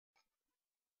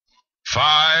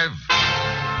5,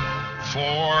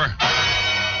 4,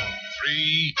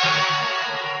 3,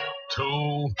 2,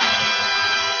 1.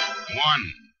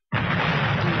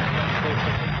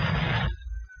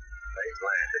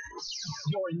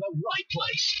 You're in the right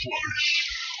place.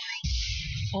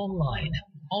 Online,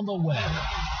 on the web,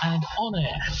 and on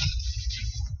air.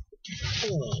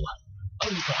 All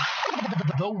over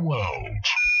the world.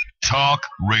 Talk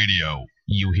radio.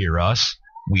 You hear us,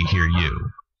 we hear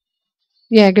you.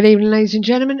 Yeah, good evening, ladies and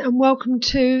gentlemen, and welcome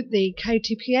to the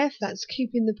KTPF, that's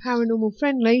Keeping the Paranormal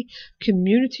Friendly,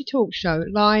 Community Talk Show,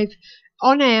 live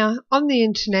on air, on the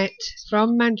internet,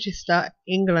 from Manchester,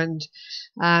 England.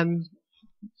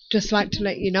 Just like to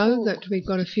let you know that we've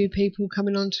got a few people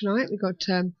coming on tonight. We've got,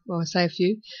 well, I say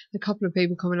a couple of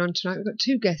people coming on tonight. We've got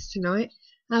two guests tonight.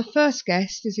 Our first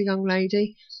guest is a young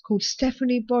lady called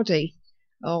Stephanie Boddy,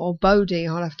 or Bodie.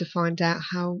 I'll have to find out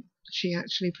how she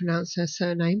actually pronounced her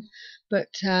surname. But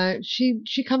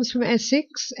she comes from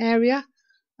Essex area,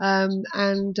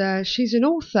 and she's an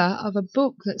author of a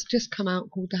book that's just come out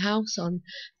called The House on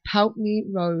Poultney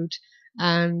Road.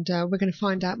 And we're going to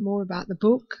find out more about the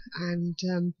book and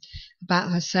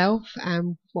about herself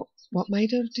and what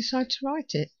made her decide to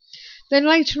write it. Then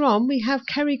later on we have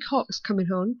Kerryann Cox coming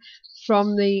on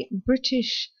from the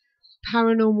British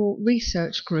Paranormal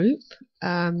Research Group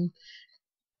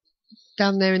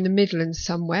down there in the Midlands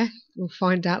somewhere. We'll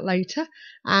find out later.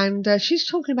 And she's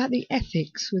talking about the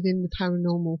ethics within the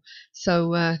paranormal.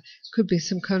 So could be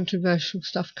some controversial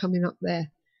stuff coming up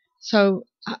there. So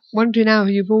wondering how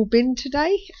you've all been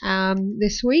today,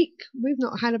 this week. We've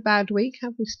not had a bad week,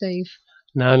 have we, Steve?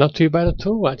 No, not too bad at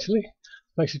all, actually.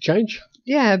 Makes a change.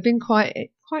 Yeah, been quite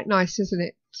nice, isn't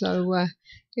it? So,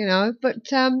 you know,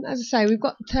 but as I say, we've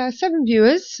got 7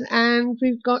 viewers and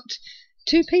we've got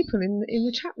 2 people in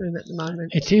the chat room at the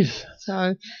moment. It is.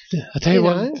 So, I tell you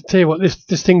what,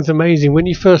 this thing's amazing. When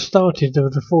you first started, there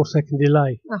was a 4-second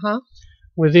delay.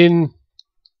 Within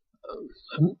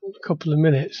a couple of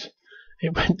minutes,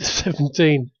 it went to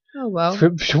 17. Oh well.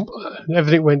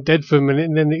 Everything went dead for a minute,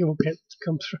 and then it all kept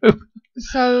come through.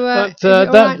 So is it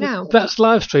all right now? That's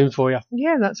live stream for you.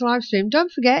 Yeah, that's live stream.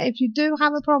 Don't forget, if you do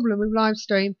have a problem with live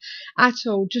stream at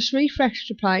all, just refresh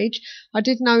the page. I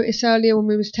did notice earlier when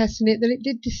we was testing it that it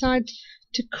did decide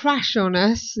to crash on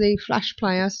us, the Flash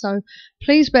player. So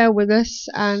please bear with us,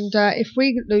 and if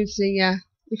we lose the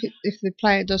if the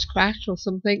player does crash or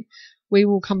something, we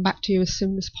will come back to you as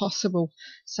soon as possible.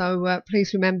 So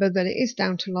please remember that it is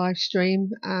down to live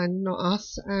stream and not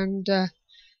us, and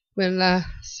we'll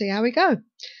see how we go.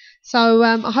 So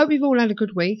I hope you've all had a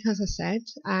good week, as I said,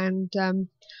 and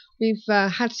we've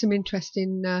had some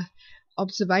interesting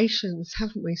observations,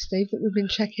 haven't we, Steve, that we've been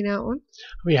checking out on?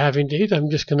 We have indeed. I'm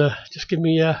just give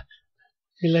me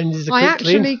my lenses a quick I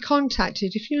actually clean.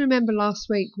 contacted, if you remember last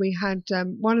week, we had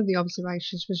one of the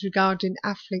observations was regarding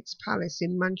Affleck's Palace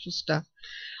in Manchester.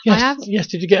 Yes,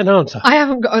 did you get an answer? I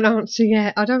haven't got an answer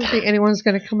yet. I don't think anyone's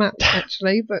going to come up,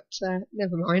 actually, but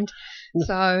never mind.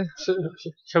 So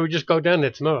shall we just go down there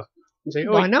tomorrow? And say,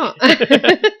 why not?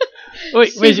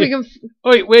 where's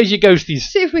your ghosties?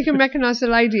 See if we can recognise the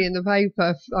lady in the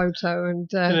paper photo and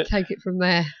take it from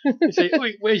there. Say,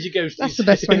 where's your ghosties? That's the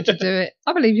best way to do it.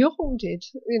 I believe you're haunted,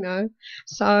 you know.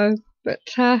 So, but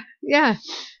yeah.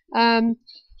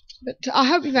 But I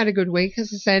hope you've had a good week,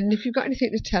 as I said. And if you've got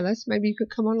anything to tell us, maybe you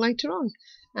could come on later on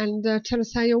and tell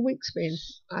us how your week's been.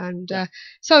 And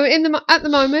so at the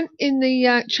moment in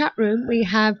the chat room we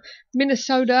have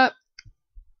Minnesota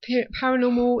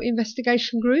Paranormal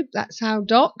Investigation Group. That's our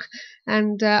doc,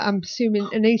 and I'm assuming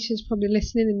Anita's probably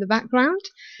listening in the background.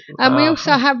 And we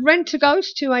also have Rent a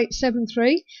Ghost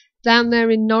 2873 down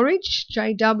there in Norwich,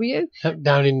 JW.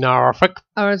 Down in Norfolk,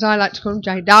 or as I like to call him,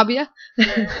 JW.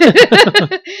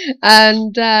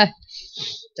 And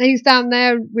he's down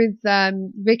there with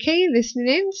Vicky listening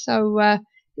in. So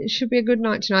it should be a good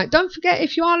night tonight. Don't forget,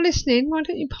 if you are listening, why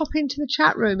don't you pop into the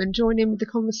chat room and join in with the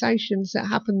conversations that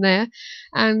happen there,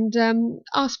 and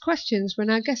ask questions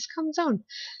when our guest comes on.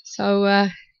 So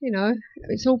you know,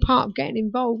 it's all part of getting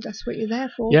involved. That's what you're there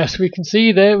for. Yes, we can see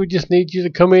you there. We just need you to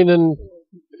come in and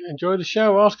enjoy the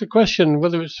show. Ask a question,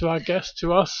 whether it's to our guest,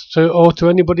 to us, or to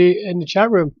anybody in the chat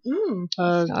room.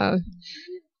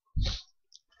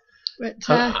 But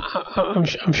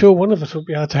I'm sure one of us will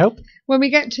be able to help. When we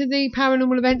get to the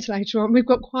paranormal events later on, we've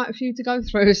got quite a few to go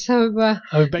through. So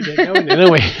we better get going then,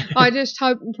 don't we? I just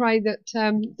hope and pray that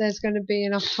there's going to be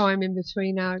enough time in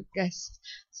between our guests.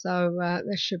 So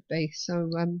there should be. So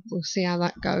we'll see how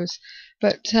that goes.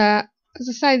 But as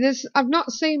I say, I've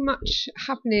not seen much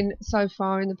happening so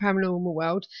far in the paranormal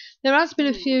world. There has been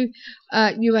a few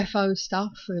UFO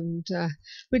stuff, and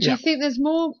which I think there's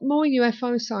more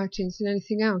UFO sightings than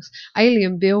anything else.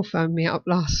 Alien Bill phoned me up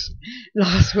last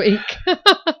week.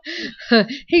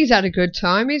 He's had a good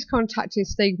time. He's contacted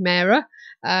Steve Mera,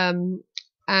 and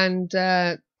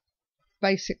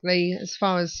basically, as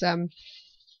far as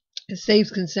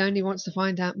Steve's concerned, he wants to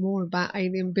find out more about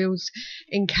Alien Bill's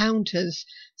encounters.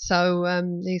 So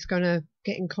he's going to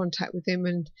get in contact with him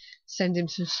and send him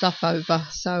some stuff over.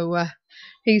 So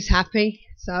he's happy.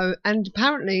 So, and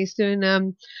apparently he's doing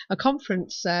a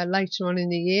conference later on in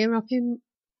the year up in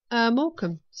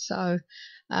Morecambe. So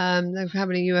they're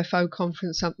having a UFO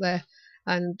conference up there,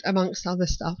 and amongst other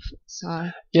stuff. So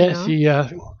yes,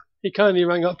 he kindly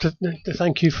rang up to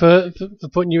thank you for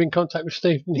putting you in contact with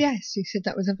Steve. Yes, he said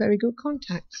that was a very good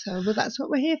contact. So, but that's what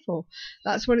we're here for.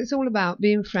 That's what it's all about,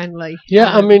 being friendly.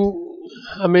 Yeah, I mean,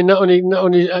 not only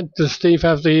does Steve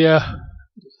have the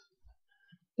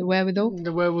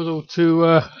wherewithal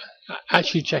to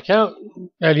actually check out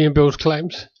Alien Bill's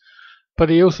claims, but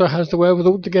he also has the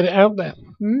wherewithal to get it out there.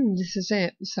 This is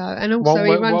it. So, and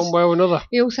also one way or another.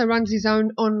 He also runs his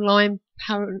own online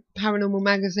paranormal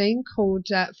magazine called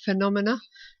Phenomena.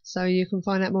 So you can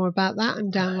find out more about that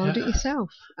and download it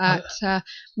yourself at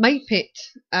Mapit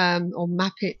or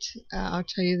Mapit. I'll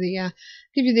tell you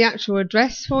give you the actual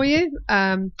address for you.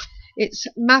 It's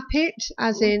Mapit,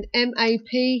 as in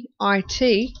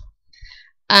MAPIT.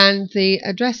 And the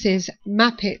address is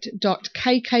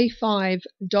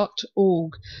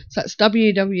mapit.kk5.org. So that's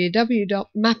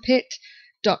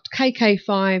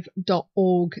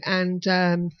www.mapit.kk5.org. And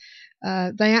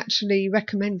they actually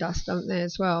recommend us, don't they,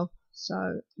 as well?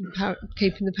 So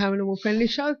keeping the paranormal friendly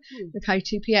show, the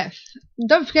KTPF. And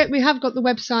don't forget, we have got the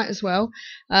website as well.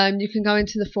 You can go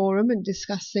into the forum and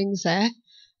discuss things there.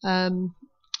 And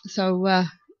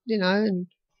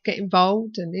get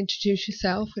involved and introduce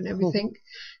yourself and everything.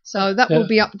 So that will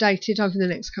be updated over the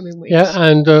next coming weeks. Yeah,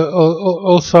 and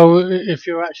also if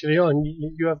you're actually on,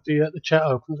 you have the chat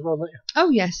open as well, don't you?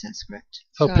 Oh yes, that's correct.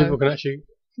 So people can actually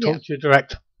talk to you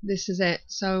direct. This is it.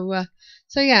 So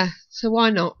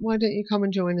why not? Why don't you come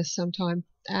and join us sometime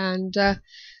and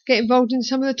get involved in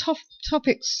some of the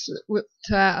topics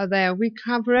that are there. We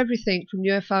cover everything from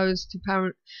UFOs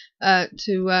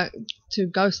to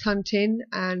ghost hunting,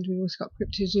 and we've also got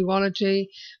cryptozoology.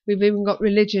 We've even got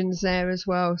religions there as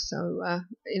well, so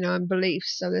and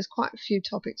beliefs. So there's quite a few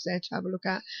topics there to have a look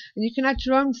at, and you can add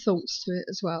your own thoughts to it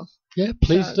as well. Yeah,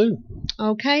 please do.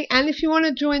 Okay, and if you want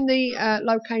to join the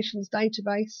locations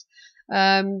database,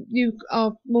 you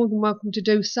are more than welcome to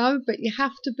do so, but you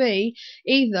have to be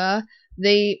either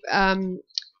the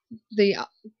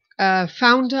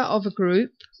founder of a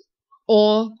group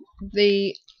or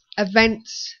the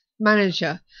events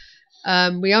manager.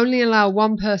 We only allow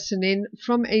one person in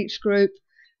from each group,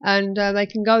 and they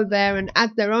can go there and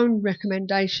add their own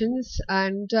recommendations,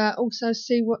 and also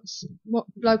see what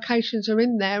locations are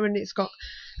in there, and it's got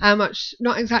how much,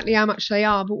 not exactly how much they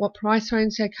are, but what price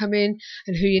range they come in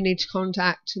and who you need to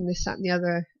contact and this, that and the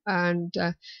other, and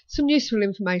some useful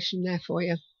information there for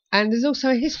you. And there's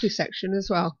also a history section as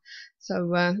well. So,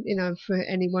 for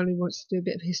anyone who wants to do a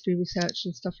bit of history research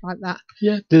and stuff like that.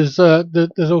 Yeah, there's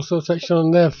also a section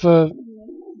on there for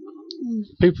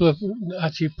people have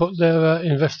actually put their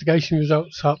investigation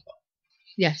results up.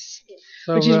 Yes,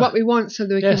 so, which is what we want, so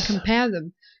that we can compare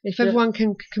them. If everyone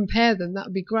can compare them, that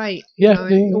would be great.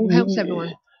 It all helps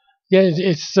everyone. Yeah,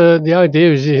 it's the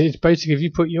idea is it's basically if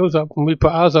you put yours up and we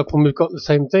put ours up and we've got the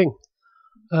same thing.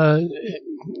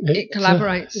 It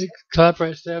collaborates. It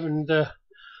collaborates there, and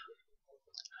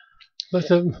that's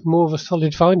more of a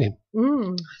solid finding.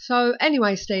 So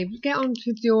anyway, Steve, get on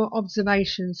with your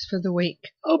observations for the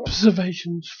week.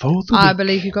 Observations for the week. I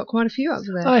believe you've got quite a few up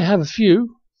there. I have a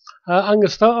few. I'm going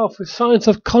to start off with signs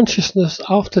of consciousness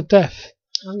after death.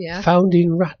 Oh yeah. Found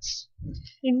in rats.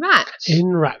 In rats?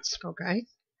 In rats. Okay.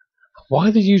 Why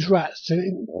they use rats?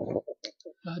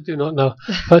 I do not know.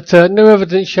 But new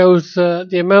evidence shows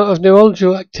the amount of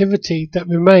neurological activity that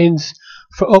remains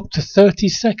for up to 30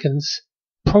 seconds,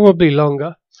 probably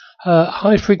longer.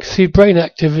 High-frequency brain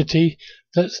activity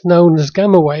that's known as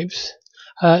gamma waves.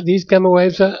 These gamma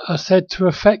waves are said to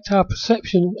affect our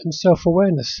perception and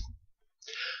self-awareness.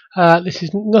 This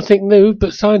is nothing new,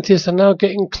 but scientists are now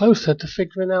getting closer to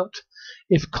figuring out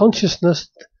if consciousness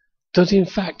does in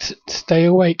fact stay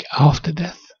awake after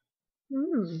death.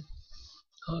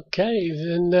 Okay,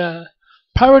 then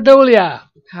pareidolia.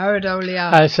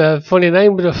 Pareidolia. It's a funny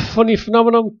name with a funny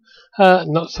phenomenon,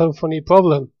 not so funny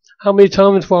problem. How many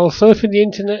times while surfing the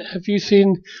internet have you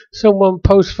seen someone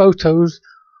post photos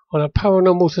on a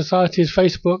Paranormal Society's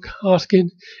Facebook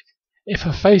asking if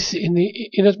a face in the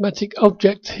enigmatic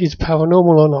object is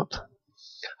paranormal or not.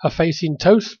 A face in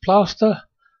toast, plaster,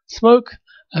 smoke,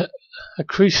 a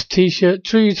creased t-shirt,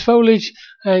 trees, foliage,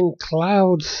 and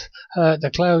clouds.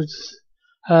 The clouds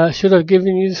should have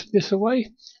given you this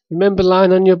away. Remember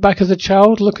lying on your back as a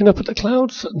child, looking up at the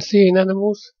clouds and seeing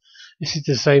animals? This is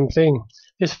the same thing.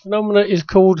 This phenomena is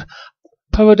called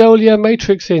pareidolia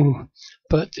matrixing.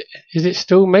 But is it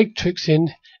still matrixing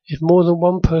if more than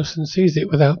one person sees it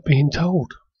without being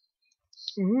told?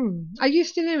 Are you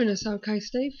still hearing us okay,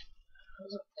 Steve?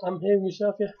 I'm hearing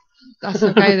myself, yeah. That's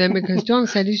okay then, because John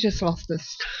said he's just lost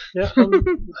us. Yeah,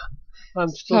 I'm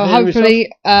still so hearing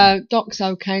hopefully myself. Doc's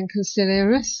okay and can still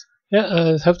hear us. Yeah,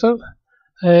 I hope so.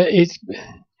 It's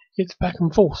back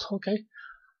and forth, okay.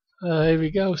 Here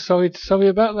we go. Sorry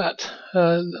about that.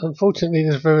 Unfortunately,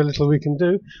 there's very little we can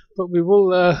do, but we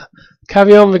will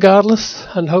carry on regardless,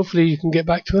 and hopefully you can get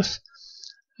back to us.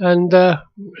 And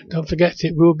don't forget,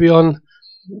 it will be on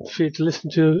for you to listen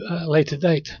to at a later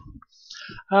date.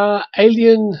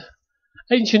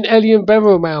 Ancient alien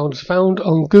burial mounds found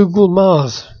on Google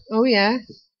Mars. Oh yeah.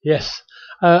 Yes.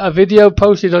 A video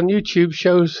posted on YouTube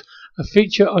shows a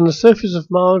feature on the surface of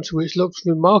Mars which looks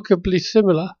remarkably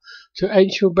similar to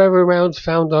ancient burial mounds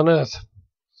found on Earth.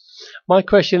 My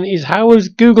question is, how is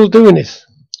Google doing this?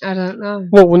 I don't know.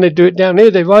 Well, when they do it down here,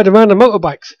 they ride around on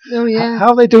motorbikes. Oh yeah.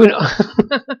 How are they doing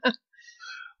it?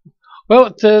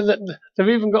 Well, they've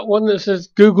even got one that says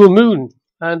Google Moon.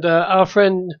 And our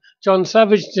friend John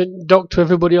Savage, doctor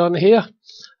everybody on here,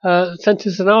 sent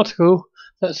us an article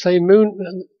that say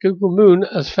Google Moon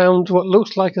has found what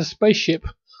looks like a spaceship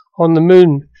on the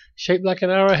moon, shaped like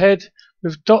an arrowhead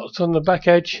with dots on the back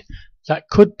edge that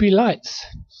could be lights.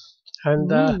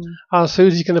 And our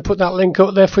Susie's going to put that link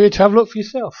up there for you to have a look for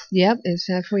yourself. Yep, it's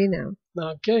there for you now.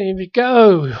 Okay, here we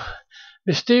go.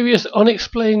 Mysterious,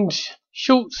 unexplained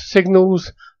short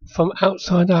signals from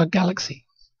outside our galaxy.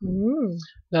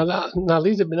 Now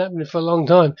these have been happening for a long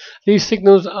time. These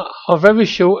signals are very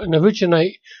short and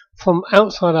originate from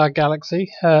outside our galaxy,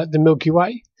 the Milky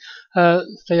Way.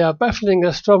 They are baffling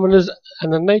astronomers,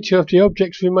 and the nature of the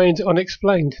objects remains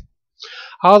unexplained.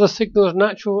 Are the signals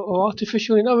natural or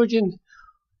artificial in origin?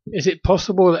 Is it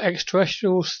possible that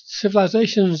extraterrestrial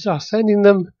civilizations are sending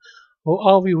them, or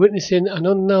are we witnessing an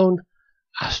unknown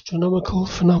astronomical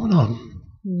phenomenon?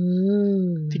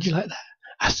 Did you like that?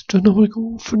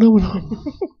 Astronomical phenomenon.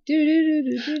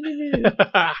 Yes,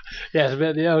 a bit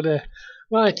of the old there.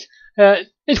 Right,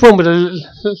 it's one with a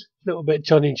little bit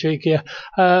tongue-in-cheek here.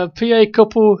 PA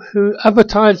couple who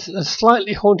advertise a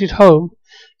slightly haunted home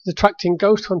is attracting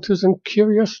ghost hunters and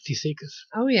curiosity seekers.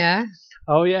 Oh yeah.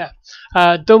 Oh yeah.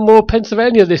 Dunmore,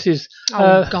 Pennsylvania. This is.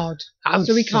 Oh God.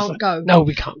 So we can't go. No,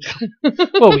 we can't go.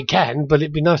 Well, we can, but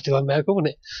it'd be nice to go to America,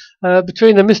 wouldn't it?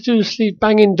 Between the mysteriously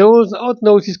banging doors, odd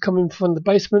noises coming from the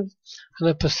basement, and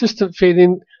a persistent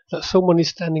feeling that someone is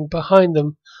standing behind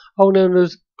them,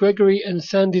 owners Gregory and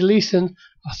Sandy Leeson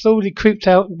are thoroughly creeped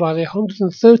out by their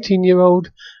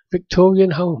 113-year-old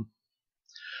Victorian home.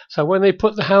 So when they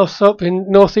put the house up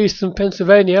in northeastern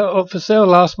Pennsylvania up for sale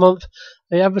last month,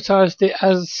 they advertised it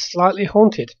as slightly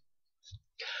haunted.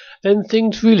 Then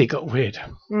things really got weird.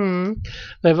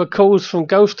 There were calls from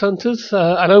ghost hunters.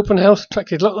 An open house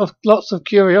attracted lots of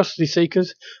curiosity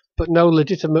seekers, but no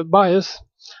legitimate buyers.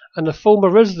 And a former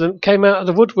resident came out of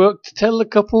the woodwork to tell the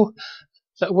couple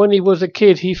that when he was a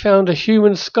kid, he found a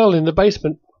human skull in the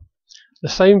basement. The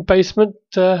same basement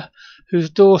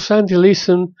whose door Sandy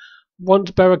Leeson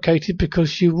once barricaded because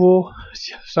she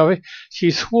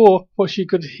swore what she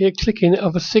could hear clicking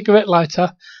of a cigarette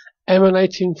lighter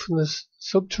emanating from the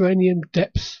subterranean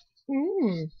depths.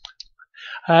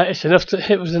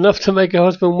 It was enough to make her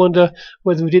husband wonder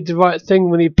whether he did the right thing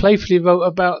when he playfully wrote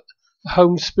about the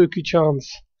home's spooky charms.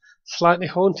 Slightly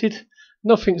haunted,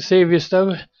 nothing serious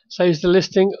though, says the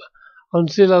listing on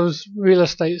Zillow's real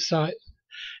estate site.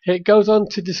 It goes on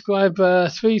to describe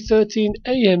 3:13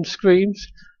 a.m. screams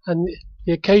and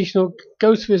the occasional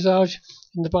ghost visage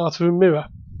in the bathroom mirror.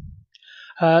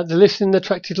 The listing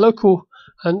attracted local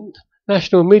and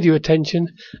national media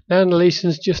attention. Now the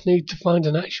Leesons just need to find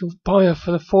an actual buyer for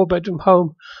the 4-bedroom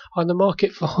home on the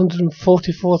market for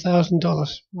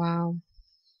 $144,000. Wow.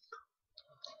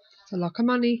 It's a lot of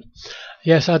money.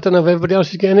 Yes, I don't know if everybody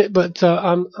else is getting it, but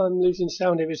I'm losing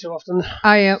sound every so often.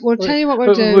 Oh yeah, we'll tell you what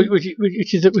we'll do.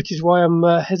 Which is why I'm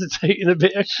hesitating a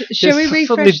bit. Shall we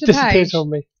refresh the page? On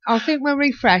me. I think we'll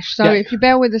refresh, so if you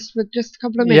bear with us for just a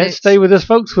couple of minutes. Yeah, stay with us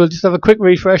folks, we'll just have a quick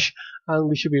refresh and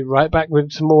we should be right back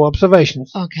with some more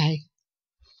observations. Okay.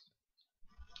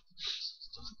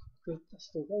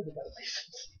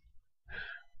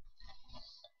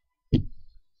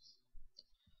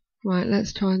 Right,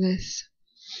 let's try this.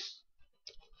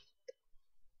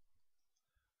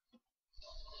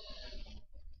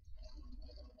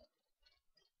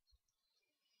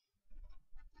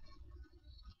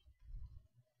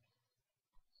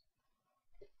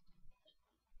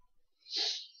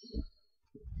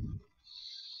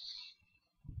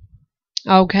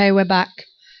 Okay, we're back.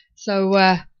 So,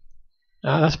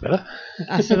 that's better.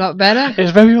 That's a lot better.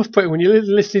 It's very off-putting when you're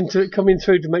listening to it coming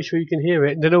through to make sure you can hear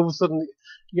it, and then all of a sudden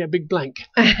you get a big blank.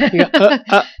 You go,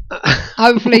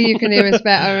 Hopefully you can hear us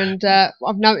better, and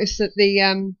I've noticed that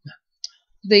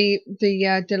the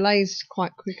delay's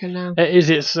quite quicker now. It is.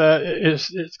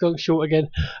 It's gone short again.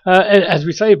 As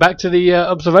we say, back to the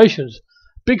observations.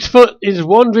 Bigfoot is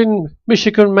wandering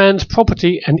Michigan man's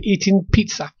property and eating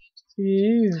pizza.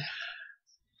 Ew.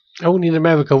 Only in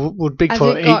America would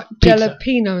Bigfoot eat got pizza.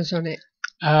 jalapenos on it?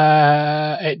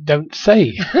 It don't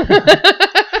say.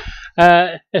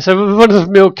 It's a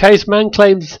run-of-the-mill case. Man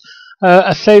claims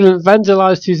assailant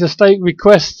vandalised his estate,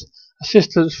 requests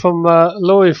assistance from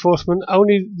law enforcement.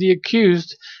 Only the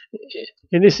accused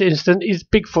in this instance is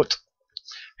Bigfoot,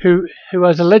 who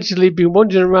has allegedly been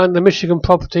wandering around the Michigan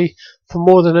property for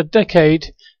more than a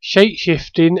decade,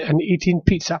 shape-shifting and eating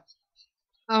pizza.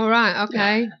 All right,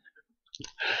 okay.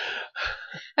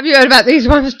 Have you heard about these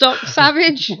ones, Doc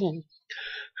Savage?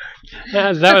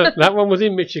 that one was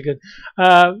in Michigan.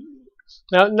 Now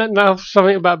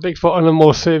something about Bigfoot on a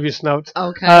more serious note.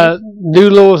 Okay. New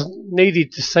laws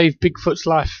needed to save Bigfoot's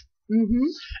life. Mm-hmm.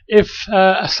 If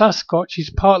a Sasquatch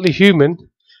is partly human,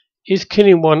 is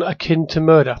killing one akin to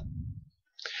murder?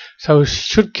 So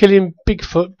should killing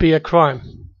Bigfoot be a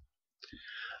crime?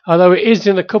 Although it is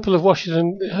in a couple of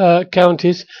Washington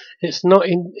counties, it's not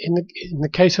in the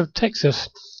case of Texas,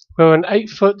 where an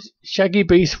 8-foot shaggy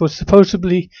beast was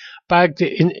supposedly bagged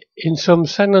in some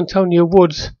San Antonio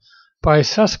woods by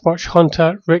Sasquatch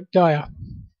hunter Rick Dyer.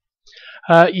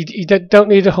 You don't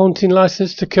need a hunting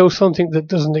license to kill something that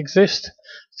doesn't exist,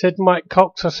 said Mike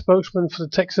Cox, a spokesman for the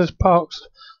Texas Parks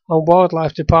and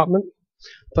Wildlife Department,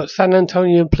 but San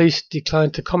Antonio police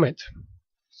declined to comment.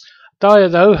 Dyer,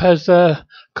 though, has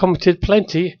commented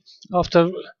plenty after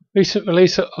recent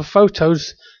release of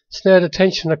photos snared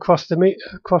attention across the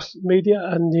media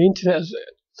and the internet.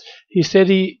 He said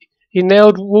he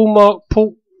nailed Walmart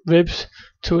pork ribs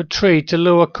to a tree to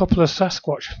lure a couple of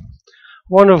Sasquatch,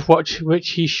 one of which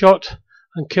he shot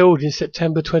and killed in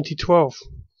September 2012.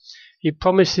 He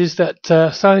promises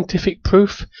that scientific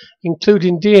proof,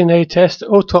 including DNA test,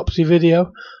 autopsy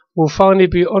video, will finally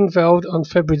be unveiled on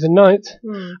February the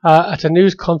 9th at a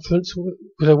news conference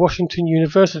with a Washington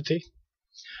University.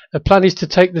 The plan is to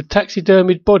take the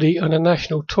taxidermied body on a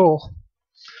national tour.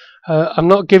 I'm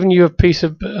not giving you a piece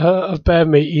of bear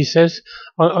meat, he says,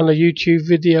 on a YouTube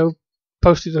video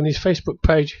posted on his Facebook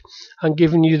page. I'm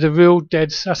giving you the real dead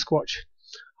Sasquatch.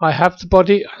 I have the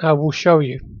body and I will show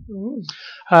you.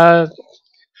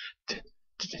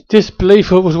 Disbelief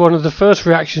was one of the first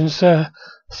reactions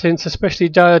since especially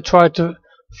Dyer tried to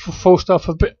force off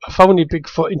a phony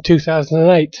Bigfoot in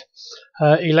 2008.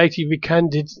 He later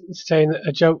recanted, saying that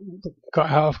a joke got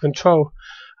out of control.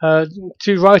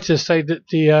 Two writers say that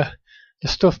the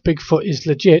stuffed Bigfoot is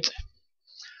legit.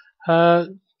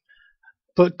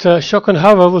 But shock and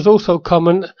horror was also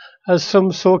common, as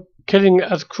some saw killing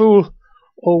as cruel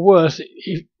or worse.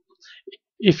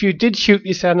 If you did shoot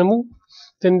this animal,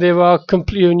 then you're a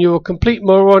complete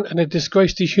moron and a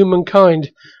disgrace to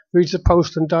humankind, reads the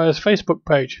post on Dyer's Facebook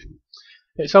page.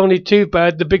 It's only too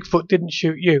bad the Bigfoot didn't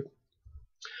shoot you.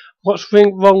 What's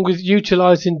wrong with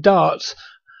utilising darts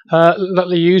that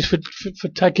they use for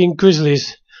tagging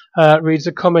grizzlies? Reads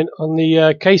a comment on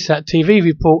the KSAT TV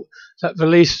report that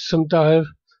released some Dyer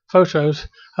photos.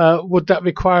 Would that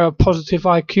require a positive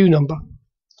IQ number?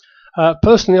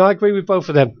 Personally, I agree with both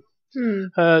of them.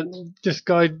 This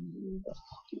guy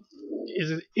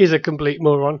is a complete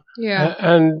moron. Yeah.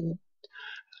 And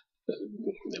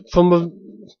from a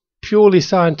purely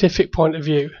scientific point of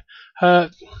view,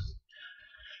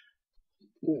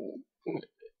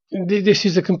 this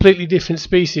is a completely different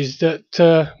species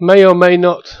that may or may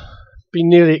not be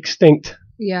nearly extinct.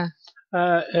 Yeah.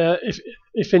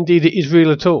 If indeed it is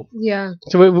real at all. Yeah.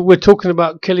 So we're talking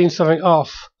about killing something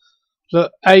off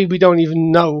that we don't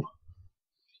even know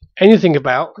anything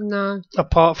about. No.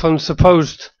 Apart from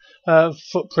supposed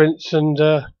footprints and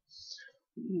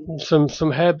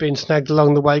some hair being snagged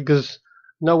along the way, because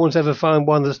no one's ever found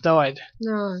one that's died.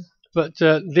 No. But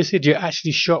this idiot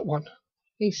actually shot one.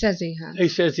 He says he has. He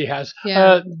says he has.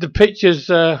 Yeah. The pictures,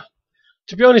 to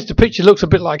be honest, the picture looks a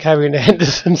bit like Harry and the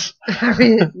Hendersons.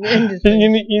 Harry and the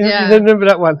Hendersons. You remember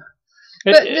that one?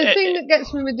 But the thing that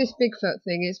gets me with this Bigfoot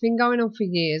thing, it's been going on for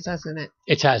years, hasn't it?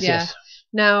 It has, yes.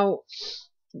 Now,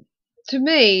 to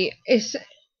me, it's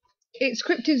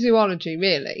cryptozoology,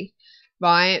 really,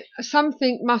 right?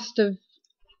 Something must have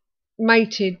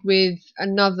mated with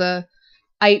another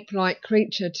ape-like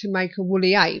creature to make a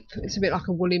woolly ape. It's a bit like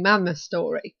a woolly mammoth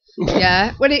story.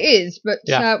 Yeah, well, it is. But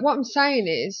what I'm saying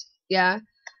is,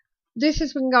 this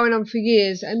has been going on for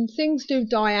years, and things do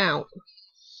die out.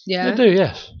 Yeah, they do,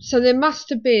 yes. So there must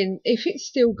have been, if it's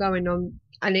still going on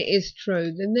and it is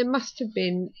true, then there must have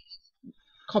been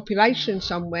copulation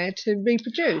somewhere to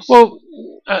reproduce. Well,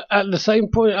 at the same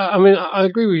point, I mean, I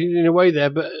agree with you in a way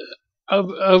there, but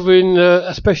over in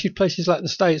especially places like the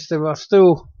States, there are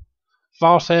still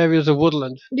vast areas of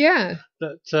woodland. Yeah.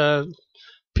 That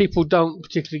people don't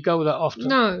particularly go that often.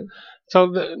 No.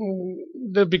 So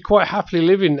they'll be quite happily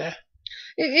living there.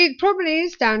 It probably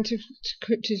is down to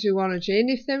cryptozoology, and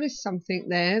if there is something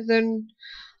there, then,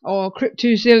 or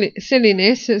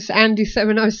cryptosilliness, as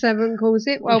Andy707 calls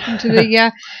it. Welcome to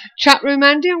the chat room,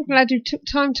 Andy. I'm glad you took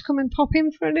time to come and pop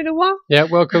in for a little while. Yeah,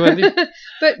 welcome, Andy.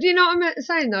 But you know what I'm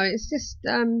saying, though? It's just,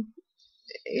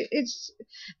 it's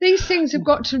these things have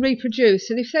got to reproduce,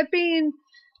 and if they're being,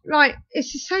 like,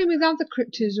 it's the same with other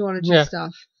cryptozoology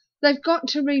stuff. They've got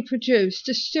to reproduce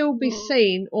to still be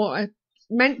seen, or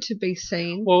meant to be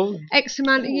seen, X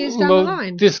amount of years down the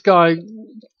line. This guy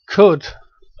could,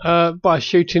 by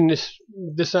shooting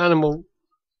this animal,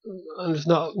 and it's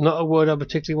not a word I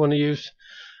particularly want to use,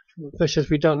 especially as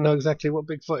we don't know exactly what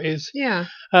Bigfoot is. Yeah.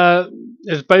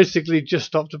 Has basically just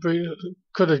stopped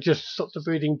could have just stopped the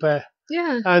breeding pair.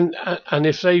 Yeah. And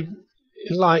if they,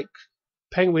 like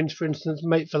penguins, for instance,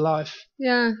 mate for life.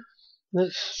 Yeah.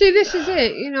 See, this is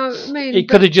it, you know what I mean? He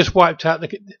could have just wiped out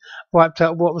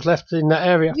what was left in that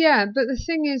area. Yeah, but the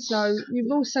thing is, though,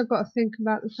 you've also got to think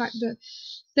about the fact that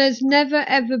there's never,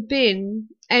 ever been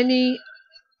any,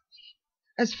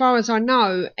 as far as I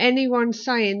know, anyone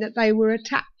saying that they were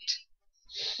attacked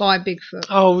by Bigfoot.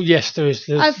 Oh, yes, there is.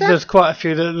 There's quite a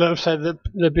few that have said that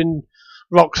there have been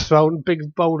rocks thrown,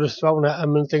 big boulders thrown at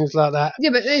them and things like that.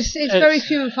 Yeah, but it's very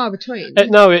few and far between.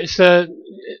 No, it is very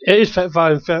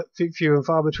few and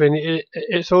far between.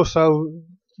 It's also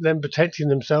them protecting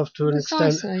themselves to an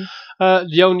extent.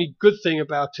 The only good thing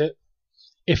about it,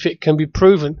 if it can be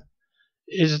proven,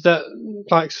 is that,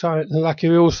 like science, like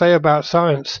we all say about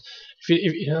science,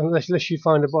 unless you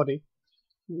find a body,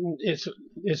 it's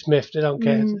myth. They don't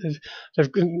care.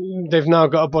 They've now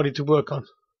got a body to work on.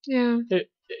 Yeah.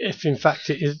 If in fact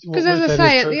it is. Because as I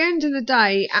say, at the end of the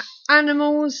day,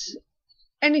 animals,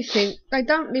 anything, they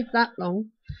don't live that long.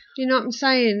 Do you know what I'm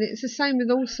saying? It's the same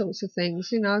with all sorts of things,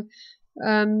 you know.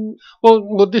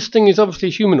 Well, this thing is obviously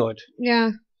humanoid.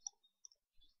 Yeah.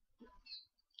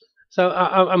 So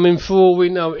I mean, for all we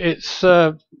know, it's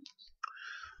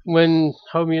when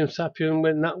Homo sapien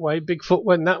went that way, Bigfoot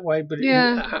went that way, but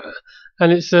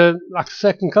and it's like a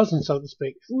second cousin, so to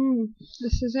speak.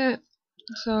 This is it.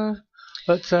 So.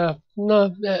 But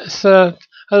no, it's as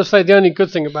I say, the only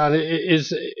good thing about it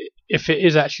is, if it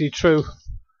is actually true,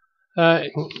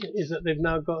 is that they've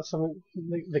now got something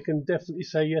they can definitely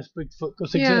say, yes, Bigfoot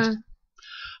does exist.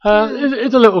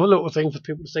 It's a little thing for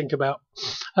people to think about.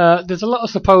 There's a lot of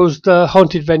supposed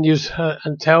haunted venues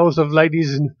and tales of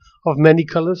ladies of many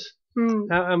colours.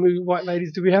 How many white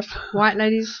ladies do we have? White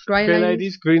ladies, grey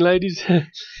ladies, green ladies,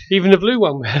 even a blue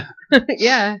one.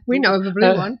 Yeah, we know of a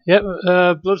blue one. Yep,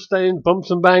 bloodstained, bumps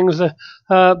and bangs.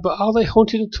 But are they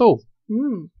haunted at all?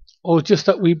 Or just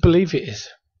that we believe it is?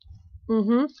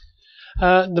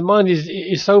 The mind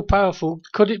is so powerful.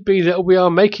 Could it be that we are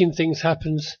making things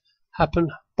happen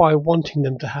by wanting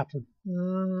them to happen?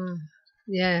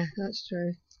 Yeah, that's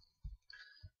true.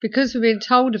 Because we've been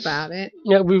told about it.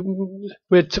 Yeah,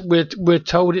 we're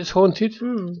told it's haunted.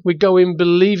 We go in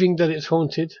believing that it's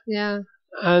haunted. Yeah.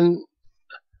 And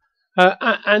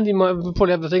Andy might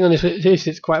probably have a thing on this.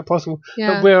 It's quite possible.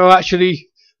 Yeah. But we're actually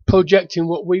projecting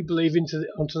what we believe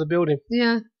onto the building.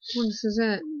 Yeah. Well, this is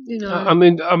it. You know. I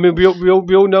mean, we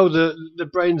all know the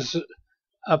brain's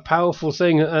a powerful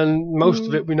thing, and most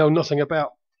of it we know nothing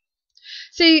about.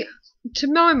 See, to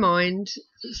my mind,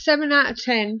 7 out of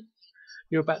 10.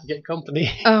 You're about to get company.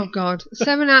 Oh God,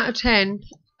 7 out of 10.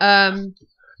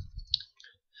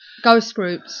 Ghost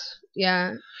groups,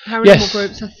 paranormal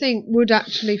groups, I think, would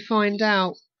actually find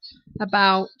out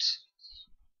about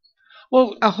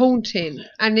a haunting,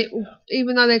 and it,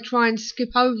 even though they try and skip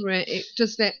over it, it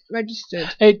does get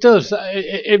registered. It does.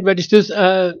 It registers.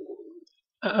 I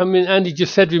mean, Andy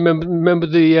just said, remember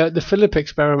the Philip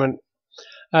experiment.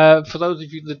 For those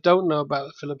of you that don't know about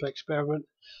the Philip experiment,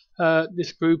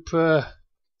 this group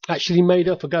actually made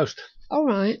up a ghost. All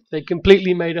right. They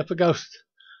completely made up a ghost.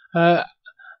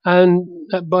 And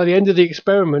by the end of the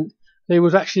experiment, they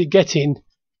was actually getting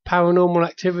paranormal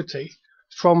activity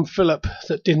from Philip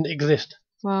that didn't exist.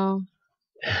 Wow.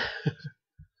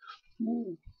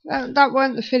 That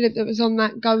weren't the Philip that was on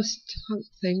that ghost hunt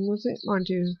thing, was it? Mind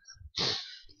you,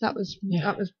 that was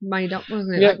made up,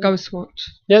 wasn't it? Yeah. That ghost watch.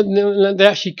 Yeah, they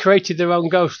actually created their own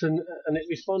ghost, and it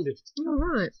responded. All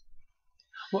right.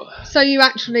 So you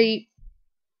actually,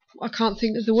 I can't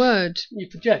think of the word. You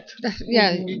project.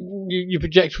 Yeah. You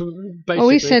project basically. Oh,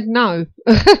 he said no.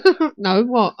 No,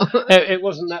 what? It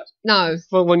wasn't that. No.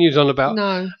 For one you was on about.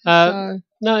 No.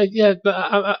 No, yeah, but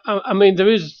I mean,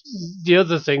 there is the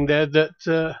other thing there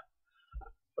that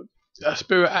a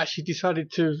spirit actually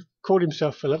decided to call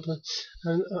himself Philip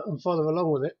and follow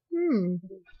along with it.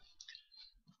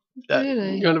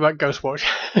 Really? You're on about Ghostwatch.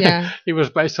 Yeah. It was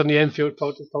based on the Enfield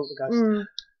poltergeist.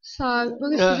 So,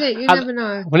 well, this is it. You never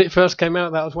know. When it first came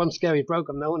out, that was one scary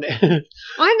program, though, wasn't it?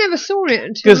 I never saw it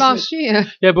until last year.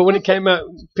 Yeah, but when it came out,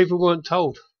 people weren't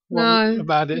told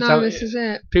about it. No, so this is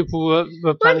it. People were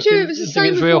panicking. Mind you, it was the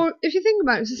same with real. if you think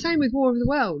about it, it was the same with War of the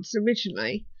Worlds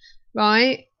originally,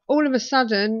 right? All of a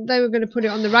sudden, they were going to put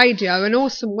it on the radio, and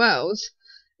Awesome Worlds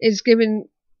is giving,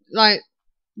 like,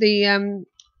 the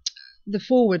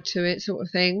forward to it sort of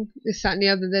thing, this, that and the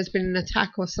other. There's been an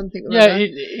attack or something or other.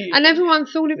 And everyone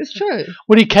thought it was true.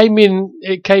 Well, it came in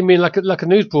like a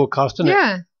news broadcast, didn't it?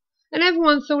 Yeah, and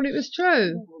everyone thought it was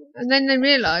true, and then they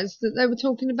realised that they were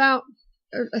talking about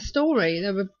a story.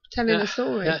 They were telling a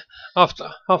story. Yeah.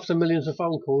 After millions of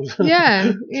phone calls.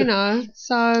 Yeah, you know.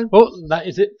 So. Well, that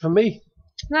is it for me.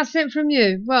 That's it from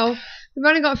you. Well, we've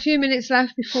only got a few minutes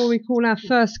left before we call our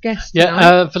first guest.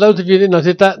 Yeah, for those of you who didn't know,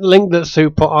 that link that Sue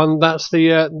put on, that's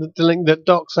the link that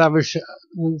Doc Savage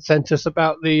sent us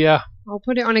about the... I'll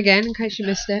put it on again in case you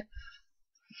missed it.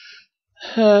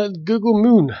 Google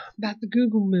Moon. About the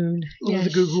Google Moon. Yes.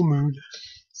 The Google Moon.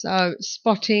 So,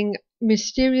 spotting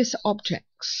mysterious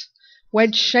objects.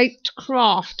 Wedge-shaped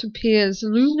craft appears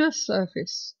lunar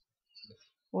surface.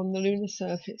 On the lunar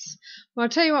surface. Well, I'll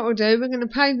tell you what we'll do. We're going to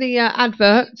play the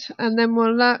advert, and then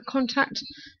we'll contact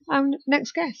our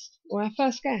next guest, or our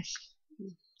first guest.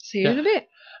 See you in a bit.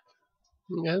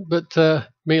 Yeah, but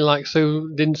me, like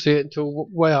Sue, didn't see it until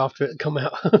way after it had come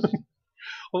out.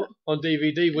 On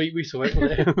DVD, we saw it.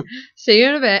 See you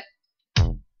in a bit.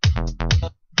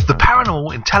 The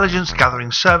Paranormal Intelligence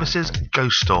Gathering Services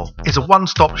Ghost Store is a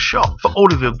one-stop shop for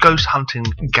all of your ghost hunting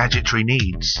gadgetry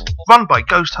needs. Run by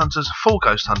ghost hunters for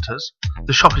ghost hunters,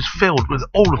 the shop is filled with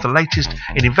all of the latest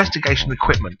in investigation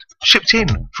equipment, shipped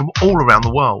in from all around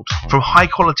the world, from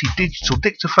high-quality digital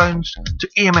dictaphones to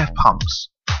EMF pumps,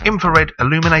 infrared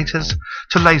illuminators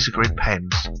to laser grid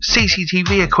pens,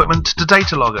 CCTV equipment to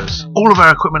data loggers. All of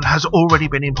our equipment has already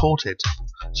been imported,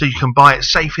 so you can buy it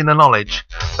safe in the knowledge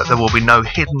that there will be no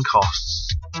hidden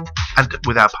costs. And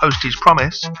with our postage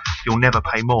promise, you'll never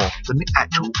pay more than the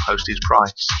actual postage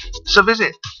price. So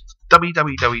visit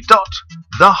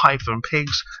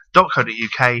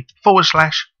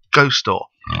www.the-pigs.co.uk/ghost store.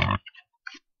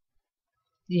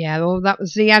 Yeah, well, that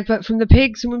was the advert from the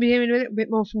pigs, and we'll be hearing a little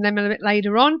bit more from them a little bit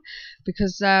later on,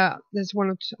 because there's one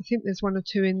or two, I think there's one or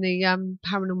two in the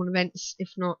Paranormal Events. If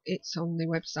not, it's on the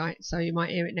website, so you might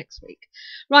hear it next week.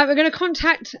 Right, we're going to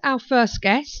contact our first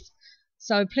guest,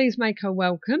 so please make her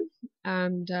welcome,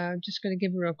 and I'm just going to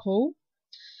give her a call.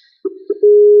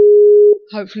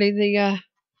 Hopefully the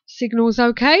signal's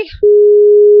okay.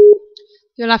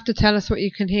 You'll have to tell us what you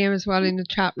can hear as well in the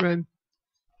chat room.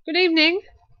 Good evening.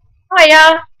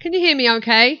 Hiya. Can you hear me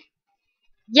okay?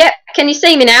 Yep. Can you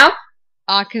see me now?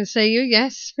 I can see you,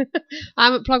 yes. I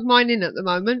haven't plugged mine in at the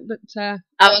moment, but...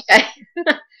 oh, okay.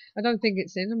 I don't think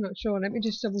it's in. I'm not sure. Let me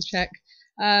just double check.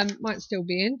 Might still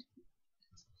be in.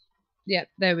 Yep,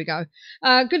 there we go.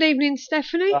 Good evening,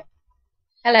 Stephanie.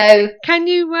 Hello. Can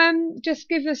you just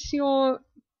give us your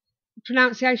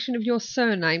pronunciation of your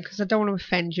surname? Because I don't want to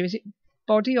offend you. Is it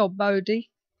Boddy or Bodie?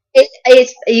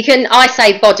 It's you can. I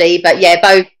say Boddy, but yeah,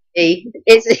 Bodie.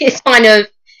 It's kind of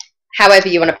however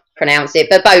you want to pronounce it,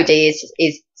 but Bodie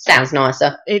is sounds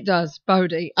nicer. It does,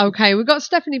 Bodie. Okay, we've got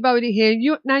Stephanie Boddy here.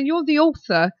 You're the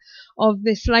author of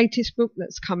this latest book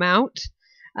that's come out,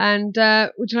 and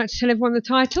would you like to tell everyone the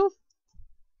title?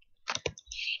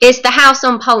 It's The House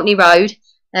on Poultney Road,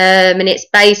 and it's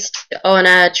based on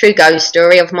a true ghost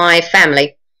story of my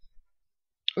family.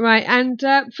 Right, and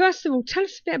first of all, tell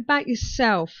us a bit about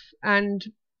yourself and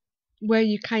where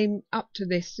you came up to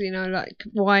this, you know, like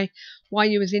why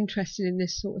you was interested in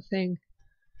this sort of thing.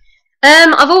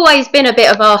 I've always been a bit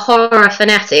of a horror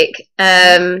fanatic.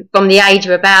 From the age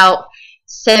of about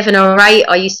 7 or 8,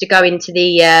 I used to go into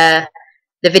the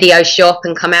the video shop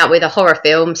and come out with a horror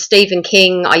film. Stephen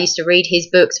King, I used to read his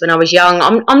books when I was young.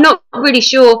 I'm not really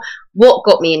sure what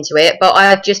got me into it, but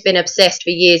I've just been obsessed for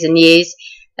years and years.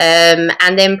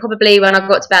 And then probably when I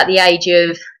got to about the age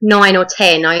of 9 or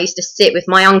 10, I used to sit with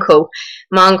my uncle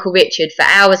Richard, for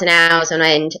hours and hours on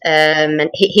end. And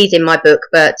he's in my book,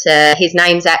 but his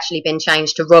name's actually been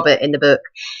changed to Robert in the book.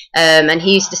 And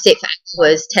he used to sit for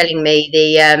hours telling me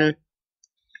the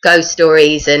ghost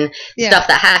stories and stuff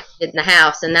that happened in the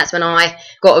house. And that's when I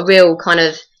got a real kind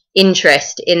of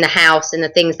interest in the house and the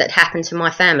things that happened to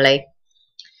my family.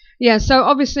 Yeah, so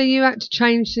obviously you had to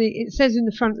change it says in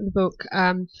the front of the book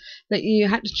that you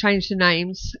had to change the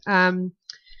names.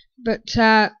 But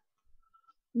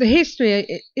the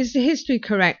history, is the history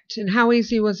correct? And how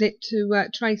easy was it to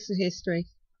trace the history?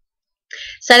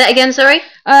 Say that again, sorry?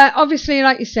 Obviously,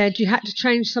 like you said, you had to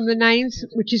change some of the names,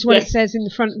 which is what it says in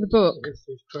the front of the book.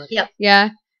 Yep. Yeah.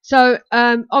 So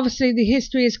obviously the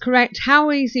history is correct. How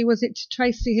easy was it to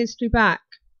trace the history back?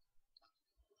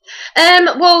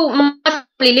 Well, my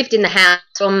family lived in the house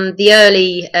from the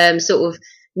early sort of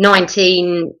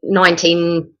 19, I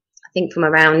think from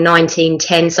around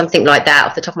 1910, something like that.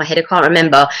 Off the top of my head, I can't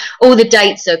remember. All the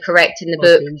dates are correct in the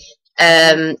book.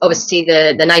 Obviously,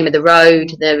 the name of the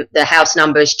road, the house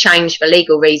numbers changed for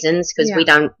legal reasons because we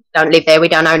don't live there. We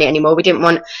don't own it anymore. We didn't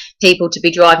want people to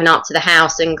be driving up to the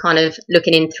house and kind of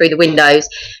looking in through the windows.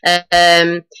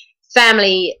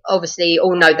 Family obviously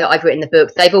all know that I've written the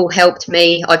book. They've all helped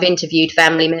me. I've interviewed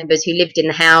family members who lived in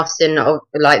the house and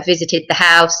like visited the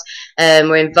house,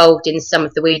 were involved in some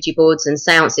of the Ouija boards and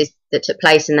seances that took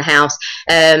place in the house.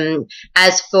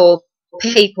 As for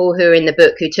people who are in the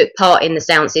book who took part in the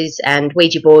seances and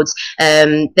Ouija boards,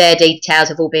 their details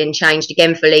have all been changed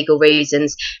again for legal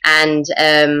reasons, and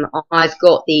I've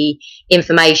got the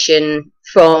information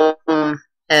from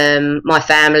my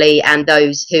family and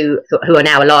those who are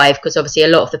now alive, because obviously a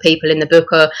lot of the people in the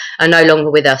book are no longer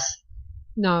with us.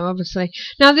 No, obviously.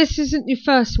 Now, this isn't your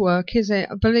first work, is it?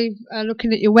 I believe,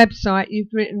 looking at your website,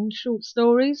 you've written short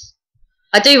stories.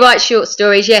 I do write short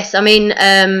stories, yes. I mean,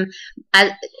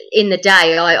 in the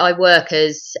day, I work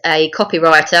as a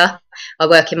copywriter. I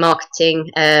work in marketing.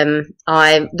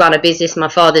 I run a business, my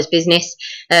father's business.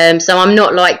 So I'm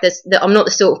not like this. I'm not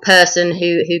the sort of person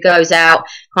who goes out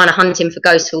kind of hunting for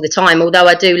ghosts all the time. Although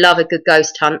I do love a good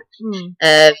ghost hunt.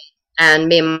 And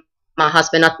me and my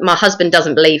husband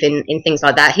doesn't believe in things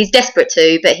like that. He's desperate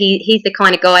to, but he's the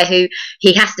kind of guy who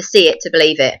he has to see it to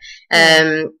believe it.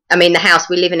 I mean, the house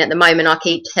we live in at the moment, I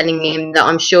keep telling him that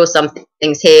I'm sure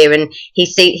something's here, and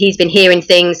he's been hearing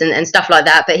things and stuff like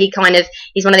that, but he's one of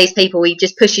these people, he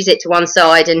just pushes it to one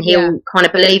side and he'll kind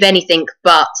of believe anything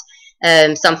but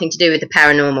something to do with the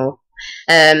paranormal.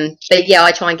 But yeah,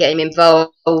 I try and get him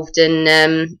involved,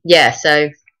 and so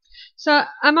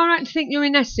am I right to think you're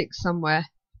in Essex somewhere?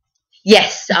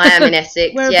 Yes, I am in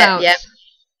Essex. Whereabouts? Yeah.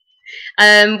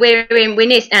 We're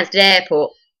near Stansted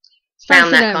Airport,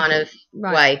 around that kind of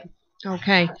way.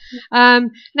 Okay. Now,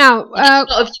 a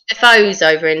lot of UFOs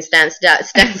over in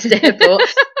Stansted Airport.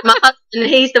 My husband,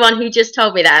 he's the one who just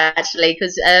told me that, actually,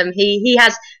 because he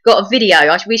has got a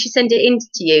video. We should send it in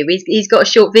to you. He's got a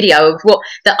short video of what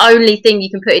the only thing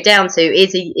you can put it down to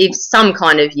is some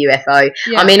kind of UFO.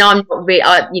 I mean, I'm not really,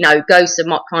 ghosts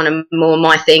are kind of more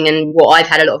my thing and what I've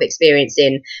had a lot of experience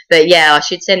in. But yeah, I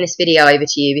should send this video over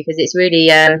to you because it's really,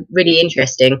 really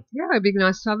interesting. Yeah, it'd be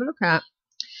nice to have a look at.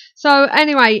 So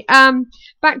anyway,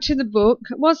 back to the book.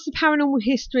 What's the paranormal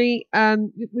history?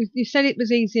 You said it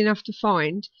was easy enough to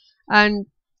find. And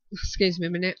excuse me a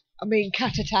minute, I'm being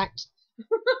cat attacked.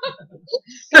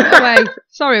 Get away.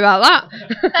 Sorry about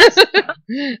that.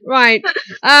 Right.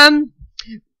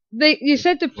 You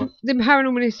said the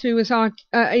paranormal history was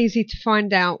easy to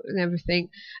find out and everything.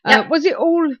 Was it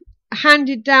all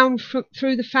handed down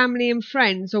through the family and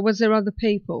friends, or was there other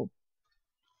people?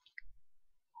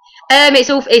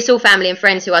 It's all family and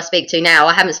friends who I speak to now.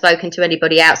 I haven't spoken to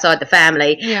anybody outside the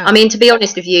family. I mean, to be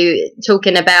honest with you,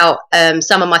 talking about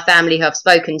some of my family who I've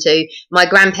spoken to, my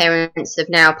grandparents have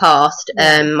now passed.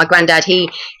 My granddad, he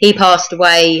passed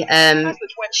away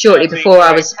shortly before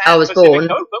I was born.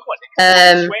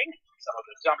 Bear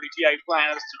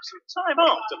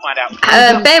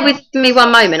with me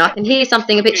one moment. I can hear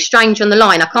something a bit strange on the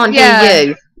line. I can't hear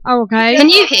you. Oh, okay. Can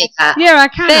you hear that? Yeah, I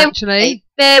can actually.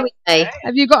 Bear with me.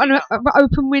 Have you got an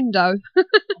open window?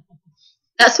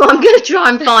 That's what I'm going to try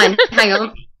and find. Hang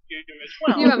on.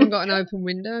 You haven't got an open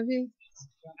window, have you?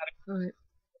 Right.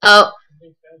 Oh.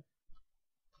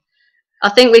 I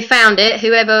think we found it,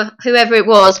 whoever it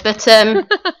was, but Sounded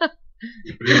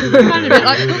a bit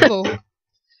like football.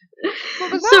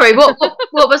 Sorry, what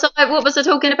was I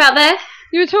talking about there?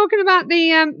 You were talking about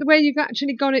the where you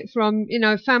actually got it from,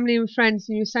 family and friends,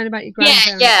 and you were saying about your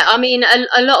grandparents. Yeah. I mean,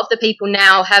 a lot of the people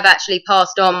now have actually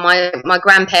passed on. My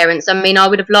grandparents. I mean, I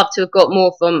would have loved to have got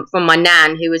more from my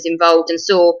nan, who was involved and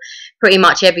saw pretty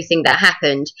much everything that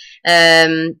happened.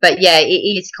 But yeah, it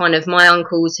is kind of my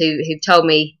uncles who've told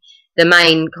me the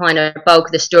main kind of bulk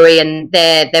of the story, and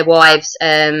their wives,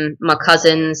 my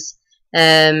cousins.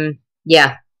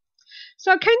 Yeah.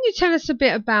 So can you tell us a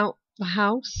bit about the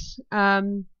house,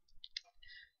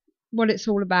 what it's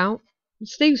all about?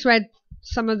 Steve's read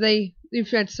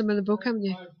you've read some of the book, haven't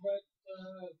you? I've read,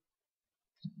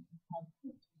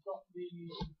 I've got the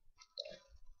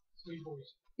 3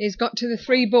 boys. He's got to the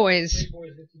 3 boys.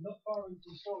 Not far into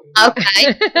the story.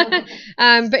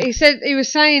 Okay. But he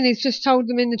was saying he's just told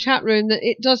them in the chat room that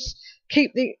it does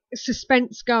keep the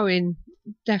suspense going,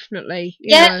 definitely.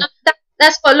 You know.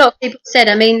 That's what a lot of people said.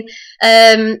 I mean,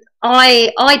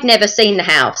 I'd never seen the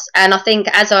house, and I think,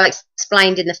 as I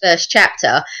explained in the first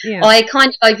chapter, I kind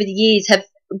of over the years have,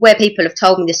 where people have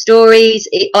told me the stories,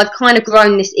 I've kind of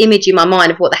grown this image in my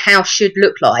mind of what the house should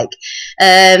look like.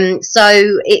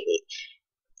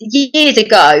 Years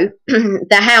ago,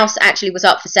 the house actually was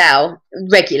up for sale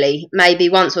regularly, maybe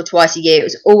once or twice a year. It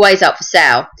was always up for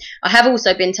sale. I have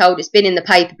also been told it's been in the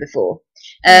paper before,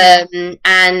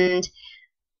 and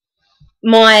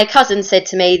my cousin said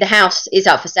to me, the house is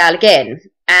up for sale again.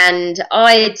 And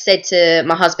I had said to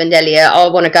my husband, Elliot, I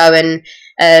want to go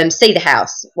and see the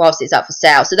house whilst it's up for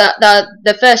sale. So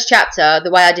the first chapter,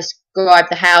 the way I described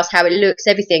the house, how it looks,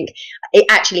 everything, it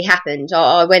actually happened.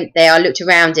 I went there, I looked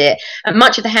around it. And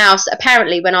much of the house,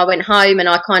 apparently, when I went home and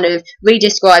I kind of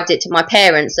re-described it to my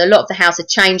parents, a lot of the house had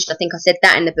changed. I think I said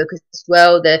that in the book as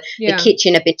well. The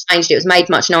kitchen had been changed. It was made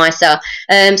much nicer.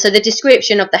 So the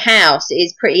description of the house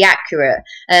is pretty accurate,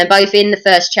 both in the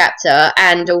first chapter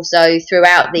and also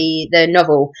throughout the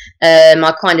novel.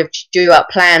 I kind of drew up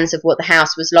plans of what the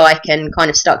house was like and kind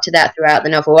of stuck to that throughout the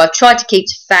novel. I've tried to keep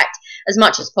to fact as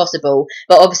much as possible,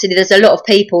 but obviously there's a lot of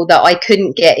people that I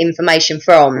couldn't get information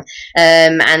from,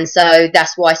 and so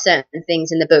that's why certain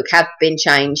things in the book have been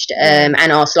changed and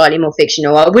are slightly more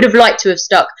fictional. I would have liked to have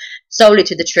stuck solely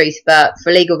to the truth, but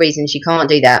for legal reasons you can't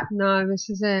do that. No, this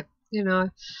is it.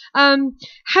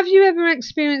 Have you ever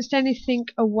experienced anything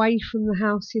away from the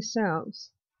house yourselves?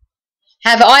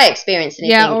 Have I experienced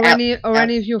anything? Yeah,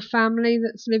 any of your family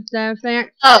that's lived there?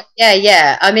 Oh,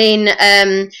 yeah. I mean,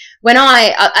 when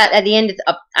at the end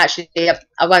of actually,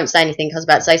 I won't say anything because I was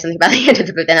about to say something about the end of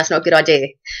the book, then that's not a good idea.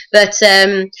 But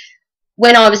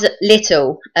when I was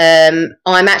little,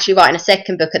 I'm actually writing a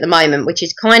second book at the moment, which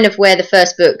is kind of where the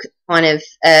first book kind of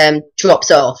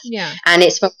drops off. Yeah. And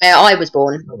it's from where I was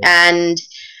born. And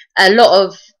a lot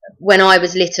of, when I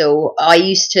was little, I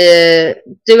used to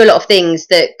do a lot of things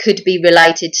that could be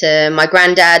related to my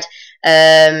granddad,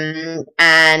 and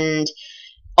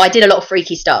I did a lot of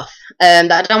freaky stuff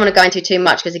that I don't want to go into too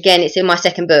much because, again, it's in my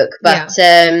second book. But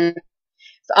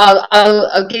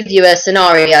I'll give you a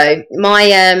scenario.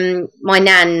 My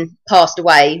nan passed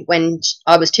away when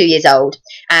I was 2 years old,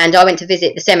 and I went to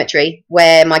visit the cemetery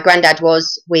where my granddad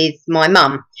was with my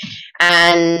mum.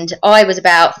 And I was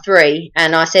about 3,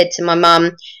 and I said to my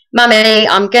mum, "Mummy,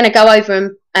 I'm going to go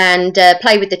over and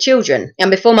play with the children." And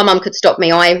before my mum could stop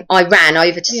me, I ran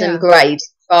over to some graves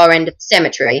at the far end of the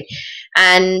cemetery.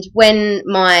 And when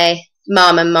my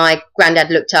mum and my granddad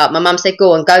looked up, my mum said,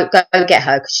 go get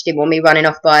her, because she didn't want me running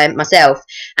off by myself.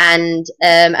 And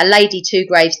a lady 2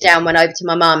 graves down went over to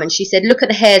my mum, and she said, "Look at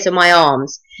the hairs on my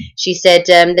arms." She said,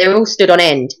 "They're all stood on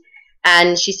end."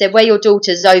 And she said, "Where your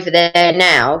daughter's over there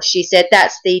now," she said,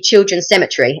 "that's the children's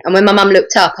cemetery." And when my mum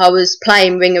looked up, I was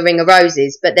playing Ring a Ring of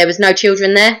Roses, but there was no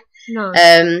children there. No.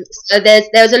 So there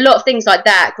was a lot of things like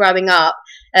that growing up,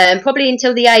 probably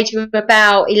until the age of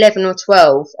about 11 or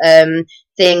 12.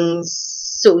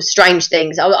 Sort of strange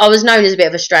things. I was known as a bit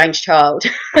of a strange child.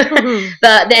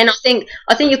 But then I think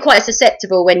you're quite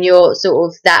susceptible when you're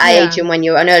sort of that age and when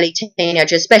you're an early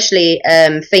teenager, especially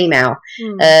female.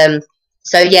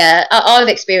 So yeah, I've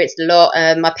experienced a lot.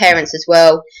 My parents as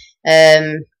well.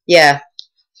 So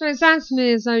it sounds to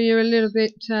me as though you're a little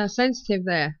bit sensitive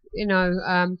there,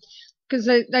 because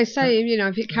they say,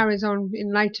 if it carries on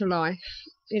in later life,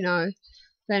 then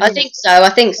I think so.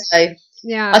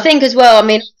 Yeah. I think as well, I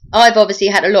mean, I've obviously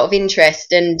had a lot of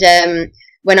interest, and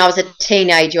when I was a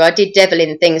teenager, I did devil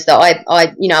in things that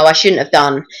I shouldn't have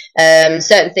done.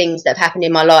 Certain things that have happened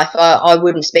in my life, I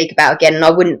wouldn't speak about again,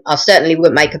 and I certainly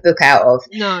wouldn't make a book out of.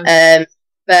 No.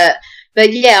 But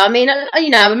yeah, I mean,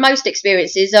 most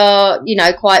experiences are,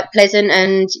 quite pleasant,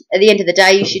 and at the end of the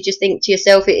day, you should just think to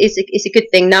yourself, it's a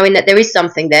good thing knowing that there is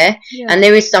something there, and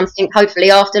there is something hopefully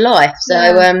after life.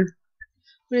 So.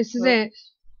 This is it.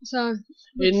 So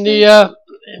in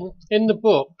the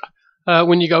book,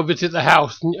 when you go visit the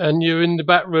house and you're in the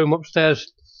back room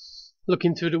upstairs,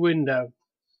 looking through the window.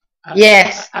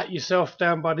 At yourself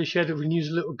down by the shed when you was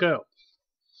a little girl.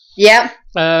 Yeah.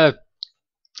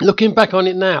 Looking back on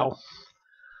it now.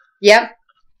 Yeah.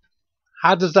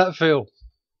 How does that feel?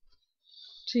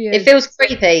 It feels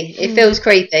creepy. It feels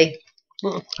creepy.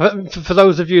 For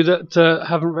those of you that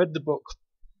haven't read the book,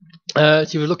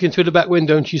 she was looking through the back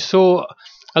window and she saw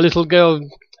a little girl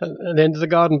at the end of the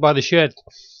garden by the shed,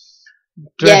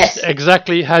 dressed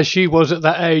exactly as she was at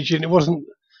that age, and it wasn't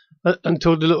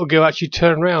until the little girl actually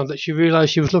turned around that she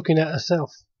realised she was looking at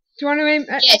herself. Do you want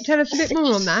to tell us a bit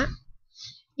more on that?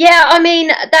 Yeah, I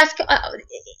mean, that's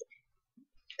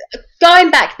going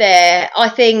back there. I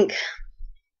think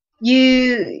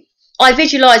I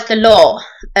visualised a lot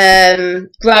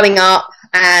growing up,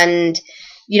 and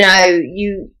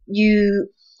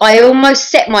I almost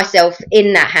set myself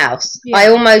in that house.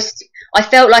 Yeah. I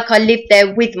felt like I lived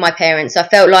there with my parents. I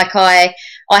felt like I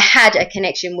had a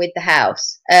connection with the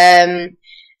house. And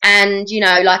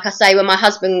like I say, when my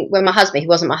husband, he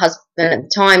wasn't my husband at the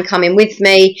time, coming with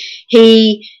me,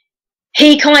 he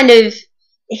kind of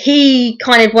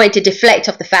wanted to deflect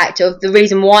off the fact of the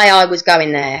reason why I was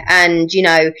going there, and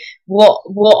what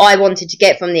I wanted to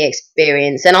get from the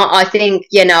experience. And I think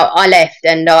I left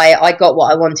and I got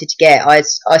what I wanted to get. I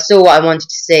saw what I wanted to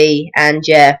see, and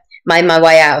made my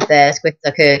way out of there as quick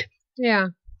as I could. Yeah.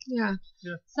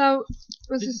 So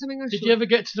was there something else? Did you ever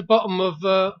get to the bottom of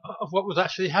what was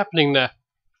actually happening there?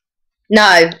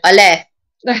 No, I left.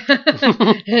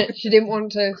 She didn't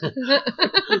want to.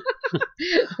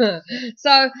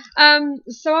 So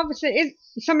obviously,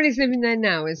 somebody's living there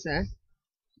now, is there?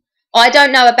 I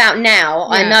don't know about now.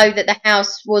 Yeah. I know that the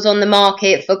house was on the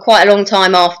market for quite a long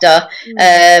time after,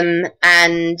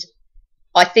 and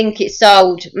I think it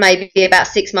sold maybe about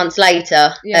 6 months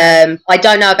later. Yeah. I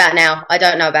don't know about now.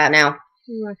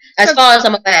 Right. As far as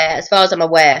I'm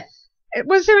aware.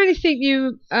 Was there anything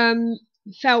you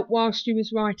felt whilst you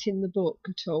was writing the book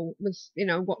at all?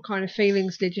 What kind of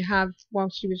feelings did you have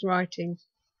whilst you was writing?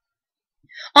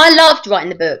 I loved writing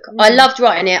the book. I loved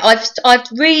writing it. I've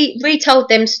retold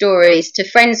them stories to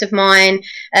friends of mine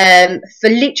for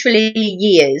literally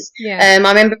years. Yeah. I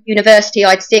remember at university,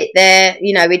 I'd sit there,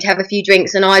 we'd have a few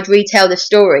drinks and I'd retell the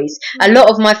stories. A lot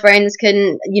of my friends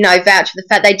can, vouch for the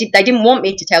fact they didn't want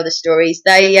me to tell the stories.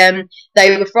 They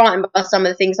were frightened by some of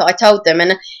the things that I told them.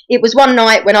 And it was one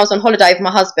night when I was on holiday with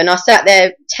my husband, I sat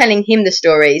there telling him the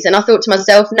stories, and I thought to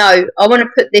myself, no, I want to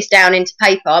put this down into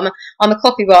paper. I'm a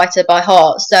copywriter by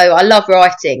heart, so I love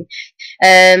writing,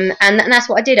 and that's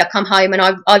what I did. I come home and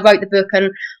I wrote the book,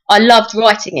 and I loved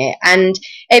writing it. And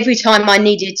every time I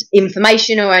needed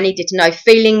information or I needed to know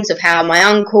feelings of how my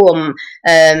uncle or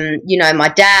my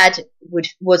dad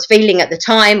was feeling at the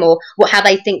time, or how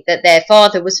they think that their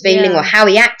father was feeling, or how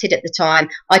he acted at the time,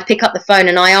 I'd pick up the phone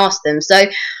and I asked them. So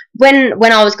when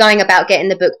I was going about getting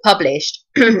the book published,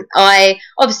 I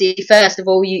obviously, first of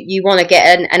all, you want to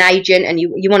get an agent, and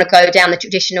you want to go down the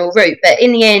traditional route, but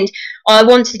in the end I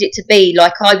wanted it to be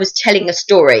like I was telling a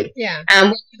story. Yeah. And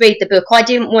when you read the book, I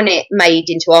didn't want it made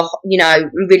into a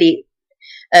really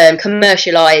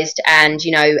commercialized and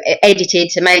edited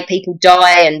to make people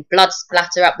die and blood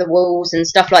splatter up the walls and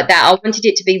stuff like that. I wanted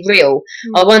it to be real.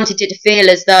 I wanted it to feel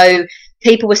as though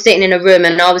people were sitting in a room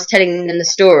and I was telling them the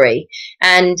story,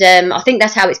 and I think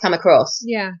that's how it's come across.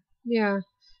 Yeah.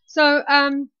 So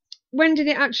when did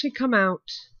it actually come out?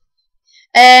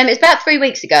 It's about 3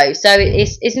 weeks ago, so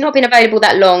it's not been available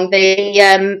that long.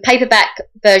 The paperback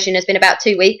version has been about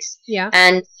 2 weeks. Yeah.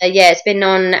 And it's been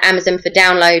on Amazon for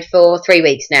download for 3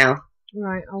 weeks now.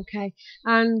 Right. Okay.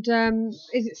 And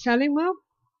is it selling well?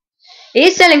 It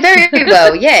is selling very, very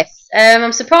well, yes.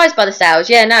 I'm surprised by the sales.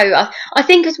 Yeah, no, I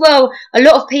think as well, a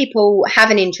lot of people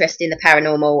have an interest in the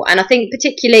paranormal, and I think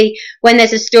particularly when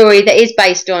there's a story that is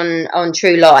based on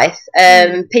true life,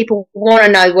 people want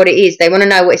to know what it is. They want to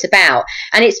know what it's about,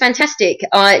 and it's fantastic.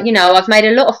 I've made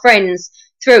a lot of friends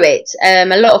through it, a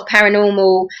lot of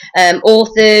paranormal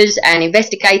authors and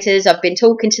investigators. I've been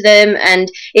talking to them,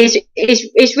 and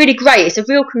it's really great. It's a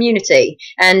real community,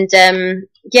 and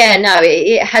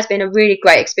it has been a really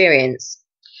great experience.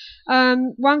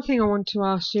 One thing I want to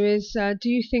ask you is, do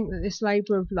you think that this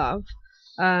labour of love,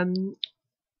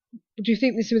 do you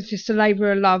think this was just a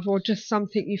labour of love, or just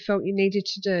something you felt you needed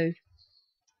to do?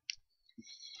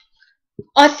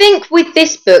 I think with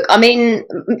this book, I mean,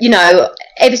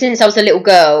 ever since I was a little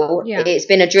girl, it's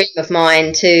been a dream of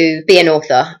mine to be an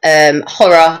author.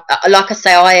 Horror, like I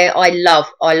say, I love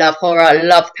horror, I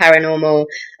love paranormal,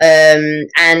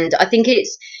 and I think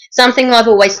something I've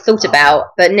always thought about,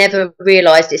 but never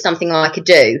realised it's something I could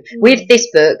do. With this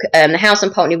book, The House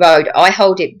on Poultney Road, I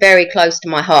hold it very close to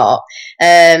my heart.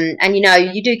 And you know,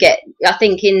 you do get, I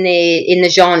think in the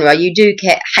genre, you do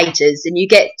get haters, and you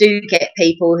do get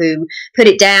people who put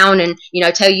it down and, you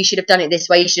know, tell you should have done it this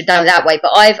way, you should have done it that way.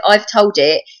 But I've told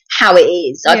it how it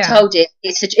is. I've told it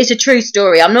it's a true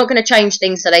story. I'm not going to change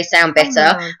things so they sound better.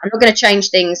 I'm not going to change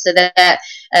things so that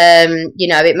you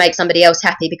know, it makes somebody else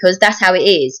happy, because that's how it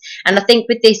is. And I think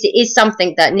with this, it is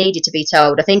something that needed to be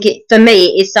told. I think it, for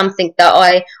me, it is something that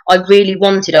I really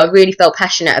wanted, I really felt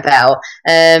passionate about.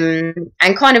 And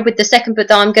kind of with the second book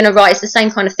that I'm going to write, it's the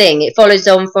same kind of thing. It follows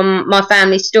on from my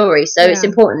family story, so it's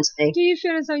important to me. Do you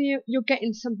feel as though you're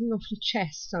getting something off your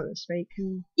chest, so to speak?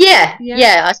 And yeah,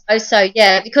 I suppose so.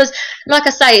 Yeah, because like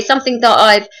I say, it's something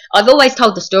that I've always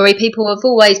told the story. People have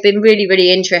always been really,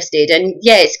 really interested, and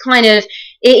yeah, it's kind of,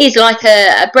 it is like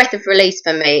a breath of release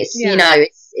for me. It's you know,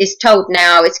 it's told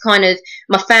now. It's kind of,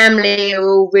 my family are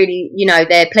all really, you know,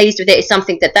 they're pleased with it. It's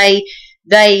something that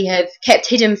they have kept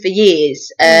hidden for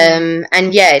years,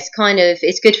 and yeah, it's kind of,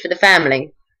 it's good for the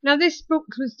family. Now, this book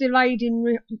was delayed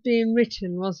in being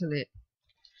written, wasn't it?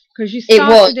 Because you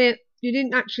started it. You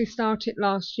didn't actually start it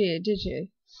last year, did you?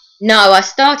 No, I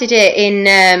started it in,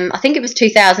 I think it was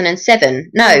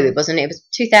 2007. No, it wasn't. It was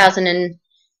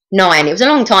 2009. It was a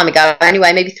long time ago.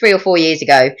 Anyway, maybe 3 or 4 years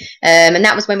ago. And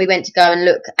that was when we went to go and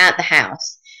look at the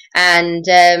house. And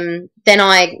then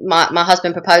my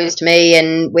husband proposed to me,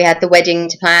 and we had the wedding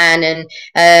to plan,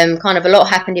 and kind of a lot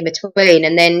happened in between.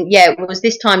 And then, yeah, it was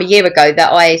this time a year ago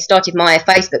that I started my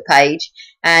Facebook page.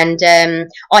 And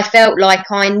I felt like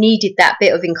I needed that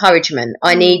bit of encouragement.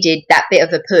 I needed that bit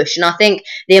of a push. And I think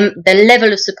the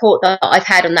level of support that I've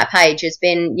had on that page has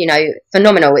been, you know,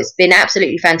 phenomenal. It's been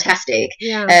absolutely fantastic.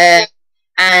 Yeah.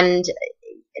 And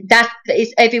that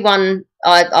is everyone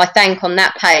I thank on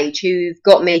that page who've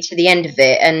got me to the end of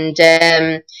it. And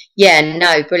yeah,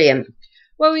 no, brilliant.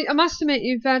 Well, I must admit,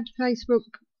 you've had Facebook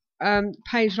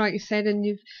page, like you said, and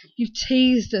you've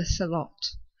teased us a lot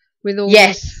with all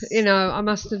this, you know, I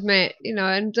must admit, you know.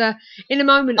 And in a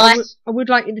moment, I would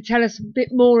like you to tell us a bit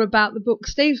more about the book.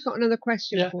 Steve's got another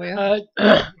question for you.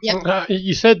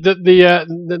 You said that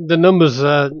the numbers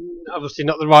are obviously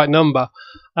not the right number.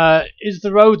 Is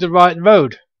the road the right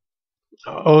road,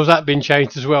 or has that been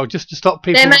changed as well, just to stop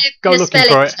people go looking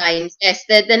for it? Changed. Yes,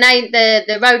 the name,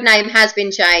 the road name has been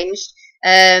changed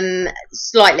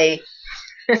slightly.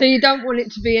 So you don't want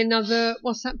it to be another,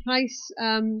 what's that place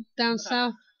down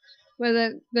south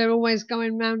where they're always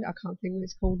going round? I can't think what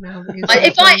it's called now.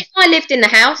 If I lived in the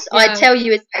house, I'd tell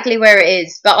you exactly where it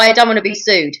is, but I don't want to be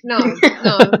sued. No,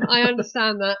 I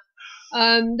understand that.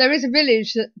 There is a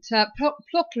village that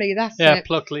Poultney, that's it. Yeah,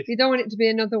 Poultney. You don't want it to be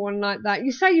another one like that.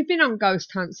 You say you've been on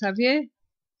ghost hunts, have you?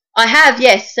 I have,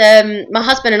 yes. My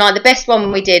husband and I, the best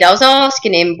one we did, I was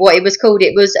asking him what it was called.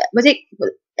 It was it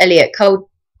Elliot Cold?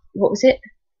 What was it?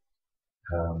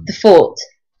 The fort.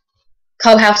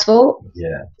 Coalhouse Fort?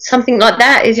 Yeah. Something like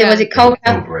that. Was it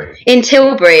Coalhouse? In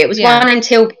Tilbury. It was one in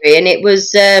Tilbury, and it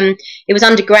was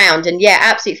underground, and yeah,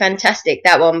 absolutely fantastic,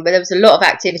 that one. But there was a lot of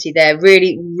activity there.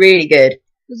 Really, really good.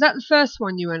 Was that the first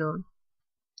one you went on?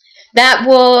 That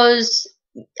was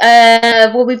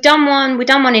well, we've done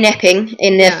one in Epping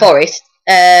in the forest.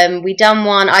 We done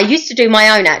one. I used to do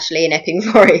my own actually in Epping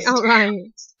Forest. Oh right.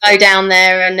 Go down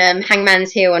there and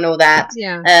Hangman's Hill and all that.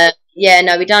 Yeah. Yeah,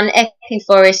 no, we've done Epping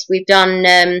Forest, we've done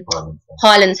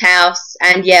Highlands House,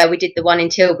 and yeah, we did the one in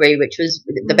Tilbury, which was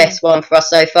the best one for us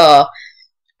so far.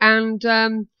 And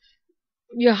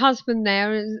your husband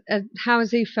there, how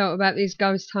has he felt about these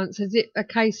ghost hunts? Is it a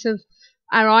case of,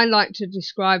 how I like to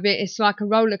describe it, it's like a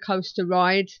roller coaster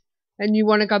ride, and you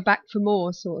want to go back for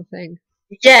more, sort of thing?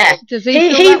 Yeah. Does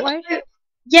he feel that way?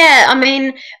 Yeah, I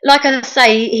mean, like I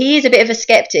say, he is a bit of a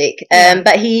skeptic,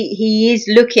 but he is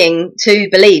looking to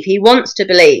believe. He wants to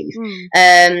believe.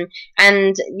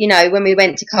 And, you know, when we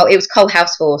went to it was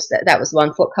Coalhouse Fort, that was the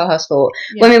one, Coalhouse Fort.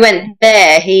 Yeah. When we went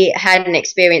there, he had an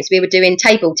experience. We were doing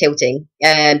table tipping,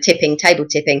 and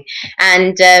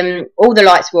all the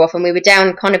lights were off, and we were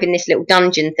down kind of in this little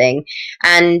dungeon thing,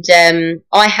 and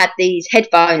I had these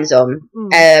headphones on,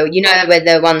 you know, where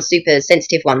the ones, super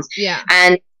sensitive ones. Yeah.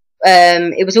 And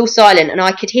it was all silent, and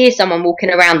I could hear someone walking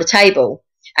around the table.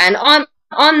 And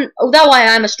although I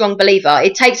am a strong believer,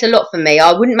 it takes a lot from me.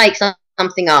 I wouldn't make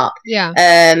something up. Yeah.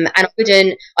 And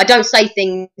I don't say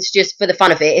things just for the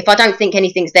fun of it. If I don't think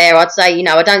anything's there, I'd say, you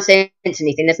know, I don't sense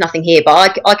anything, there's nothing here.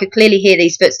 But I could clearly hear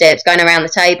these footsteps going around the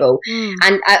table.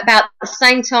 And at about the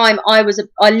same time I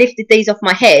lifted these off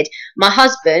my head, my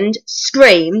husband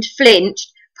screamed,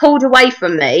 flinched, pulled away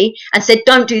from me and said,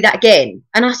 "Don't do that again."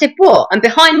 And I said, "What?" And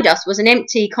behind us was an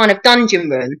empty kind of dungeon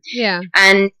room. Yeah.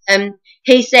 And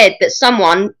he said that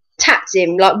someone tapped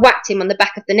him, like whacked him on the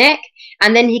back of the neck,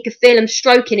 and then he could feel him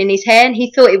stroking in his hair, and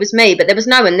he thought it was me, but there was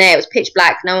no one there. It was pitch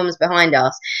black, no one was behind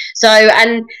us. So,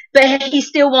 but he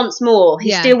still wants more.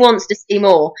 He still wants to see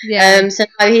more. Yeah. So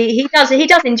he does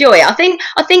enjoy it. I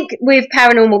think with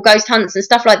paranormal ghost hunts and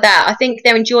stuff like that, I think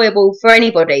they're enjoyable for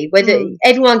anybody. Whether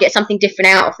everyone gets something different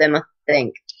out of them, I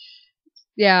think.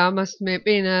 Yeah, I must admit,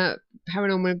 being a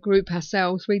paranormal group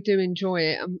ourselves, we do enjoy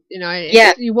it. You know,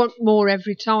 you want more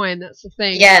every time. That's the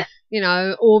thing. Yeah. You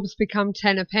know, orbs become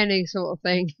 10 a penny, sort of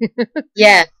thing.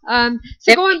 Yeah.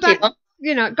 So going back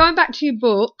to your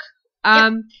book,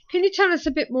 can you tell us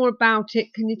a bit more about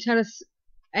it? Can you tell us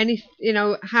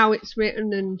how it's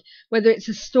written, and whether it's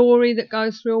a story that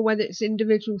goes through, or whether it's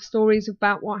individual stories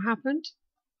about what happened?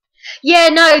 Yeah.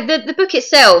 No, the book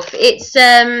itself, it's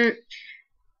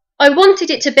I wanted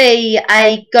it to be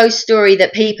a ghost story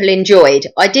that people enjoyed.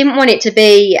 I didn't want it to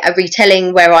be a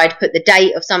retelling where I'd put the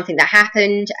date of something that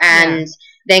happened and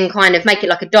then kind of make it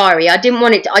like a diary. I didn't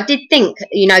want it to, I did think,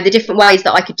 the different ways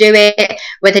that I could do it,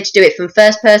 whether to do it from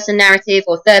first person narrative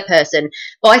or third person.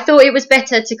 But I thought it was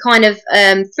better to kind of,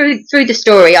 through the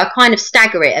story, I kind of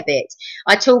stagger it a bit.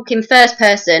 I talk in first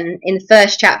person in the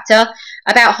first chapter.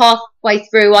 About halfway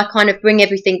through, I kind of bring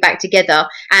everything back together,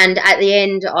 and at the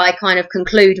end, I kind of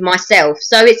conclude myself.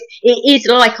 So it is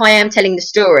like I am telling the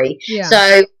story. Yeah.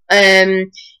 So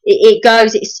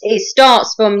it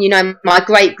starts from my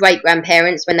great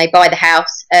grandparents when they buy the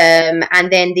house, and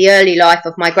then the early life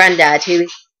of my granddad, who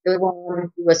is the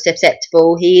one who was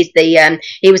susceptible. He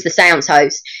was the seance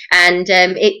host, and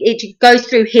it goes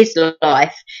through his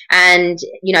life, and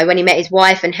when he met his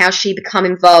wife and how she become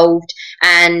involved,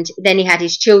 and then he had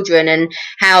his children and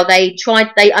how he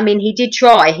tried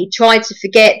to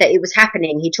forget that it was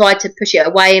happening. He tried to push it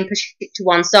away and push it to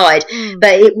one side,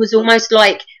 but it was almost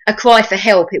like a cry for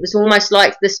help. It was almost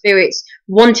like the spirits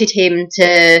wanted him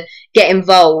to get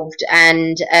involved,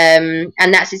 and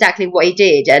that's exactly what he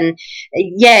did. And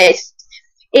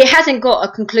it hasn't got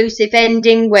a conclusive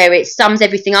ending where it sums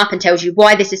everything up and tells you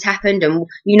why this has happened and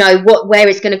where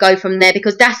it's going to go from there,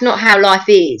 because that's not how life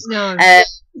is. No.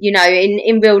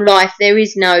 In real life there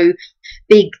is no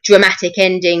big dramatic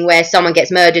ending where someone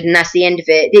gets murdered and that's the end of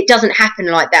it. It doesn't happen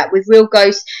like that. With real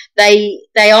ghosts, they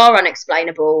are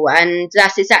unexplainable, and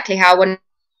that's exactly how I wanted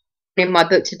in my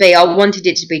book to be. I wanted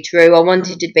it to be true. I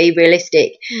wanted it to be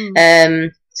realistic.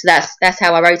 So that's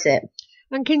how I wrote it.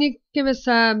 And can you give us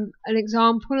an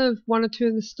example of one or two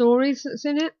of the stories that's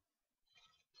in it?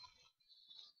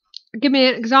 Give me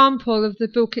an example of the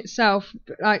book itself,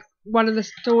 like one of the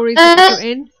stories that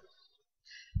you're in.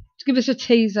 Give us a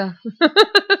teaser.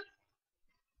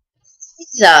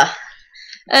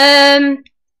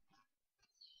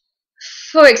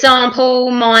 For example,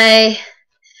 my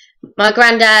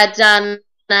granddad done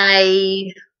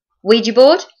a Ouija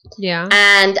board. Yeah.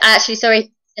 And a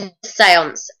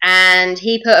seance, and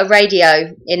he put a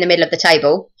radio in the middle of the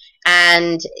table,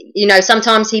 and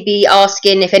sometimes he'd be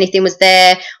asking if anything was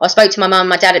there. I spoke to my mum and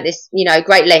my dad at this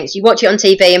great lengths. You watch it on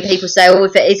TV and people say, "Oh,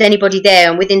 is anybody there?"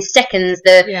 and within seconds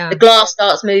the glass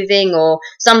starts moving or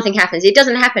something happens. It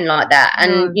doesn't happen like that.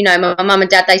 And my mum and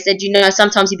dad, they said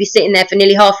sometimes he'd be sitting there for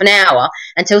nearly half an hour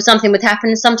until something would happen,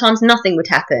 and sometimes nothing would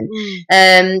happen.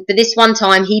 But this one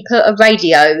time he put a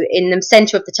radio in the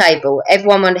centre of the table.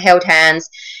 Everyone held hands,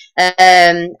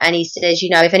 and he says,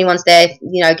 if anyone's there,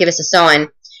 give us a sign.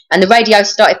 And the radio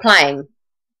started playing,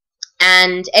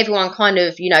 and everyone kind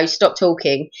of, stopped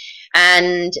talking.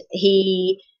 And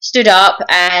he stood up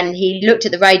and he looked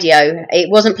at the radio. It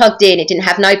wasn't plugged in. It didn't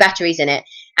have no batteries in it.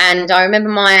 And I remember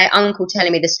my uncle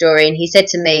telling me the story, and he said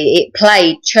to me it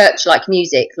played church-like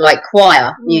music, like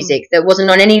choir music that wasn't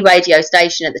on any radio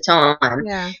station at the time.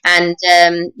 Yeah. And,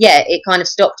 it kind of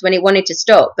stopped when it wanted to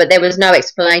stop. But there was no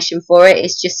explanation for it.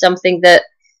 It's just something that,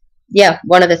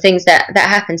 one of the things that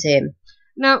happened to him.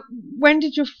 Now, when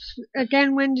did your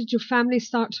family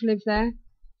start to live there?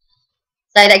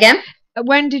 Say that again?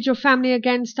 When did your family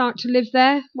again start to live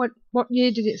there? What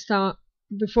year did it start?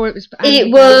 Before it was?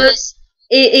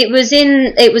 It was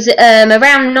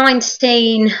around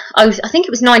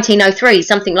 1903,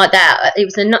 something like that. It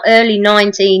was the early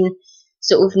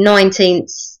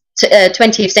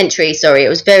 20th century. Sorry, it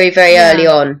was very, very early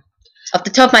on. Off the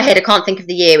top of my head, I can't think of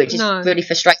the year, which is really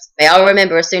frustrating me. I'll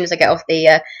remember as soon as I get off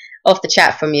the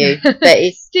chat from you. But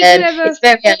it's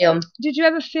very early on. Did you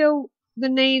ever feel the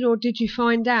need, or did you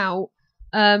find out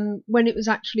when it was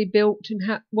actually built and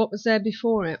what was there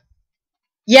before it?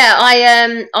 Yeah,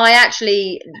 I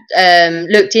actually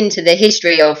looked into the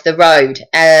history of the road,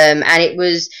 and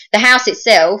the house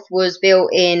itself was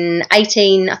built in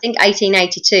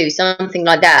 1882, something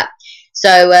like that.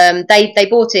 So they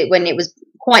bought it when it was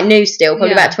quite new still,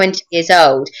 probably about 20 years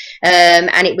old,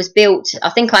 and it was built.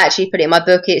 I think I actually put it in my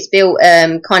book. It's built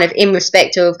kind of in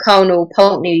respect of Colonel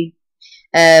Poultney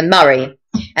Murray.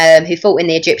 Who fought in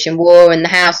the Egyptian War, and the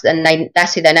house, and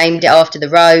that's who they named it after, the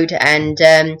road. And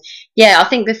I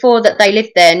think before that they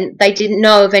lived then, they didn't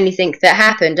know of anything that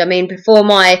happened. I mean, before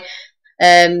my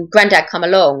granddad come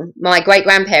along, my great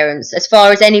grandparents, as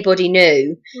far as anybody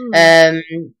knew,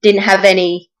 didn't have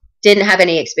any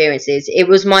experiences. It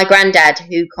was my granddad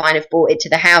who kind of brought it to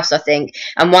the house, I think.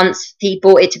 And once he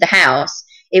brought it to the house,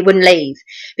 it wouldn't leave,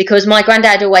 because my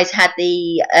granddad always had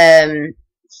the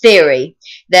theory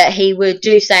that he would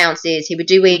do seances, he would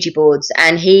do Ouija boards,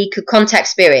 and he could contact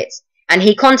spirits. And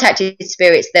he contacted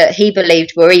spirits that he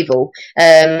believed were evil,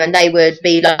 and they would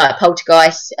be like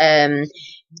poltergeists,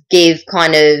 give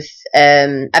kind of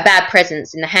a bad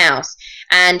presence in the house.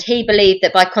 And he believed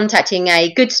that by contacting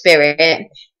a good spirit,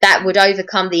 that would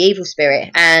overcome the evil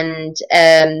spirit, and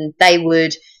they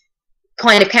would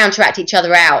kind of counteract each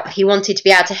other out. He wanted to be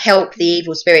able to help the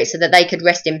evil spirits so that they could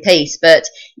rest in peace, but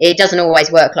it doesn't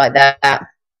always work like that.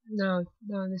 No,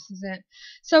 this is it.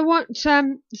 So what?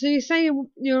 So you say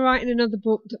you're writing another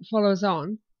book that follows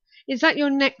on. Is that your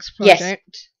next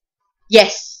project?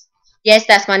 Yes,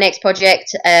 that's my next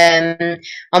project.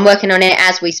 I'm working on it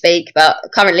as we speak, but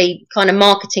currently kind of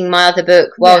marketing my other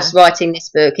book whilst writing this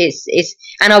book.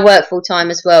 And I work full time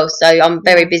as well, so I'm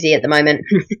very busy at the moment.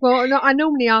 Well, I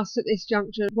normally ask at this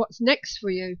juncture, what's next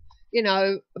for you? You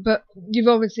know, but you've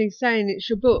obviously saying it's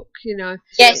your book, you know.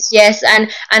 Yes, and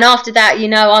after that, you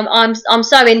know, I'm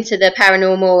so into the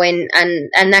paranormal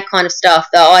and that kind of stuff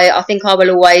that I think I will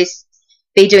always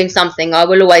be doing something. I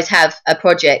will always have a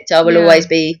project. I will always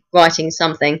be writing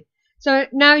something. So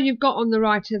now you've got on the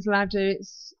writer's ladder,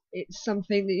 it's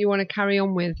something that you want to carry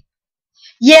on with.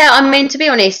 Yeah, I mean, to be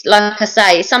honest, like I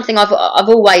say, it's something I've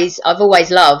always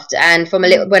loved. And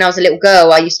when I was a little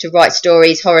girl, I used to write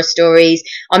stories, horror stories.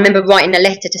 I remember writing a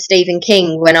letter to Stephen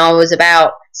King when I was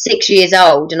about 6 years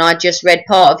old, and I just read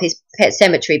part of his Pet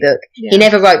Sematary book. He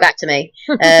never wrote back to me.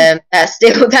 That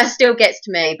still gets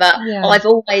to me. But I've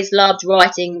always loved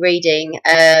writing, reading,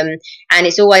 and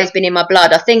it's always been in my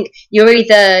blood. I think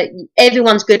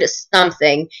everyone's good at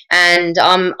something, and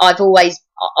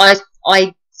I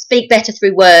speak better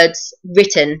through words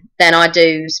written than I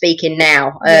do speaking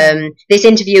now. This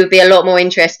interview would be a lot more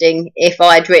interesting if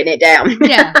I'd written it down.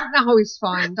 Yeah, no, it's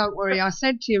fine. Don't worry. I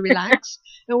said to you, relax.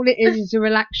 All it is a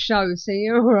relaxed show, so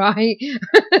you're all right.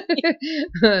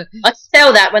 I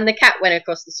tell that when the cat went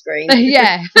across the screen.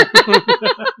 Yeah.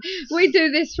 We do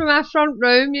this from our front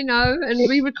room, you know, and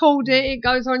we record it. It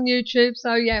goes on YouTube,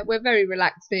 so yeah, we're very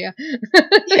relaxed here.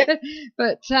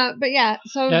 But yeah,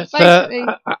 so basically,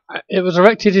 it was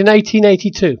erected in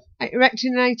 1882.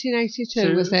 Erected in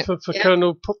 1882, was it? For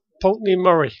Colonel Poultney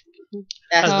Murray.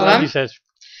 That's as the lady says.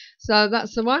 So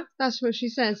that's the one. That's what she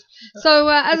says. So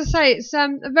as I say, it's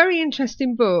a very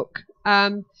interesting book.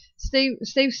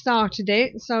 Steve started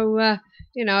it, so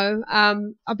you know,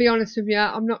 I'll be honest with you,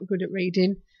 I'm not good at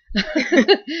reading.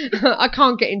 I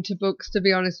can't get into books, to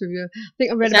be honest with you. I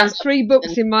think I've read about 3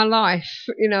 books in my life,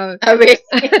 you know. Oh, really?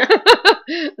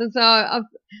 And so,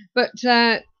 but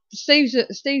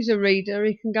Steve's a reader.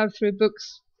 He can go through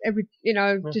books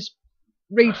just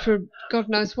read for God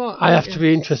knows what. I have to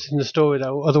be interested in the story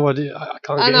though, otherwise I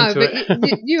can't get into it. I know,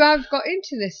 but you have got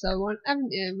into this though,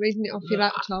 haven't you? Reading it off your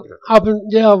laptop. I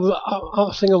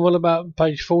think I'm on about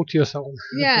page 40 or something.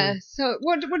 Yeah. So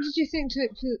what did you think to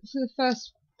it for the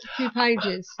first few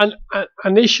pages? And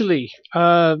initially,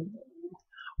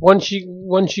 once you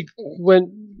went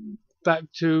back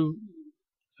to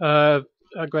a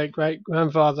great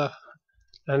grandfather,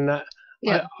 and that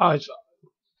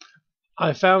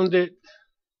I found it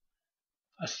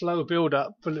a slow build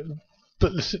up, but you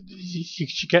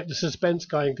kept the suspense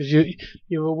going because you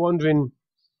were wondering.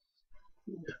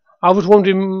 I was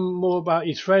wondering more about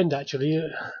his friend actually.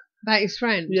 About his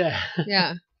friend? Yeah.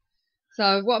 Yeah.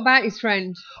 So what about his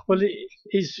friend? I Well,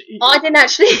 didn't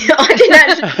actually get a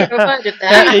word of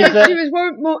that.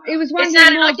 He was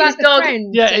wondering more about the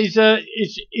friend. Yeah,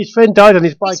 his friend died on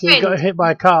his bike. He got hit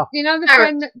by a car. You know the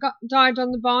friend that died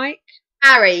on the bike?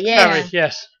 Harry, yeah. Harry,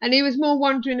 yes. And he was more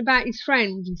wondering about his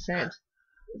friend, he said.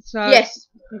 So yes.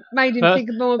 Made him think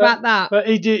more about that. But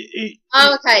he did.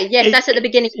 Okay, yes, that's at the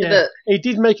beginning of the book. He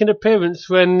did make an appearance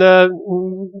when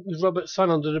Robert's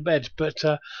son under the bed, but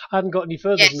I haven't got any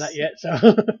further than that yet.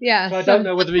 So yeah, so I don't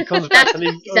know whether he comes back.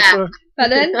 But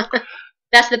then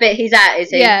That's the bit he's at, is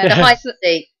he? Yeah. The high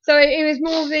seat. So he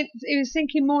was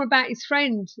thinking more about his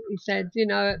friend. He said, you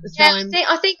know, at the time.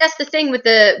 I think that's the thing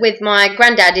with my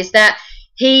granddad, is that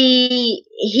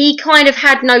he kind of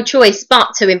had no choice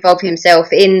but to involve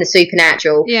himself in the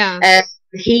supernatural. Yeah.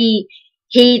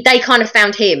 They kind of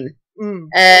found him.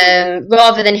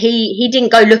 Rather than he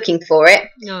didn't go looking for it.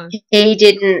 No. He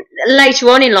didn't. Later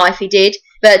on in life he did,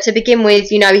 but to begin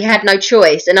with, you know, he had no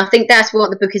choice. And I think that's what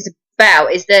the book is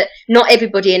about, is that not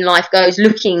everybody in life goes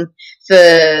looking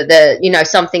for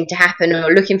something to happen,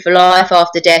 or looking for life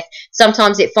after death.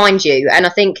 Sometimes it finds you, and I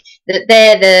think that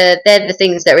they're the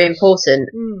things that are important.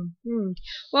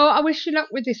 Well, I wish you luck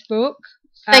with this book.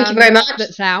 Thank you very much.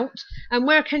 That's out. And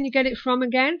where can you get it from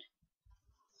again?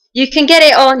 You can get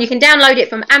it you can download it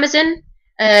from Amazon.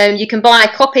 You can buy a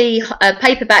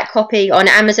paperback copy on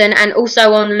Amazon, and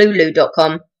also on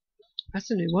Lulu.com. That's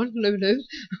a new one, Lulu.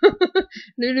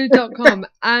 Lulu.com.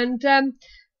 And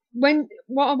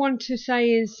what I want to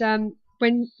say is,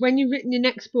 when you've written your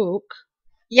next book,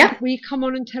 will you come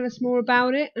on and tell us more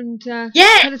about it, and tell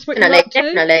us what you're up to?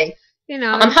 Definitely. You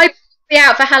know, I'm hoping to be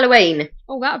out for Halloween.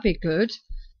 Oh, that'd be good.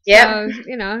 Yeah. So,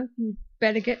 you know, you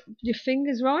better get your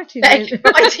fingers right in Better it.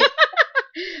 get right in.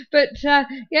 But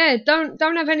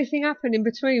don't have anything happen in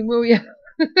between, will you?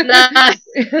 No,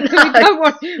 we don't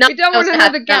want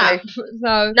another gap.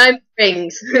 So no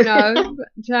rings. You know, but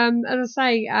as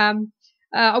I say,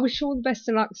 I wish you all the best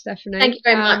of luck, Stephanie. Thank you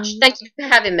very much. Thank you for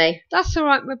having me. That's all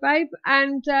right, my babe.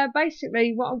 And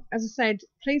basically, as I said,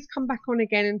 please come back on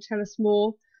again and tell us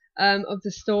more of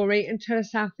the story, and tell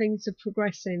us how things are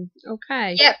progressing.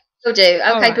 Okay. Yep, will do. Okay,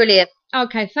 right. Brilliant.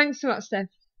 Okay, thanks a lot, Steph.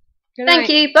 Good Thank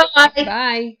night. you. Bye.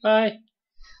 Bye. Bye.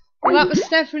 Well, that was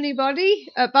Stephanie Boddy,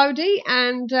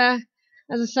 and as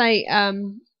I say,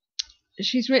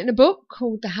 she's written a book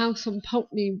called The House on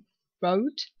Poultney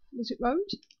Road. Was it road?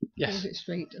 Yes. Or was it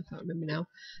street? I can't remember now.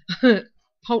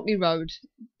 Poultney Road.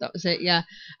 That was it, yeah.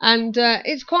 And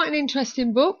it's quite an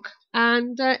interesting book.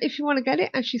 And if you want to get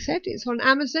it, as she said, it's on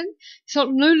Amazon. It's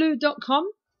on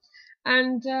Lulu.com.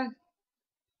 And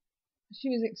she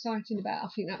was excited about. I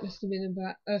think that must have been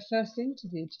about her first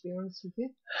interview, to be honest with you.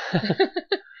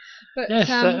 But yes,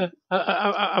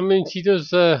 I mean, she does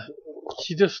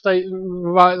state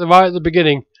right at the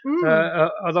beginning.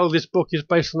 Although this book is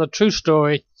based on a true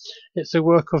story, it's a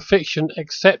work of fiction,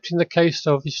 except in the case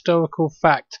of historical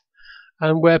fact,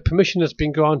 and where permission has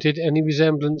been granted, any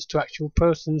resemblance to actual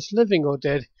persons, living or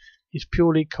dead, is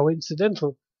purely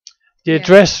coincidental. The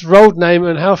address, road name,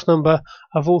 and house number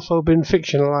have also been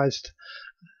fictionalized.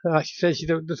 She says she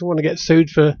doesn't want to get sued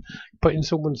for putting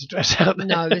someone's address out there.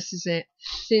 No, this is it.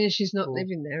 Seeing as she's not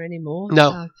living there anymore.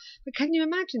 No. So. But can you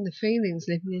imagine the feelings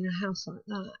living in a house like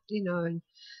that? You know, and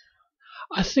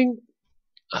I think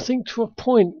to a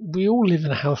point we all live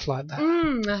in a house like that.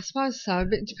 I suppose so,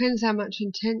 but it depends how much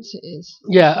intense it is.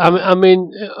 Yeah, I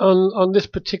mean, on this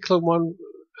particular one,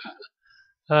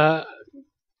 at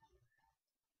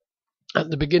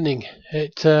the beginning,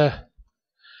 it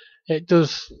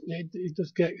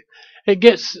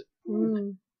gets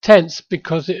tense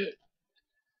because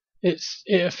it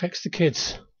affects the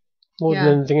kids more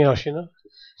than anything else, you know.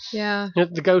 Yeah.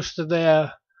 The ghosts are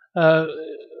there.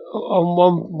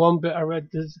 On one bit I read,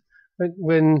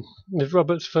 when with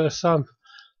Robert's first son,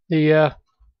 the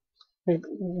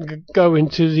go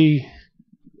into the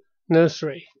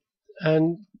nursery,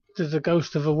 and there's a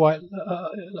ghost of of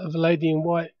a lady in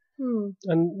white. And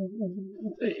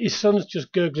his son's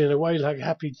just gurgling away like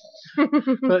happy,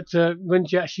 but when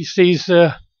she actually sees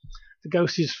the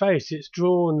ghost's face, it's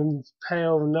drawn and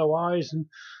pale and no eyes, and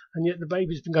yet the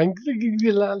baby's been going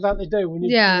like they do when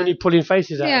you're pulling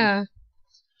faces out. Yeah.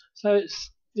 So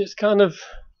it's kind of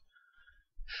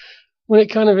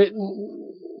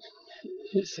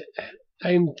it's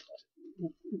aimed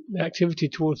the activity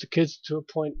towards the kids to a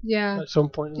point. Yeah. At some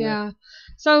point. Yeah.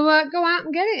 So go out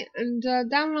and get it and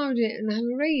download it and have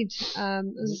a read.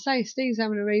 As I say, Steve's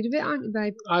having a read of it, aren't you,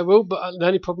 babe? I will, but the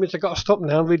only problem is I've got to stop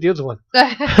now and read the other one.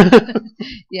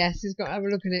 Yes, he's got to have a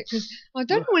look at it, because I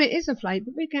don't know what it is of late,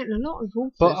 but we're getting a lot of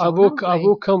authors. But I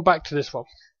will come back to this one.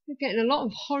 We're getting a lot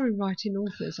of horror writing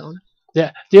authors on.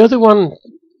 Yeah, the other one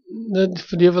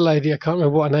for the other lady, I can't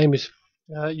remember what her name is.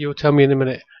 You'll tell me in a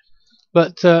minute.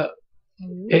 But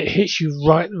it hits you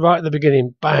right at the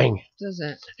beginning, bang. Does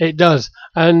it? It does.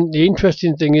 And the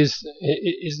interesting thing is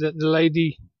that the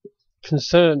lady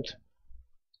concerned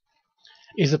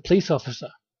is a police officer.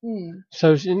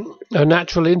 So her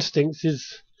natural instinct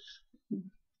is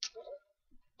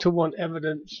to want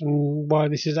evidence and why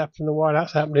this is happening and why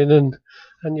that's happening,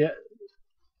 and yet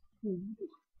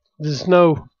there's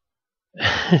no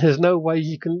There's no way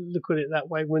you can look at it that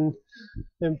way when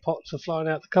them pots are flying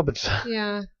out the cupboards.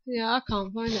 Yeah, I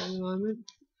can't find it at the moment.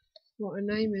 What her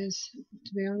name is,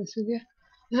 to be honest with you.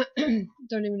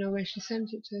 Don't even know where she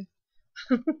sent it to.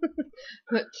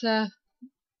 But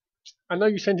I know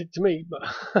you sent it to me, but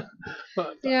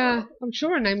yeah, I'm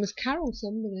sure her name was Carol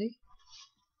somebody,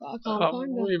 but I can't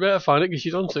find her. Well, you better find it because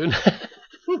she's on soon.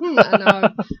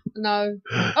 I know.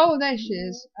 Oh, there she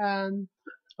is.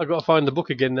 I've got to find the book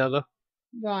again now, though.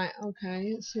 Right.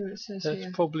 Okay. Let's see what it says That's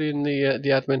here. probably in the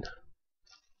admin.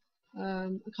 I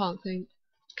can't think.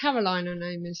 Caroline, her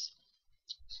name is.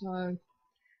 So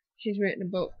she's written a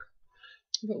book,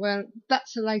 but well,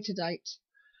 that's a later date.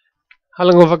 How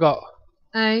long have I got?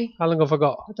 Eh? How long have I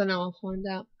got? I don't know. I'll find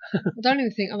out. I don't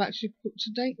even think I've actually booked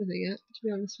a date with it yet, to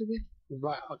be honest with you.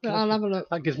 Right. Okay. But I'll have a look.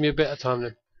 That gives me a bit of time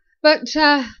then. But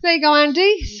there you go,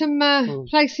 Andy. Some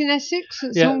place in Essex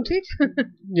that's haunted.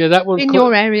 Yeah, that one's in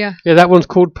your area. Yeah, that one's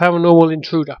called Paranormal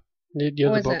Intruder. The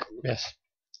other book. It? Yes.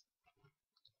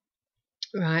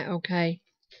 Right. Okay.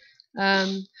 Her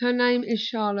name is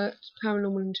Charlotte.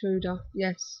 Paranormal Intruder.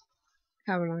 Yes.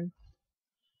 Caroline.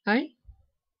 Hey.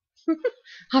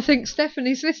 I think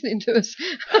Stephanie's listening to us.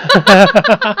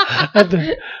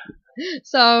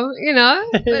 So, you know,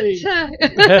 but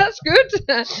that's good.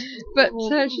 But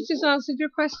she just answered your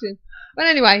question. But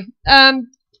anyway,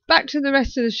 back to the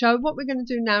rest of the show. What we're going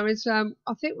to do now is I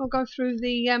think we'll go through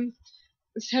the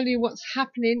tell you what's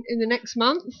happening in the next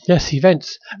month. Yes,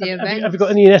 events. Events. Have you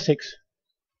got any in Essex?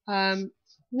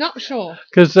 Not sure.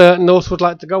 Because Norse would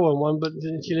like to go on one, but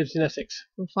she lives in Essex.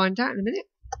 We'll find out in a minute.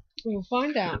 We'll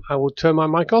find out. I will turn my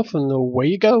mic off and away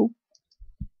you go.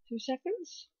 2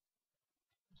 seconds.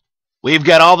 We've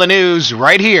got all the news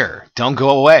right here. Don't go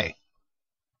away.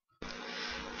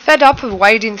 Fed up of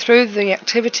wading through the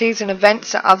activities and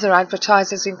events that other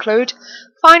advertisers include?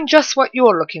 Find just what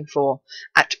you're looking for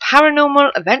at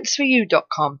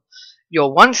paranormaleventsforyou.com,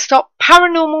 your one-stop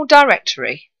paranormal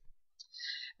directory.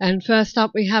 And first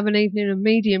up, we have an evening of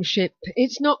mediumship.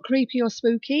 It's not creepy or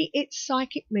spooky, it's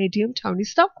psychic medium Tony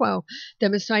Stockwell,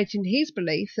 demonstrating his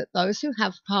belief that those who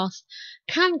have passed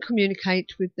can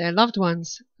communicate with their loved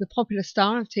ones. The popular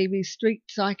star of TV's Street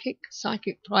Psychic,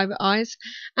 Psychic Private Eyes,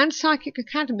 and Psychic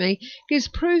Academy gives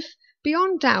proof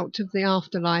beyond doubt of the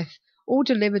afterlife, all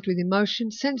delivered with emotion,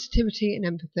 sensitivity and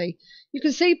empathy. You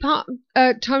can see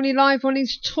Tony live on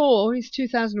his tour, his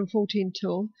 2014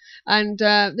 tour, and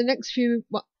the next few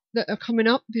that are coming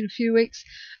up in a few weeks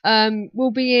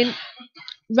will be in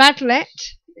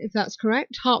Radlett, if that's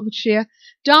correct, Hertfordshire,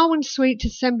 Darwin Suite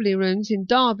Assembly Rooms in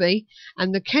Derby,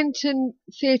 and the Kenton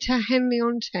Theatre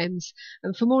Henley-on-Thames.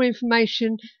 And for more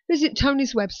information, visit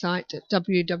Tony's website at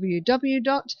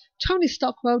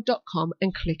www.tonystockwell.com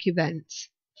and click events.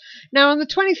 Now, on the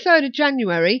 23rd of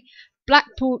January,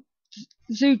 Blackpool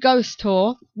Zoo Ghost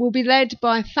Tour will be led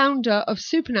by founder of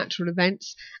Supernatural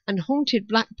Events and Haunted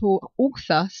Blackpool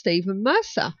author Stephen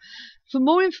Mercer. For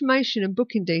more information and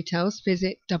booking details,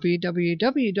 visit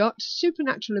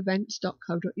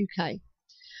www.supernaturalevents.co.uk.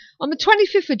 On the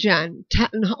 25th of Jan,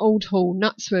 Tattenhold Hall,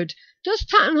 Knutsford. Does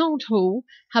Tattenhold Hall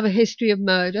have a history of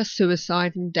murder,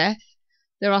 suicide and death?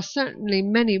 There are certainly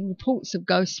many reports of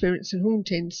ghost spirits and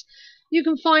hauntings. You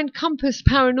can find Compass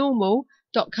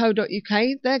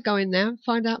Paranormal.co.uk. They're going there and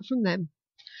find out from them.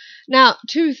 Now,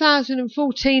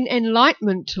 2014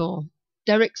 Enlightenment Tour.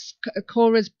 Derek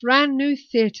Cora's brand new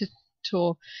theatre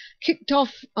tour kicked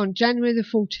off on January the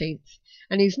 14th,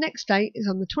 and his next date is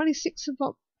on the 26th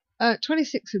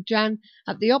of Jan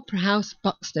at the Opera House,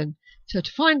 Buxton. So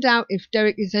to find out if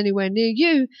Derek is anywhere near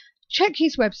you, check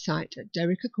his website at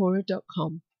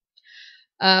derekacora.com.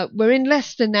 We're in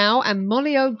Leicester now, and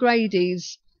Molly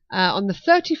O'Grady's on the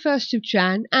 31st of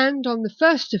Jan and on the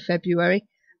 1st of February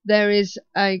there is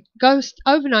a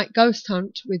overnight ghost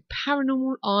hunt with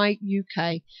Paranormal Eye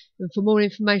UK. And for more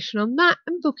information on that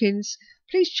and bookings,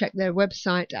 please check their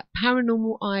website at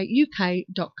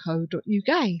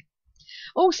paranormaleyeuk.co.uk.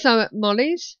 Also at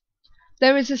Molly's,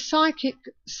 there is a psychic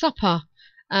supper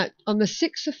on the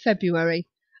 6th of February.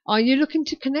 Are you looking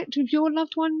to connect with your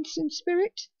loved ones in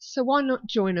spirit? So why not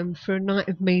join them for a night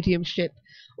of mediumship?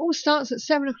 All starts at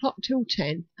 7 o'clock till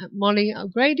 10 at Molly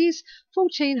O'Grady's,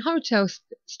 14 Hotel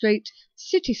Street,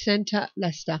 City Centre,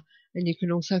 Leicester. And you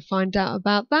can also find out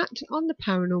about that on the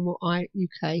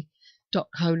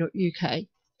paranormaleyeuk.co.uk.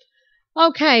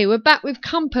 Okay, we're back with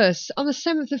Compass. On the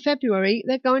 7th of February,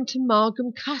 they're going to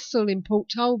Margam Castle in Port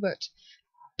Talbot.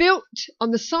 Built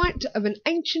on the site of an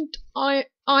ancient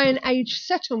Iron Age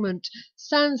settlement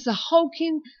stands the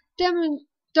hulking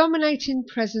dominating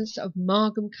presence of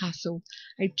Margam Castle,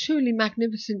 a truly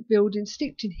magnificent building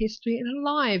steeped in history and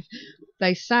alive,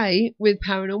 they say, with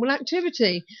paranormal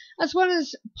activity, as well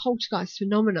as poltergeist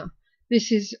phenomena.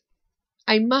 This is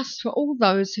a must for all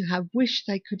those who have wished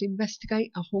they could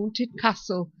investigate a haunted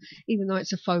castle, even though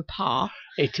it's a faux pas.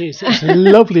 It is. It's a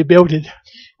lovely building.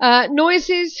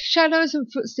 Noises, shadows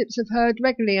and footsteps are heard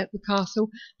regularly at the castle,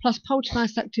 plus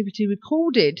poltergeist activity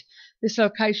recorded. This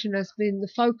location has been the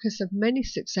focus of many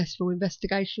successful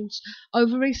investigations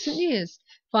over recent years.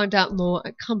 Find out more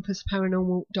at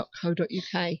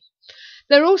compassparanormal.co.uk.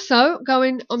 They're also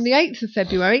going on the 8th of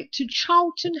February to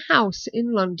Charlton House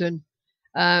in London.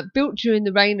 Built during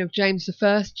the reign of James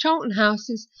I, Charlton House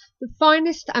is the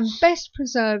finest and best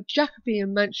preserved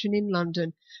Jacobean mansion in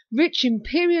London. Rich in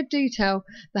period detail,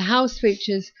 the house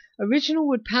features original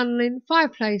wood panelling,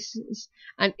 fireplaces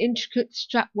and intricate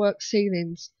strapwork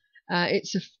ceilings.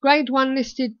 It's a Grade 1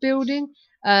 listed building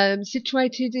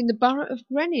situated in the borough of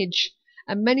Greenwich,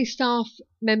 and many staff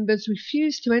members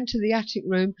refuse to enter the attic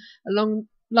room alone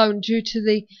due to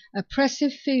the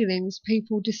oppressive feelings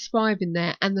people describe in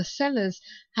there, and the cellars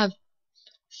have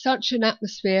such an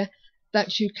atmosphere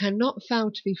that you cannot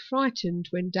fail to be frightened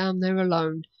when down there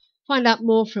alone. Find out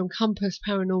more from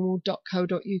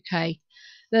compassparanormal.co.uk.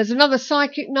 There's another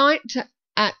psychic night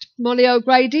at Molly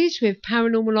O'Grady's with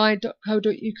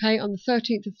paranormaleye.co.uk on the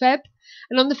 13th of Feb,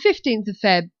 and on the 15th of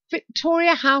Feb,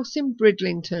 Victoria House in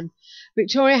Bridlington.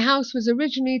 Victoria House was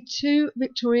originally two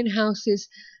Victorian houses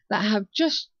that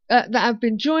have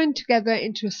been joined together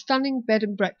into a stunning bed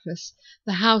and breakfast.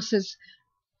 The house has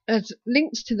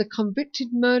links to the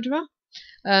convicted murderer,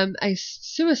 a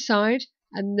suicide,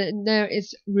 and then there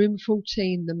is room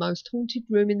 14, the most haunted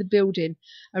room in the building,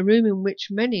 a room in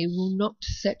which many will not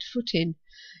set foot in.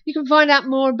 You can find out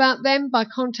more about them by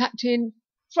contacting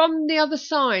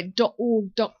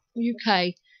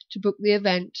fromtheotherside.org.uk to book the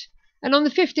event. And on the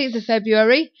 15th of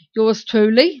February, yours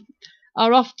truly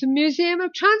are off to Museum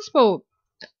of Transport.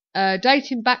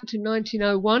 Dating back to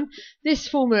 1901, this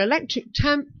former electric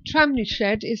tramway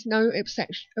shed is no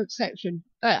exception.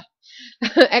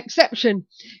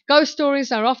 Ghost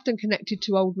stories are often connected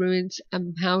to old ruins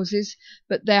and houses,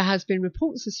 but there has been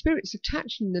reports of spirits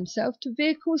attaching themselves to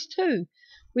vehicles too,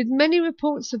 with many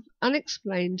reports of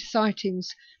unexplained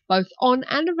sightings both on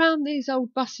and around these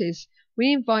old buses.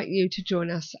 We invite you to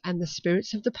join us and the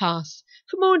spirits of the past.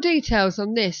 For more details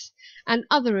on this and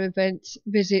other events,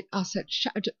 visit us at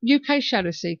UK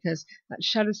Shadow Seekers at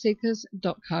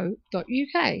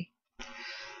shadowseekers.co.uk.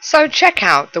 So check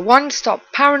out the one-stop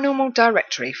paranormal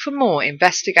directory for more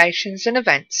investigations and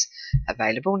events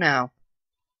available now.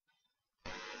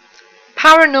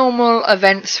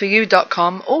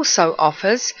 ParanormalEventsForYou.com also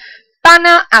offers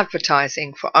banner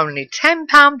advertising for only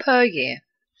 £10 per year.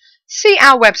 See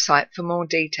our website for more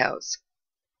details.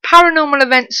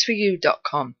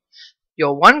 ParanormalEventsForYou.com,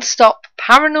 your one-stop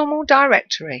paranormal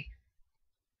directory.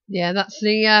 Yeah, that's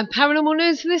the paranormal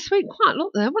news for this week. Quite a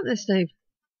lot there, wasn't there, Steve?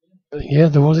 Yeah,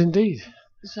 there was indeed.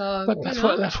 So but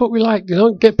that's what we like. You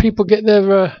know, get people get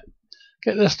their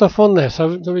stuff on there so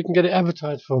we can get it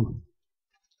advertised for them.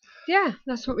 Yeah,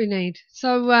 that's what we need.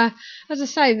 So as I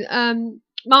say,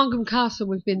 Margam Castle,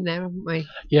 we've been there, haven't we?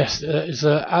 Yes, it's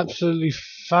an absolutely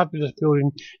fabulous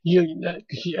building.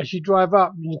 As you drive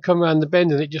up, you come around the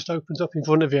bend and it just opens up in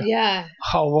front of you. Yeah.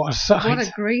 Oh, what a sight! What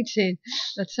a greeting!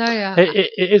 I tell you,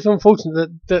 it is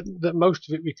unfortunate that most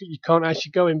of it you can't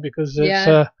actually go in because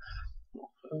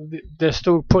they're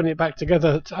still putting it back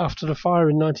together after the fire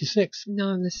in '96.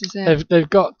 No, this is it. They've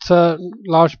got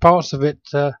large parts of it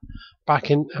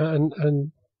back in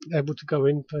and able to go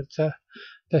in, but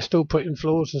they're still putting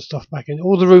floors and stuff back in.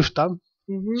 All the roof's done.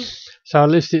 Mm-hmm. So at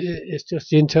least it's just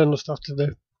the internal stuff to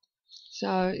do.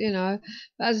 So,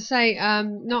 but as I say,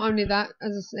 not only that,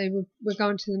 as I say, we're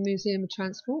going to the Museum of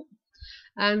Transport.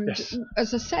 And yes,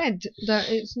 as I said, that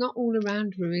it's not all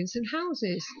around ruins and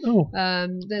houses. Oh,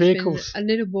 there's vehicles. Been a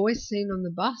little boy seen on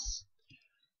the bus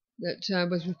that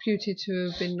was reputed to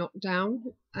have been knocked down,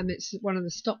 and it's one of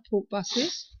the Stockport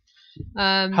buses.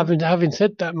 Having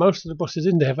said that, most of the buses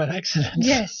in there have had accidents.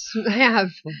 Yes, they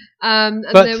have. And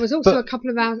there was also a couple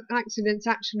of accidents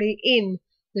actually in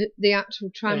the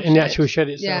actual tram shed. In the actual shed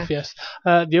itself, yeah. Yes.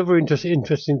 The other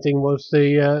interesting thing was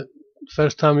the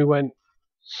first time we went,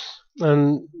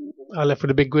 and I left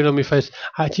with a big grin on my face.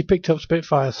 I actually picked up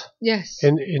Spitfires. Yes.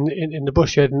 In the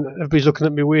bus shed, and everybody's looking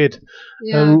at me weird.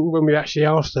 Yeah. And when we actually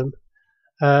asked them,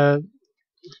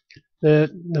 there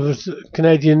was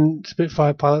Canadian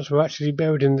Spitfire pilots were actually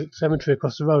buried in the cemetery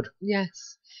across the road.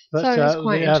 Yes. But so it's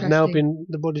quite interesting.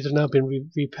 The bodies have now been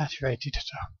repatriated.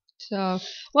 So. So,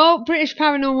 well, British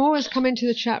Paranormal has come into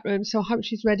the chat room, so I hope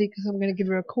she's ready because I'm going to give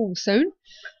her a call soon.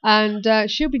 And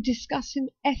she'll be discussing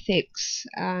ethics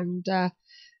and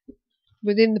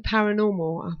within the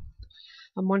paranormal.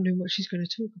 I'm wondering what she's going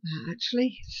to talk about,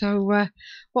 actually. So,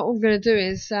 what I'm going to do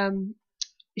is,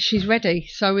 she's ready.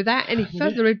 So, without any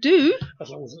further ado... As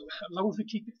long as we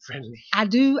keep it friendly. I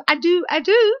do.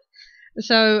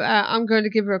 So, I'm going to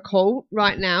give her a call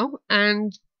right now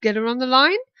and get her on the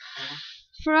line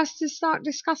for us to start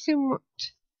discussing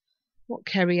what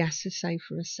Kerry has to say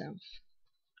for herself.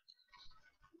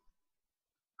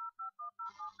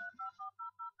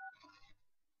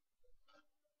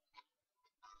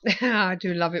 I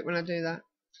do love it when I do that.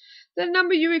 The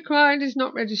number you required is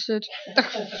not registered.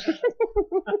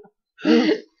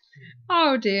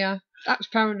 Oh dear, that's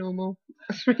paranormal.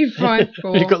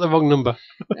 354. You got the wrong number.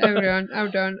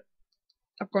 Hold on.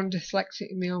 I've gone dyslexic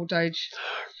in my old age.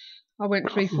 I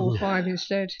went 345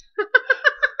 instead.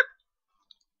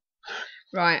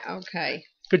 Right, okay.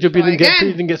 Good job you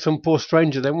didn't get some poor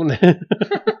stranger then, wasn't it?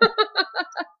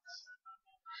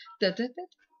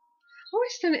 Oh,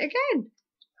 it's done it again.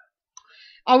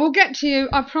 I will get to you.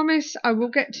 I promise I will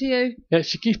get to you. Yeah,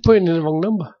 she keeps putting in the wrong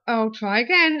number. I'll try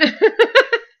again.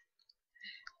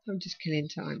 I'm just killing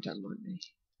time, don't mind me.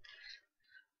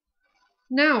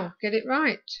 Now, get it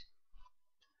right.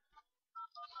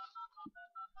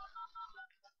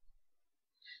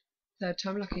 Third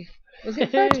time lucky. Was it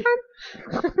third time?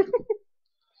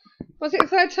 Was it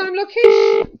third time lucky?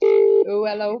 Oh,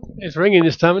 hello. It's ringing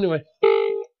this time anyway.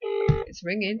 It's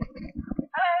ringing.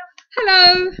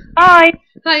 Hello. Hi.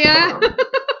 Hiya.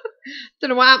 Don't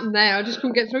know what happened there. I just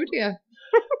couldn't get through to you.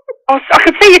 I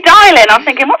could see you dialing. I'm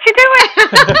thinking, what's she doing?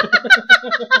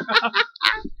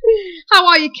 How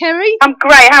are you, Kerry? I'm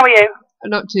great. How are you?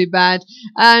 Not too bad.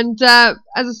 And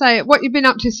as I say, what you've been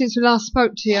up to since we last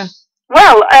spoke to you?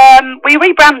 Well, we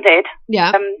rebranded.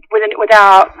 Yeah. With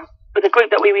a group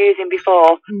that we were using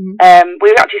before. Mm-hmm.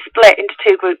 We've actually split into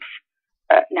two groups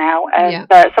now. Yeah.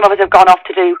 Some of us have gone off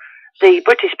to do the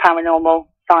British Paranormal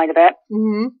side of it.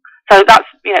 Mm-hmm. So that's,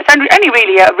 it's only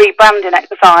really a rebranding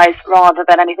exercise rather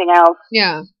than anything else.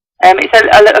 Yeah. It's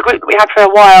a group that we had for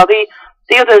a while.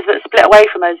 The others that split away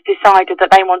from us decided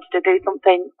that they wanted to do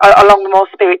something along the more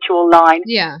spiritual line.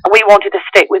 Yeah. And we wanted to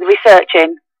stick with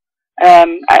researching.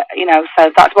 So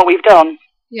that's what we've done.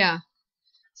 Yeah.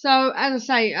 So, as I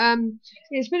say,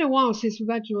 it's been a while since we've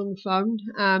had you on the phone,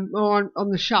 or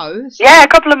on the show. So. Yeah, a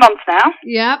couple of months now.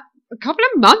 Yeah, a couple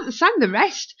of months and the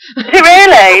rest.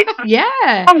 Really?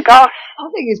 Yeah. Oh, gosh. I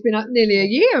think it's been nearly a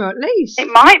year at least. It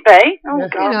might be. Oh, yeah.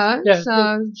 gosh. Yeah,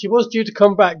 so... She was due to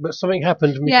come back, but something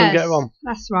happened and we couldn't get her on.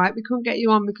 That's right. We couldn't get you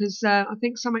on because I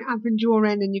think something happened your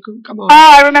end and you couldn't come on.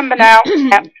 Oh, I remember now.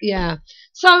 Yeah. Yeah.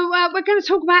 So, we're going to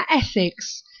talk about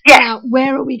ethics. Yeah. Now,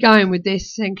 where are we going with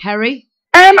this then, Kerry?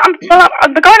 I'm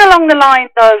going along the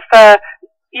lines of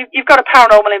you've got a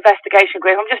paranormal investigation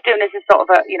group. I'm just doing this as sort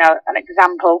of an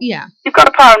example. Yeah. You've got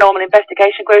a paranormal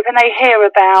investigation group, and they hear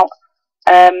about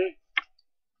a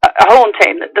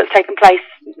haunting that's taken place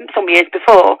some years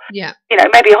before. Yeah.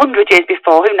 Maybe 100 years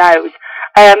before. Who knows?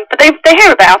 But they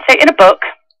hear about it in a book,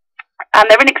 and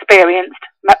they're inexperienced,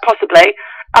 possibly,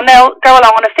 and they'll go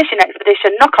along on a fishing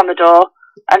expedition, knock on the door,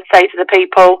 and say to the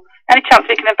people, any chance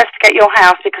we can investigate your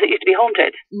house because it used to be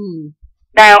haunted? Mm.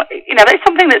 Now, it's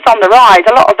something that's on the rise.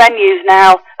 A lot of venues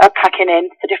now are packing in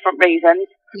for different reasons.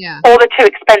 Yeah. Or they're too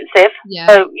expensive.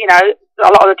 Yeah. So,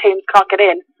 a lot of the teams can't get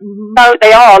in. Mm-hmm. So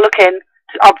they are looking,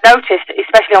 I've noticed,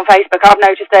 especially on Facebook, I've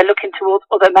noticed they're looking towards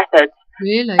other methods.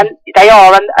 Really? And they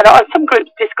are. And some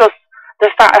groups discuss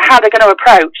the fact of how they're going to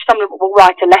approach. Some will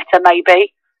write a letter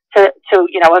maybe to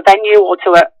a venue or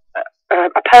to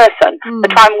a person to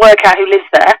try and work out who lives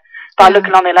there by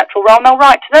looking on the electoral roll, and they'll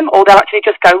write to them, or they'll actually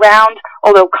just go round,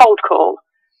 or they'll cold call.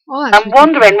 Oh, I'm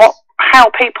wondering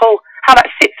how that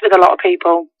sits with a lot of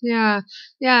people. Yeah.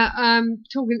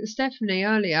 Talking to Stephanie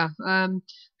earlier,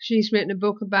 she's written a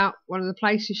book about one of the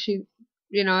places she,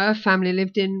 her family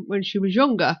lived in when she was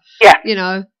younger.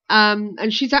 Yeah.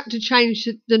 And she's had to change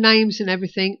the names and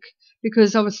everything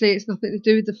because obviously it's nothing to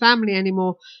do with the family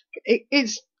anymore.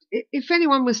 It's if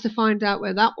anyone was to find out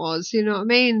where that was, you know what I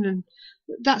mean, and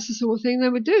that's the sort of thing they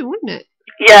would do, wouldn't it?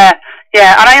 Yeah.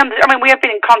 And I mean, we have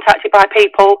been contacted by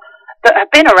people that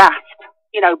have been harassed,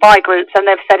 by groups, and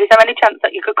they've said, is there any chance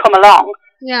that you could come along?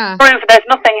 Yeah. Prove there's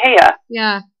nothing here.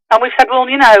 Yeah. And we've said, well,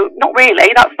 not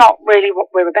really. That's not really what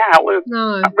we're about. We're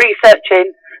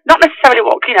researching, not necessarily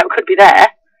what, could be there.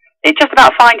 It's just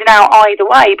about finding out either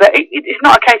way. But it's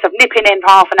not a case of nipping in for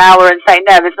half an hour and saying,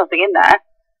 no, there's nothing in there.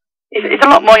 It's a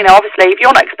lot more, obviously, if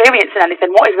you're not experiencing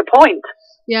anything, what is the point?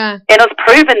 Yeah. in us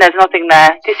proving there's nothing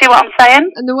there. Do you see what I'm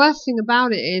saying? And the worst thing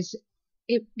about it is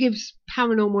it gives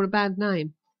paranormal a bad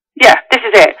name. Yeah, this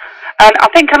is it. And I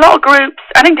think a lot of groups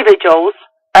and individuals,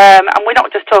 and we're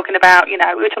not just talking about,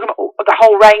 we're talking about the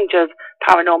whole range of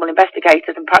paranormal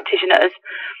investigators and practitioners.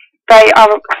 They are,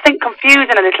 I think,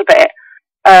 confusing a little bit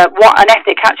what an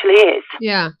ethic actually is.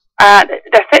 Yeah.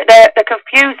 They're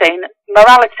confusing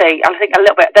morality, I think, a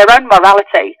little bit, their own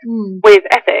morality with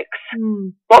ethics.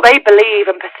 What they believe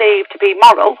and perceive to be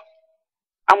moral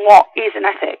and what is an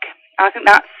ethic. And I think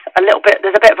that's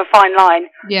there's a bit of a fine line.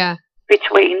 Yeah.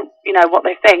 Between, what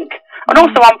they think. And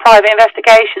also on private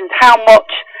investigations, how much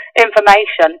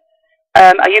information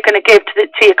are you going to give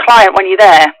to your client when you're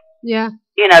there? Yeah.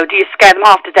 Do you scare them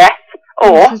half to death?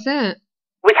 Or this is it.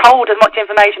 Withhold as much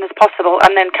information as possible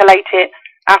and then collate it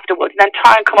afterwards and then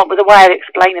try and come up with a way of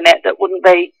explaining it that wouldn't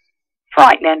be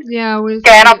frightening. Yeah.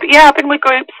 Again, I've been with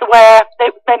groups where they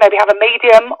maybe have a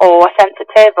medium or a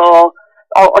sensitive or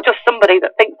just somebody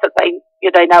that thinks that they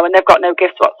know and they've got no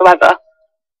gifts whatsoever.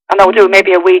 And they'll do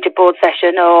maybe a Ouija board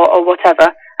session or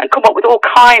whatever and come up with all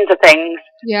kinds of things.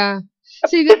 Yeah.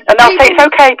 And they'll say it's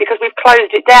okay because we've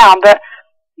closed it down, but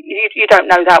you don't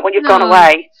know that when you've gone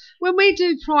away. When we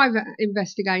do private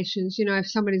investigations, if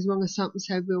somebody's wrong or something,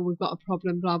 say, well, we've got a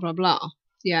problem, blah, blah, blah.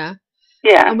 Yeah.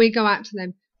 Yeah. And we go out to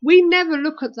them. We never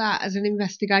look at that as an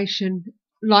investigation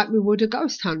like we would a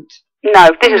ghost hunt. No,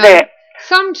 this is it.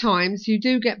 Sometimes you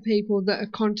do get people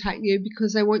that contact you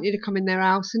because they want you to come in their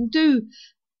house and do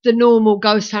the normal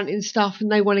ghost hunting stuff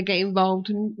and they want to get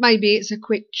involved and maybe it's a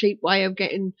quick, cheap way of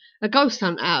getting a ghost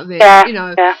hunt out of it,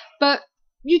 Yeah. But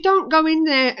you don't go in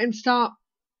there and start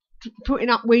putting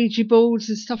up Ouija boards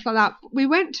and stuff like that. We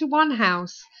went to one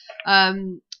house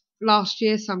last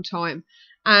year sometime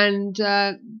and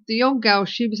the young girl,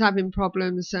 she was having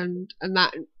problems and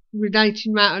that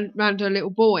relating around her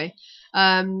little boy.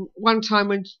 One time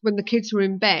when the kids were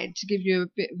in bed, to give you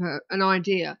a bit of an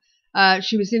idea,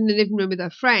 she was in the living room with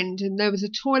her friend and there was a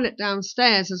toilet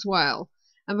downstairs as well.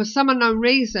 And for some unknown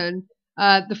reason,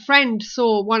 the friend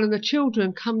saw one of the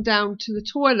children come down to the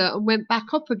toilet and went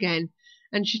back up again.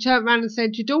 And she turned around and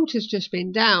said, your daughter's just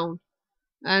been down.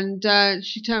 And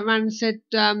she turned around and said,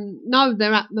 no,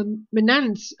 they're at their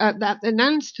nan's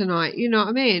tonight. You know what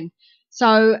I mean?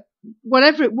 So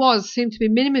whatever it was seemed to be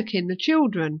mimicking the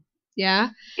children. Yeah?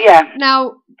 Yeah.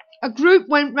 Now, a group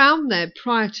went round there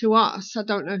prior to us. I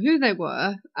don't know who they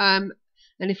were. And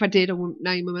if I did, I wouldn't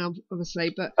name them, obviously.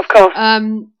 But of course. I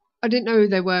didn't know who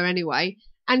they were anyway.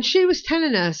 And she was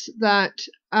telling us that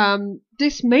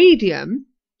this medium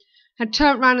had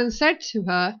turned around and said to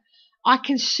her, I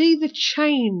can see the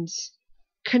chains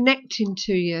connecting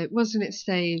to you. Wasn't it,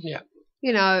 Steve? Yeah.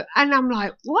 And I'm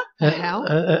like, what the hell?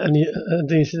 And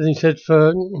he said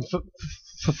for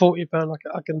 £40 I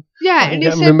can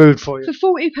get them removed for you.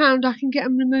 For £40 I can get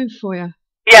them removed for you.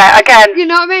 Yeah, again. You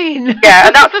know what I mean? Yeah,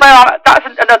 and that's where that's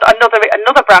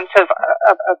another branch of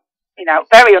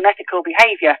very unethical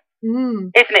behaviour,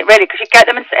 isn't it? Really, because you get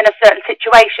them in a certain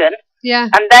situation,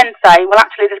 and then say, well,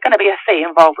 actually, there's going to be a fee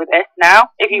involved with this now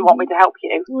if you want me to help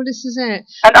you. Well, this is it.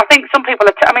 And I think some people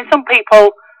are terrified.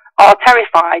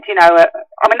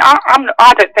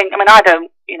 I don't think.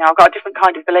 I've got a different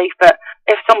kind of belief, but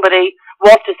if somebody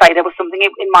was to say there was something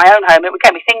in my own home, it would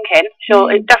get me thinking.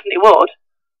 Sure, it definitely would.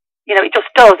 It just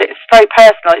does. It's very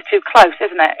personal. It's too close,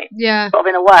 isn't it? Yeah. Sort of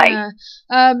in a way.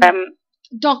 Yeah.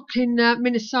 Doc in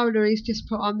Minnesota, he's just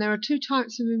put on, there are two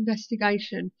types of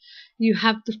investigation. You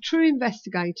have the true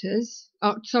investigators.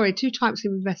 Two types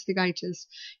of investigators.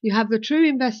 You have the true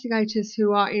investigators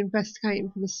who are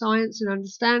investigating for the science and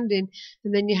understanding,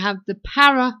 and then you have the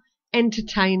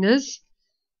para-entertainers.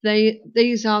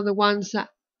 These are the ones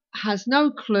that has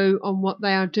no clue on what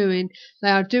they are doing. They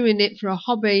are doing it for a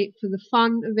hobby, for the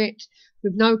fun of it,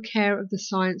 with no care of the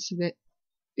science of it.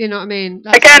 You know what I mean?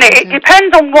 Again, it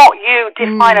depends on what you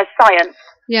define as science.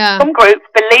 Yeah. Some groups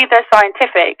believe they're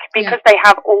scientific because they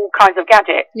have all kinds of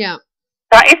gadgets. Yeah.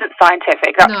 That isn't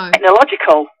scientific. That's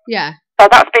technological. Yeah. So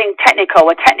that's being technical,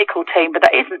 a technical team, but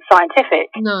that isn't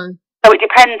scientific. No. So it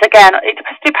depends, again, it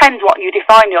just depends what you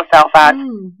define yourself as.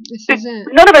 This is it.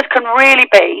 None of us can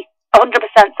really be 100%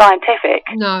 scientific.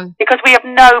 No. Because we have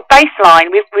no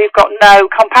baseline. We've got no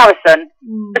comparison.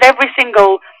 But every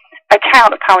single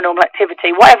account of paranormal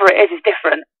activity, whatever it is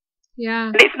different. Yeah.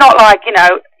 And it's not like, a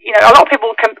lot of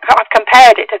people have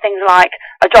compared it to things like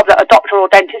a job that a doctor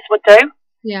or dentist would do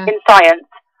in science.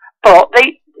 But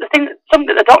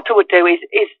something that the doctor would do is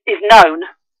known.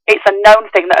 It's a known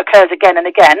thing that occurs again and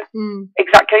again,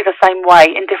 exactly the same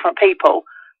way in different people.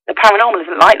 The paranormal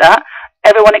isn't like that.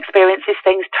 Everyone experiences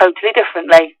things totally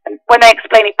differently. And when they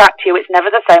explain it back to you, it's never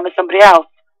the same as somebody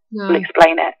else. will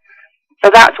explain it. So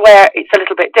that's where it's a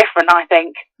little bit different, I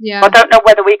think. Yeah. I don't know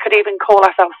whether we could even call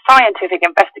ourselves scientific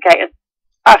investigators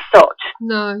as such.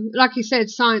 No, like you said,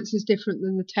 science is different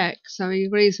than the tech, so he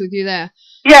agrees with you there.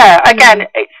 Yeah, again,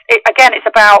 it's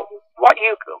about what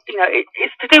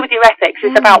it's to do with your ethics.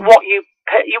 It's about what you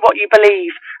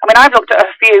believe. I mean, I've looked at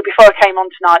a few before I came on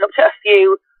tonight. I looked at a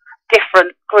few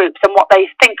different groups and what they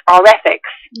think are ethics.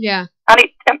 Yeah. And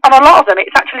a lot of them,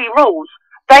 it's actually rules.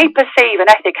 They perceive an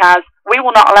ethic as, we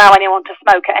will not allow anyone to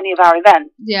smoke at any of our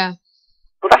events. Yeah.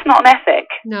 Well, that's not an ethic.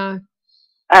 No.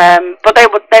 But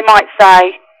they might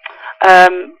say,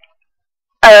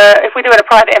 if we're doing a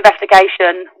private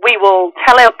investigation, we will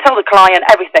tell the client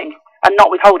everything and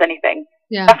not withhold anything.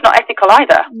 Yeah. That's not ethical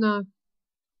either. No.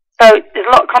 So there's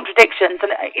a lot of contradictions,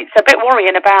 and it's a bit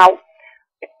worrying about,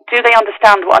 do they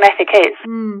understand what an ethic is?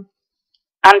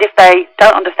 And if they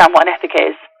don't understand what an ethic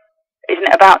is, isn't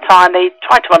it about time they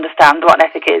try to understand what an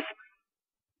ethic is?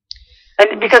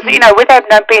 And because, with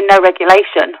there being no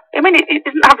regulation, I mean, it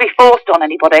doesn't have to be forced on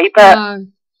anybody, but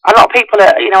a lot of people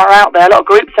are out there, a lot of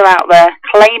groups are out there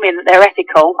claiming that they're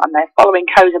ethical and they're following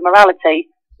codes of morality.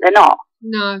 They're not.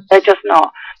 No. They're just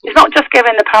not. It's not just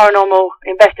giving the paranormal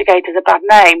investigators a bad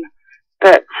name,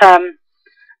 but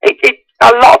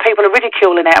a lot of people are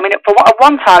ridiculing it. I mean, at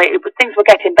one time, things were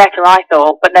getting better, I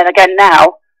thought, but then again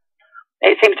now,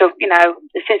 it seems to,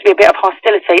 there seems to be a bit of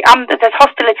hostility. And there's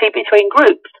hostility between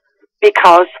groups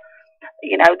because,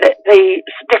 the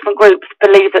different groups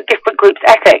believe that different groups'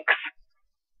 ethics,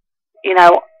 do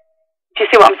you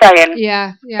see what I'm saying?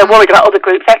 Yeah. They're worried about other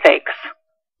groups' ethics.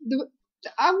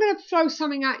 I'm going to throw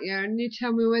something at you and you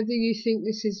tell me whether you think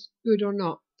this is good or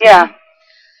not. Yeah.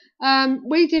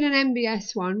 We did an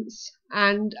MBS once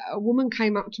and a woman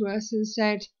came up to us and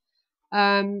said,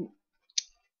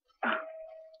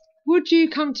 would you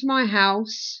come to my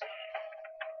house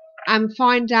and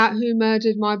find out who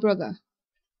murdered my brother?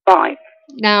 Right.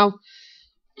 Now,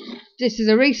 this is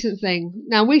a recent thing.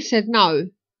 Now, we said no.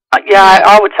 Yeah,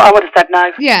 I would have said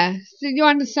no. Yeah, so you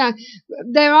understand.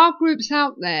 There are groups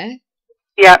out there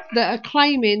that are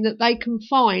claiming that they can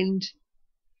find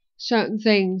certain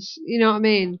things. You know what I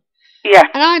mean? Yeah.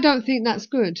 And I don't think that's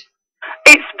good.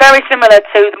 It's very similar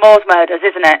to the Moors murders,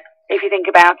 isn't it? If you think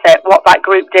about it, what that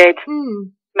group did,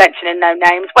 mentioning no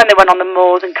names, when they went on the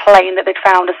moors and claimed that they'd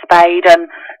found a spade and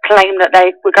claimed that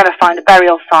they were going to find a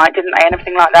burial site, didn't they? And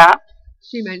everything like that.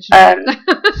 She mentioned it.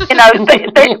 It's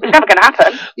never going to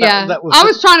happen. Yeah, I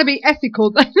was trying to be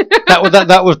ethical.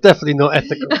 that was definitely not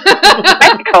ethical.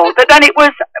 Ethical, but then it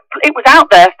was out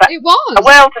there for a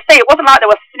world to see. It wasn't like they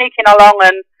were sneaking along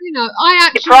and I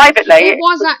actually privately. It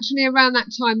was actually around that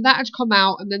time that had come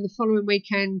out, and then the following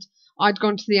weekend I'd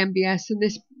gone to the MBS, and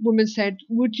this woman said,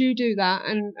 "Would you do that?"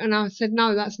 And I said,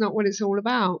 "No, that's not what it's all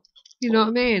about." You know what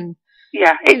I mean?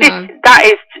 Yeah, that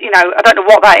is. I don't know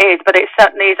what that is, but it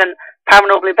certainly isn't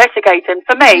paranormal investigating.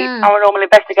 For me, paranormal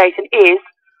investigating is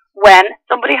when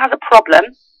somebody has a problem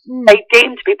they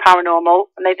deem to be paranormal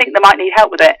and they think they might need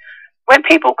help with it. When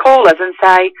people call us and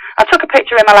say, I took a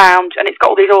picture in my lounge and it's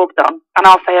got all these orbs on, and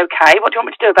I'll say, okay, what do you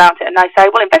want me to do about it? And they say,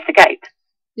 well, investigate.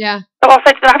 Yeah. So I'll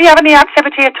say to them, have you had any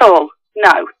activity at all?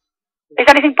 No. Is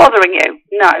anything bothering you?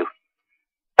 No.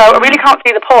 So I really can't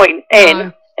see the point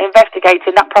in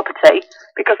investigating that property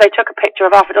because they took a picture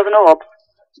of half a dozen orbs.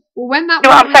 Well, when that you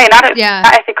know what I'm saying? I don't think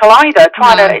that ethical either.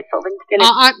 Trying to sort of instill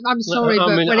it. I'm sorry,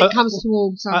 but when it comes to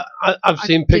orbs, I've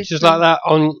seen pictures like that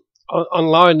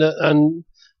online, and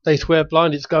they swear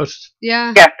blind it's ghosts.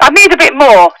 Yeah. Yeah, I need a bit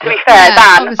more, to be fair,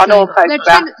 than on all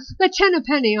photographs. They're 10 a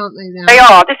penny, aren't they? Now? They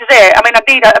are. This is it. I mean, I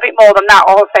need a bit more than that,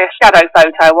 or say a shadow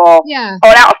photo, or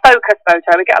an out of focus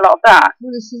photo. We get a lot of that.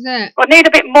 Well, this is it. But I need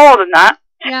a bit more than that.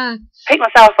 Yeah. Pick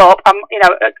myself up, at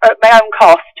my own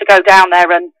cost to go down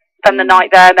there and spend the night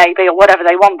there, maybe, or whatever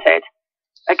they wanted.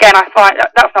 Again, I find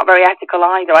that's not very ethical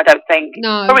either. I don't think.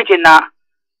 No. Encouraging that.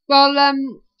 Well,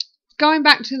 going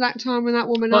back to that time when that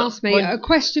woman asked me, a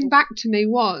question back to me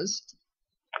was,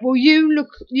 well, you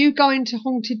go into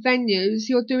haunted venues,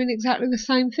 you're doing exactly the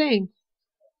same thing.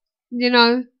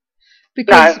 Because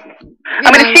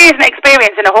I mean, if she isn't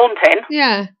experiencing a haunting,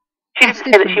 she didn't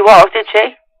say that she was, did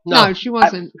she? No, she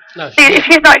wasn't. If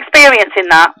she's not experiencing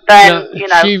that, then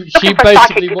looking for a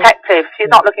psychic detective. She's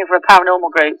not looking for a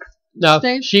paranormal group. No,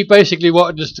 she basically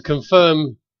wanted us to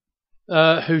confirm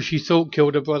who she thought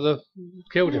killed her brother,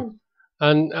 killed him,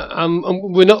 and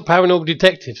we're not paranormal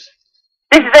detectives.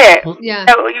 This is it. Yeah.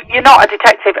 You're not a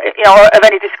detective, of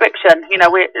any description.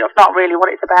 It's not really what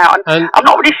it's about. And I'm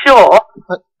not really sure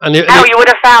how you would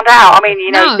have found out. I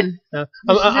mean,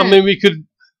 I mean, we could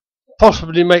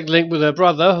possibly make link with her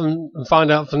brother and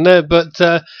find out from there. But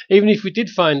even if we did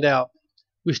find out,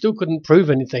 we still couldn't prove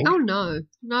anything. Oh no,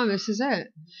 this is it.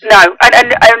 No,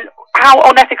 and how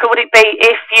unethical would it be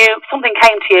if something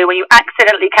came to you and you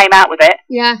accidentally came out with it?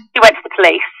 Yeah. You went to the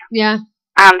police. Yeah.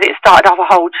 And it started off a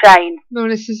whole chain. Well,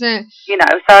 this is it. You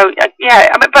know, so yeah.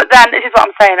 I mean, but then this is what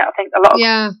I'm saying. I think a lot of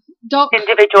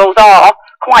individuals are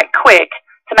quite quick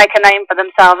to make a name for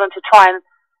themselves and to try and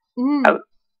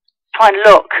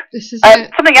look. This is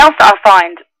it. Something else that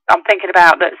I'm thinking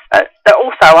about that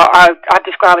also I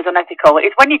describe as unethical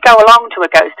is when you go along to a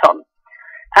ghost hunt,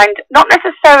 and not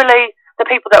necessarily the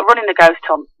people that are running the ghost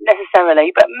hunt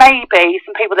necessarily, but maybe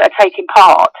some people that are taking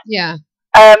part. Yeah.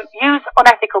 Use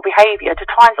unethical behaviour to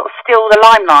try and sort of steal the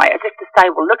limelight, as if to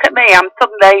say, well, look at me, I'm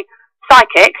suddenly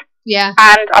psychic. Yeah.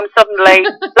 And I'm suddenly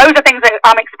loads of things that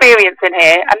I'm experiencing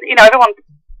here, and you know, everyone's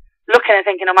looking and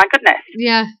thinking, oh my goodness.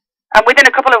 Yeah. And within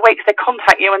a couple of weeks, they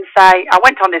contact you and say, I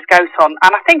went on this ghost hunt,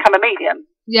 and I think I'm a medium.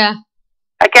 Yeah.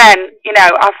 Again, you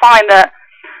know, I find that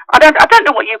I don't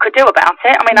know what you could do about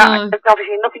it. I mean, there's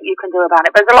obviously nothing you can do about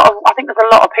it. But I think there's a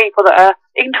lot of people that are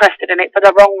interested in it for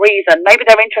the wrong reason. Maybe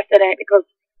they're interested in it because,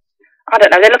 I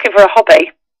don't know, they're looking for a hobby.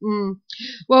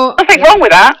 Well, nothing wrong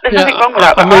with that. There's nothing wrong with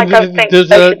that. But I don't think they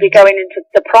should be going into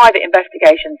the private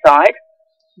investigation side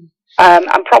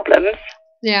and problems.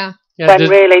 Yeah. When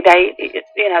really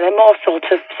they're more sort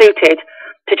of suited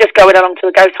to just going along to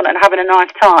the ghost hunt and having a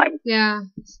nice time. Yeah.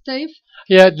 Steve?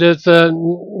 Yeah, there's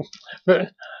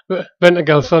Brenton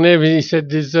goes on here. He said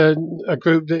there's a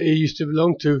group that he used to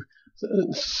belong to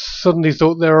suddenly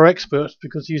thought they were experts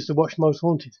because he used to watch Most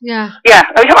Haunted. Yeah. Yeah,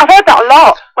 I've heard that a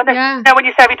lot. When when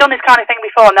you say, have you done this kind of thing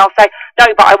before? And they'll say, no,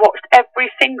 but I watched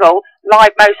every single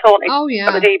live Most Haunted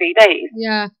for the DVDs.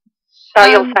 Yeah. So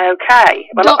you'll say, okay.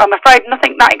 Well, I'm afraid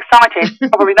nothing that exciting is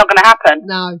probably not going to happen.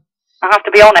 No. I have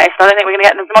to be honest, I don't think we're going to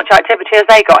get as much activity as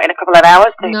they got in a couple of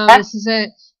hours. No, this is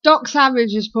it. Doc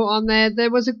Savage has put on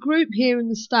there was a group here in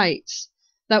the States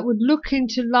that would look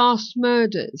into last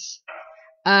murders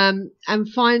and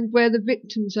find where the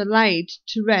victims are laid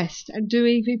to rest and do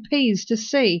EVPs to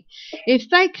see if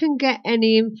they can get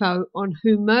any info on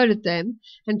who murdered them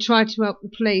and try to help the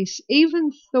police.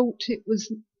 Even thought it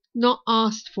was not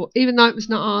asked for, even though it was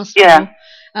not asked for.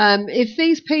 If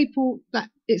these people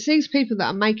it's these people that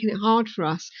are making it hard for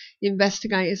us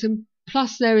investigators, and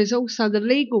plus there is also the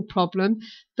legal problem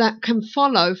that can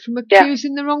follow from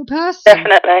accusing the wrong person.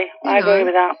 Definitely, I agree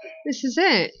with that. This is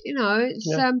it. You know, it's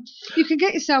you can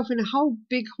get yourself in a whole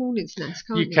big hornet's nest,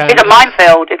 can't you? It's a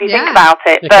minefield if you think about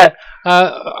it. But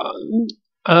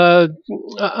I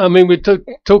mean, we're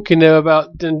talking there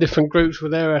about different groups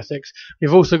with their ethics.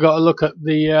 We've also got to look at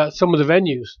the some of the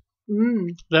venues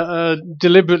that are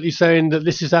deliberately saying that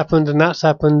this has happened and that's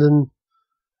happened,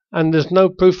 and there's no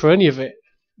proof for any of it.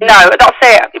 No, that's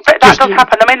it. But that does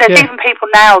happen. I mean, there's even people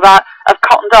now that have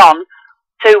cottoned on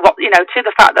to to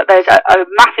the fact that there's a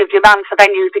massive demand for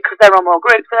venues because there are more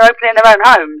groups and they're opening their own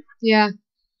homes. Yeah.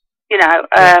 You know,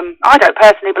 I don't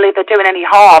personally believe they're doing any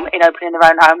harm in opening their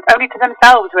own homes, only to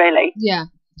themselves, really. Yeah.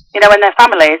 You know, and their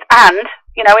families, and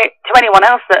you know, to anyone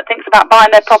else that thinks about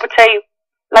buying their property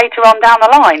later on down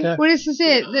the line. Well, this is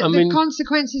it. The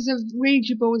consequences of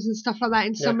Ouija boards and stuff like that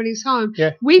in somebody's home,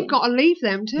 we've got to leave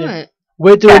them to it.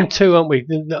 We're doing two, aren't we,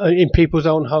 in people's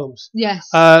own homes? Yes.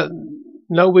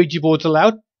 No Ouija boards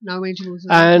allowed. No Ouija boards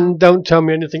allowed. And don't tell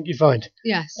me anything you find.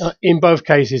 Yes. In both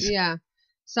cases. Yeah.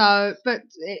 So, but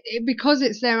because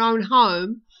it's their own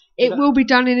home, it will be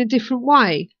done in a different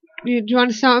way. Do you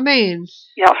understand what I mean?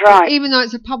 Yeah, that's right. Even though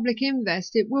it's a public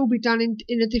invest, it will be done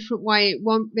in a different way. It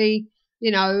won't be,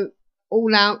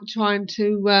 all out trying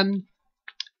to,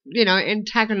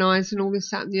 antagonise and all this,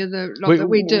 that and the other that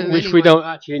we do. Which we don't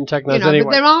actually antagonise anyway.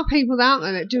 But there are people out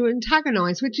there that do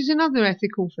antagonise, which is another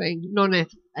ethical thing,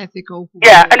 non-ethical.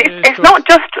 Yeah, and it's not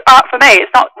just, for me,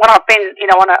 it's not when I've been,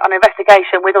 on an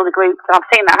investigation with other groups and I've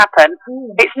seen that happen.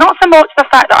 It's not so much the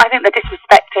fact that I think they're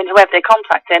disrespecting whoever they're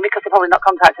contacting because they're probably not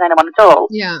contacting anyone at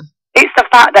all. Yeah. It's the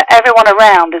fact that everyone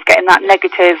around is getting that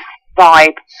negative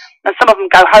vibe, and some of them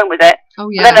go home with it.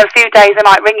 Oh, yeah. And then in a few days they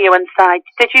might ring you and say,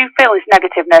 did you feel this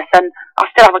negativeness? And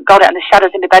I still haven't got it, and the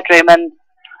shadows in the bedroom, and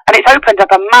it's opened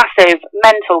up a massive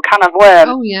mental can of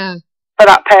worms. Oh, yeah. For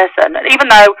that person. And even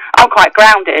though I'm quite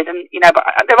grounded, and but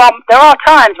there are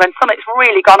times when something's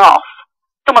really gone off.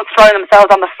 Someone's thrown themselves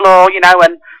on the floor,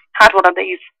 and had one of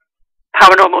these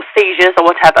paranormal seizures or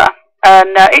whatever,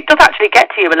 and it does actually get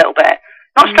to you a little bit.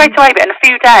 Not straight away, but in a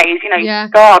few days,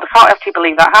 God, I can't actually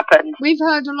believe that happened. We've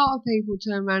heard a lot of people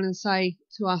turn around and say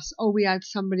to us, we had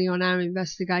somebody on our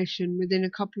investigation within a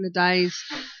couple of days.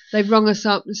 They've rung us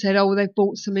up and said, they've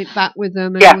brought something back with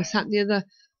them and all this, that and the other.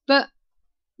 But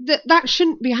that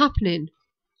shouldn't be happening.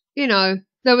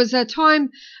 There was a time,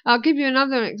 I'll give you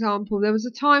another example. There was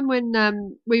a time when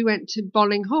we went to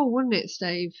Bolling Hall, wasn't it,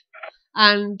 Steve?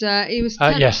 And he was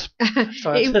yes.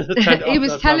 he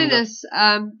was telling us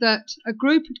that a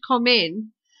group had come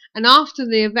in, and after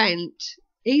the event,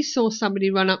 he saw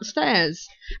somebody run upstairs.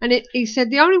 And he said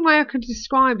the only way I could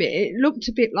describe it looked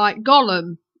a bit like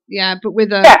Gollum, but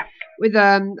with a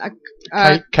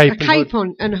cape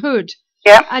on and hood.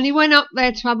 Yeah. And he went up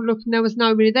there to have a look, and there was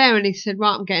nobody there. And he said,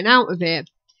 "Right, I'm getting out of here."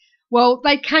 Well,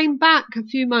 they came back a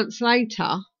few months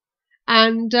later,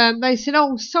 and they said,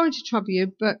 "Oh, sorry to trouble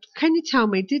you, but can you tell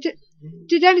me,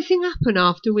 did anything happen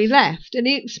after we left?" And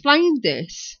he explained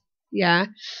this. Yeah.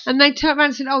 And they turned around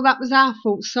and said, "Oh, that was our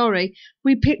fault. Sorry.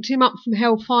 We picked him up from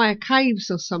Hellfire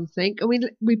Caves or something, and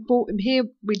we brought him here.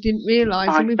 We didn't realise,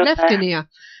 and we've left him here."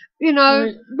 You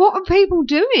know, what are people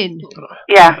doing?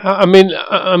 Yeah. I mean,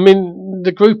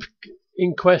 the group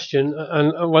in question,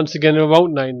 and once again, I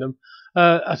won't name them,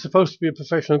 are supposed to be a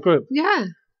professional group. Yeah.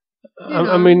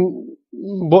 I mean,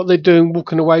 what they're doing,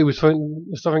 walking away with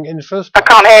something in the first place. I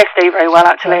can't hear Steve very well,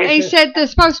 actually. He said they're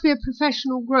supposed to be a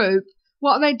professional group.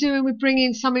 What are they doing with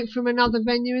bringing something from another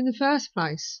venue in the first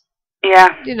place? Yeah.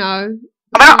 You know.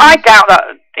 I mean, I doubt that,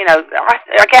 you know,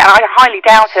 I highly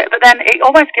doubt it, but then it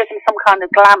almost gives them some kind of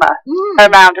glamour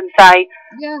around and say,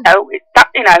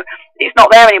 it's not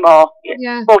there anymore.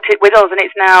 You bought it with us and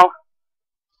it's now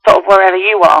sort of wherever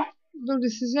you are. Well,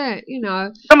 this is it, you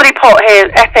know. Somebody put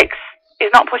here, ethics is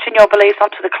not pushing your beliefs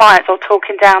onto the clients or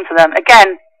talking down to them.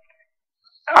 Again,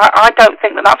 I don't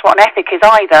think that that's what an ethic is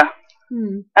either.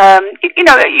 You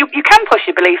know, you can push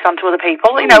your beliefs onto other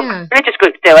people. You know, religious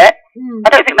groups do it. I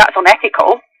don't think that's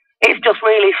unethical. It's just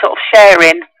really sort of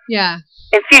sharing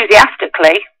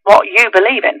enthusiastically what you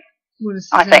believe in,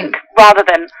 I think, rather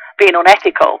than being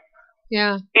unethical.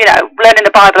 Yeah. You know, learning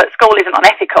the Bible at school isn't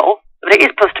unethical, but it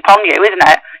is pushed upon you, isn't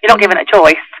it? You're not given a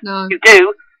choice. No. You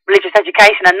do religious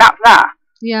education, and that's that.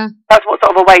 Yeah. That's what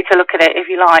sort of a way to look at it, if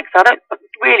you like. So I don't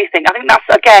really think. I think that's,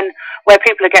 again, where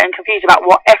people are getting confused about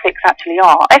what ethics actually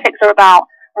are. Ethics are about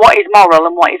what is moral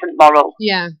and what isn't moral.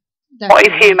 Yeah. Definitely. What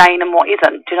is humane and what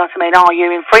isn't. Do you know what I mean? Are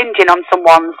you infringing on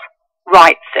someone's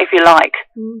rights, if you like?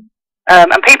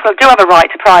 And people do have a right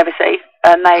to privacy,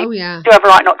 and they do have a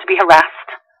right not to be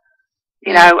harassed,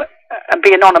 you know, and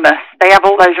be anonymous. They have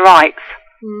all those rights.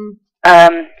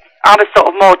 I was sort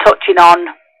of more touching on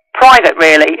private,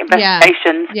 really,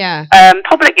 investigations.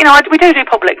 Public, you know, we do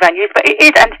public venues, but it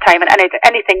is entertainment, and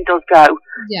anything does go.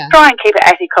 Try and keep it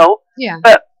ethical.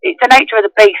 But it's the nature of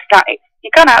the beast that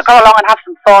you're going to go along and have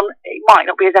some fun. It might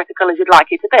not be as ethical as you'd like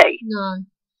it to be. No.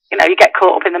 You know, you get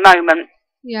caught up in the moment.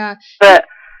 Yeah. But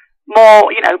more,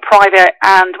 you know, private,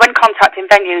 and when contacting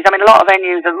venues, I mean, a lot of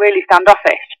venues are really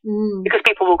standoffish because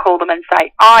people will call them and say,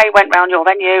 "I went round your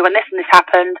venue and this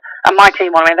happened, and my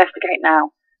team want to investigate now."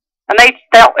 And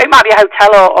it might be a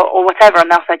hotel or whatever,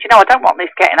 and they'll say, "Do you know, I don't want this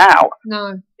getting out."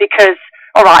 No. Because,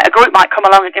 all right, a group might come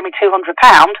along and give me £200,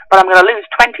 but I'm going to lose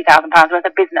 £20,000 worth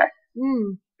of business.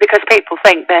 Because people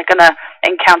think they're going to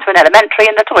encounter an elementary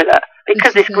in the toilet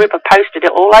because this group have posted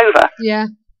it all over. Yeah.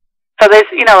 So there's,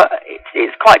 you know,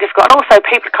 it's quite difficult. And also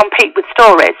people compete with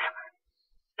stories.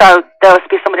 So there'll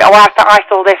be somebody, "Oh, I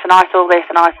saw this and I saw this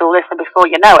and I saw this," and before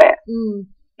you know it,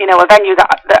 you know, a venue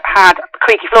that had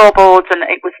creaky floorboards and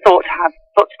it was thought to have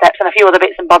footsteps and a few other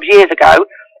bits and bobs years ago,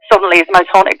 suddenly is the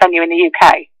most haunted venue in the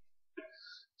UK.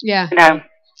 Yeah. You know.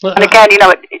 And again, you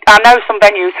know, I know some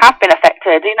venues have been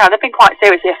affected. You know, they've been quite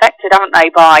seriously affected, haven't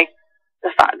they, by the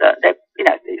fact that you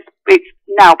know, it's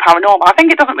now paranormal. I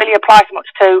think it doesn't really apply so much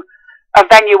to a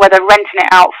venue where they're renting it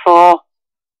out for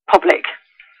public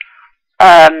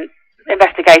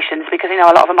investigations, because you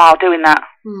know a lot of them are doing that.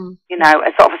 You know,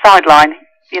 as sort of a sideline.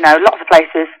 You know, lots of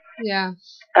places. Yeah.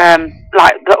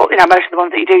 Like you know, most of the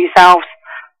ones that you do yourselves.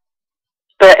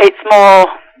 But it's more,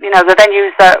 you know, the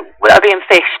venues that are being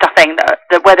fished, I think,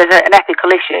 that where there's an ethical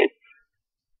issue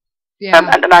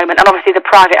at the moment, and obviously the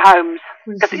private homes.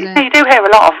 Because you do hear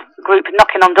a lot of groups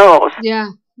knocking on doors. Yeah.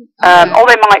 Or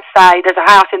they might say, "There's a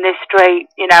house in this street,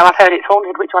 you know, I've heard it's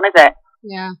haunted, which one is it?"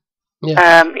 Yeah.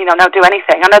 You know, they'll do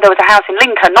anything. I know there was a house in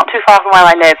Lincoln, not too far from where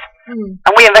I live,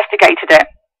 and we investigated it.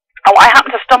 And I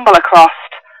happened to stumble across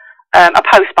a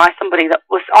post by somebody that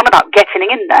was on about getting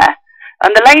in there.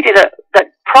 And the lady that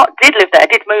did live there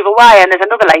did move away, and there's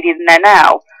another lady in there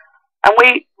now. And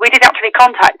we did actually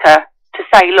contact her to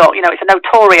say, "Look, you know, it's a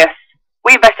notorious..."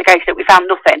 We investigated it, we found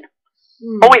nothing.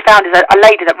 All we found is a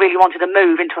lady that really wanted to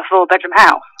move into a 4-bedroom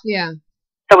house. Yeah.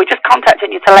 So we're just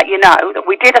contacting you to let you know that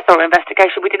we did a thorough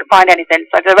investigation, we didn't find anything.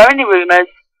 So if there are any rumours,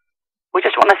 we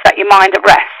just want to set your mind at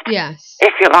rest. Yes.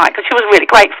 If you like, because she was really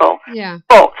grateful. Yeah.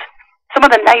 But some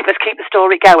of the neighbours keep the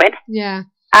story going. Yeah.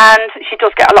 And she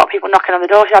does get a lot of people knocking on the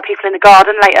door. She had people in the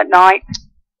garden late at night.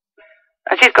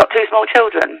 And she's got 2 small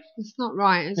children. It's not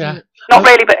right, is it? Not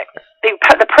really, but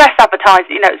the press advertised,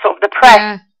 sort of the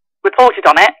press reported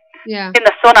on it. Yeah. In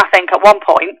the Sun, I think, at one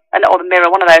point, or the Mirror,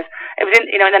 one of those. It was in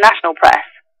the national press.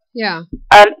 Yeah.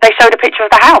 They showed a picture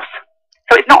of the house.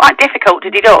 So it's not that difficult to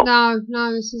deduct. No,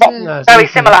 this is it. No, very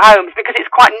similar homes, because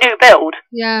it's quite new build.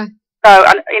 Yeah. So,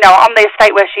 and on the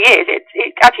estate where she is,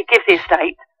 it actually gives the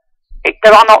estate.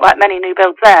 There are not that many new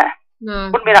builds there.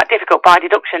 No. Wouldn't be that difficult by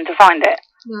deduction to find it.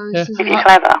 No, if you're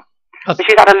clever. But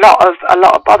she's had a lot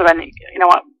of bother, and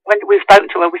when we've spoken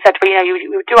to her, we said to her,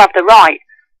 you do have the right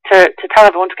to tell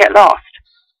everyone to get lost.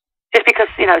 Just because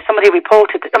somebody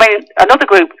reported. I mean, another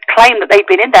group claimed that they'd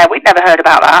been in there. We'd never heard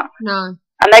about that. No.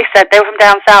 And they said they were from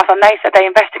down south, and they said they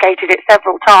investigated it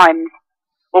several times.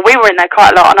 Well, we were in there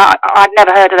quite a lot, and I'd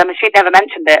never heard of them, and she'd never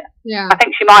mentioned it. Yeah. I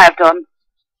think she might have done.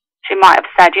 She might have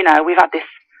said, we've had this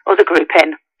other group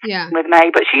in with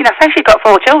me, but she, say she'd got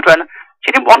 4 children.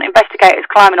 She didn't want investigators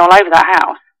climbing all over that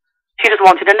house. She just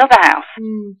wanted another house.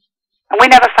 And we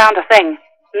never found a thing.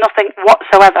 Nothing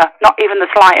whatsoever. Not even the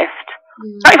slightest.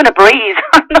 Not even a breeze.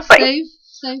 Nothing.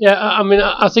 Steve? Yeah, I mean,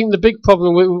 I think the big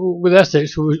problem with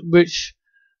ethics, which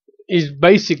is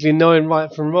basically knowing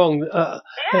right from wrong,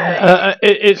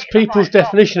 it's people's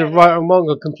definition of right and wrong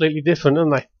are completely different,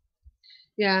 aren't they?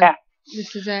 Yeah.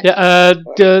 This is it. Yeah,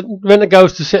 when it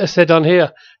goes to said on here,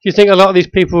 do you think a lot of these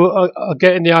people are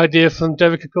getting the idea from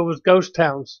Derek Acora's Ghost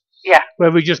Towns? Yeah.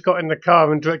 Where we just got in the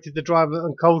car and directed the driver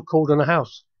and cold called on a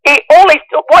house?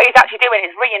 What he's actually doing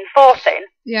is reinforcing.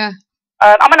 Yeah.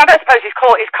 I mean, I don't suppose he's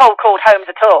cold called homes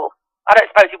at all. I don't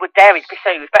suppose he would dare to be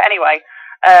sued. But anyway,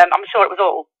 I'm sure it was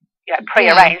all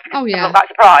pre-arranged. Oh, yeah. They're not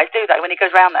that surprised, do they, when he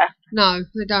goes round there? No,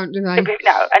 they don't, do they?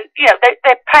 No, and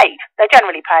they're paid. They're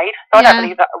generally paid. So I don't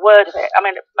believe a word of it. I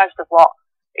mean, most of what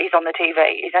is on the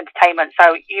TV is entertainment.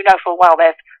 So full well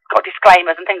they've got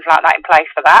disclaimers and things like that in place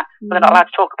for that. But they're not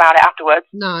allowed to talk about it afterwards.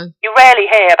 No. You rarely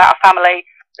hear about a family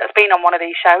that's been on one of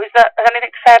these shows that has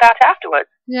anything to say about it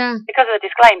afterwards. Yeah. Because of the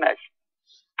disclaimers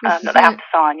that they have to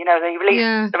sign.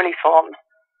 The release forms.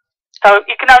 So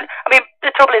you can only, the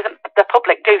trouble is the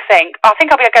public do think, I think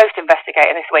I'll be a ghost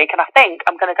investigator this week, and I think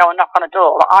I'm going to go and knock on a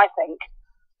door that I think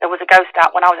there was a ghost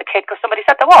at when I was a kid, because somebody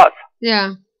said there was.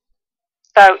 Yeah.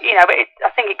 So, I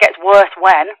think it gets worse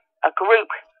when a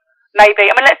group, maybe,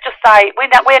 let's just say,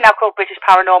 we're now called British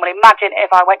Paranormal. Imagine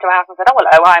if I went to a house and said, oh,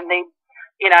 hello, I'm the,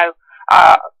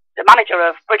 the manager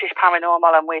of British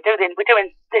Paranormal, and we're doing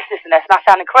this, and this, and I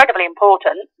sound incredibly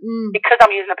important because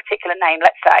I'm using a particular name,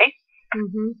 let's say.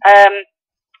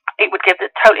 It would give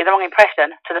totally the wrong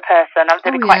impression to the person.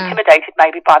 They'd be quite intimidated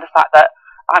maybe by the fact that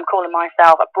I'm calling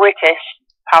myself a British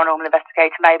paranormal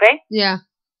investigator maybe. Yeah.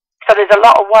 So there's a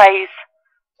lot of ways,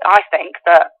 I think,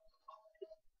 that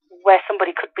where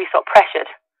somebody could be sort of pressured.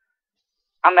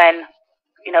 And then,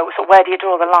 so where do you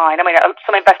draw the line?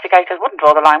 Some investigators wouldn't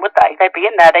draw the line, would they? They'd be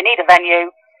in there, they need a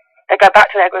venue. They go back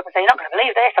to their group and say, you're not going to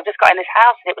believe this, I've just got in this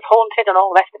house and it was haunted and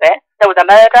all the rest of it. There was a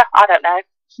murder, I don't know.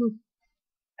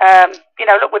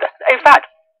 In fact,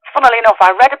 funnily enough,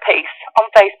 I read a piece on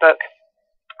Facebook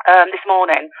this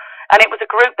morning, and it was a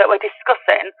group that were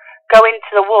discussing going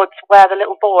to the woods where the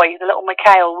little boy, the little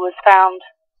Mikhail, was found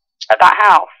at that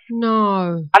house.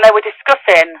 No. And they were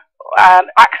discussing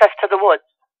access to the woods.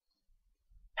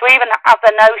 To even have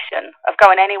the notion of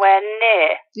going anywhere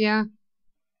near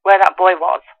where that boy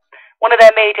was. One of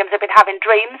their mediums had been having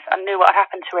dreams and knew what had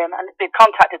happened to him, and they'd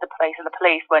contacted the police, and the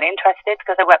police weren't interested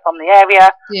because they weren't from the area.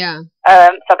 Yeah.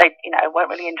 So they,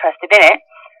 weren't really interested in it.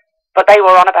 But they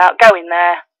were on about going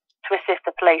there to assist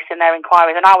the police in their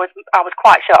inquiries, and I was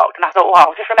quite shocked, and I thought,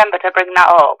 wow, just remember to bring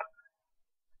that up.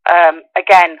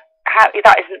 Again,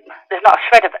 there's not a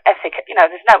shred of ethic.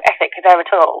 There's no ethic there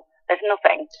at all. There's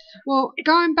nothing. Well,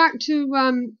 going back to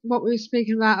what we were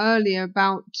speaking about earlier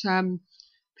about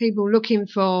people looking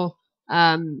for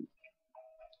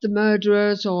the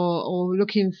murderers or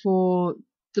looking for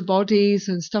the bodies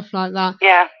and stuff like that.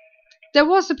 Yeah. There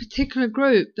was a particular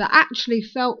group that actually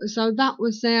felt as though that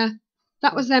was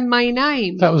their main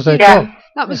aim. That was their job.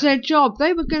 That was their job.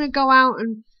 They were going to go out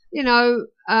and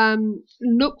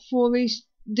look for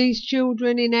these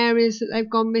children in areas that they've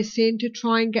gone missing to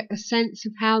try and get a sense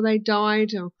of how they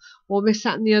died or this,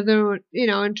 that and the other,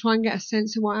 and try and get a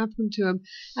sense of what happened to them.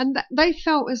 And they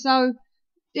felt as though,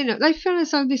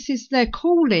 this is their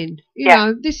calling.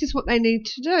 This is what they need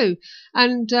to do.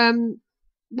 And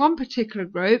one particular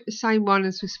group, the same one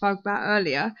as we spoke about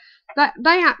earlier, that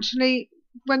they actually,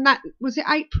 was it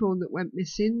April that went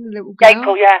missing, the little girl?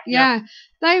 April, yeah.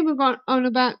 They were on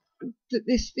about that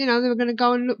this, they were going to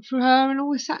go and look for her and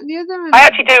all this, that and the other. And I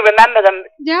actually do remember them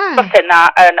discussing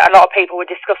that, and a lot of people were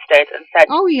disgusted and said,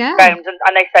 "Oh yeah," and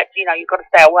they said, "You've got to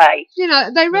stay away."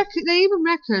 They even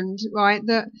reckoned, right,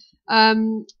 that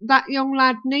that young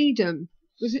lad Needham,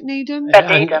 was it Needham?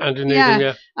 Needham,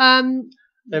 yeah.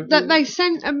 That they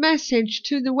sent a message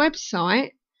to the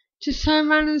website to turn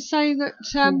around and say that...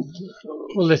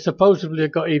 well, they supposedly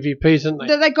have got EVPs, haven't they?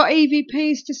 That they got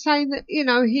EVPs to say that,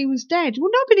 he was dead.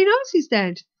 Well, nobody knows he's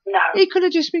dead. No. He could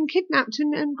have just been kidnapped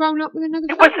and grown up with another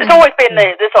family. It's always been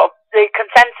the sort of the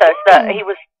consensus that he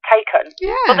was taken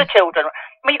for the children.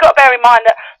 I mean, you've got to bear in mind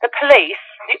that the police,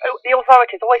 the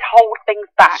authorities always hold things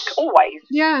back, always.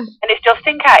 Yeah. And it's just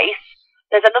in case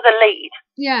there's another lead.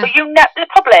 Yeah. But the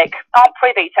public aren't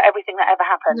privy to everything that ever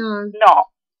happened. No. Not.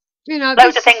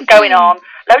 Loads of things going on,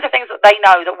 loads of things that they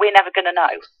know that we're never going to know.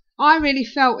 I really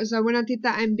felt as though when I did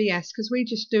that MBS, because we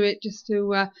just do it just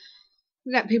to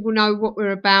let people know what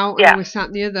we're about and all this, that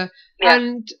and the other. Yeah.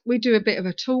 And we do a bit of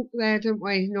a talk there, don't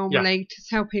we, normally, to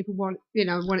tell people what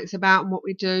it's about and what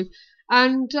we do.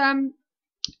 And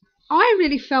I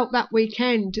really felt that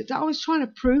weekend that I was trying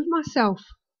to prove myself.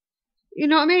 You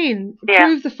know what I mean? Yeah.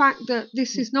 Prove the fact that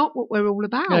this is not what we're all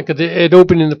about. Yeah, because it had all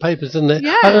been in the papers, didn't it?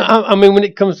 Yeah. I mean, when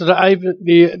it comes to the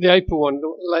April one,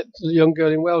 like the young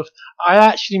girl in Wales, I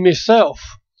actually myself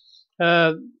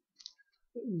got,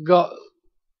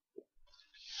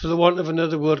 for the want of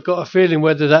another word, got a feeling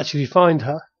where they'd actually find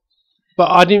her.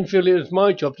 But I didn't feel it was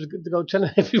my job to go tell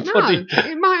everybody. No,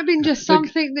 it might have been just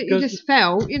something that you just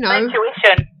felt,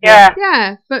 Intuition, yeah.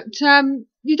 Yeah, but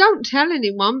you don't tell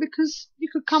anyone because you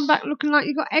could come back looking like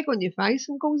you got egg on your face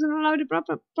and causing a load of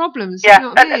problems. Yeah, you know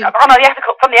what I mean? From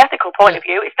the ethical point of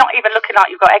view, it's not even looking like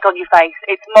you've got egg on your face.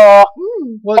 It's more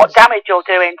what damage you're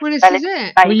doing. Well, this is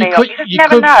it. Well, you just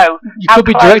never know. You could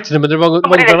be directing them in the wrong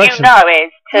direction. Somebody that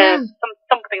is to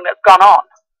something that's gone on.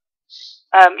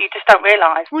 You just don't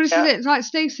realise. Well, this is it. Like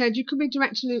Steve said, you could be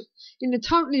directing it in the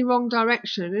totally wrong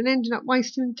direction and ending up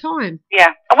wasting time. Yeah,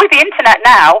 and with the internet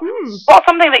now,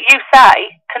 something that you say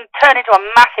can turn into a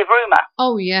massive rumour.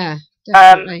 Oh yeah,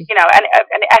 definitely. And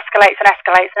it escalates and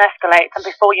escalates and escalates, and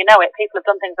before you know it, people have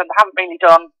done things that they haven't really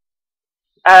done.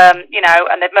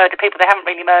 And they've murdered people they haven't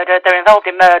really murdered. They're involved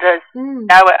in murders,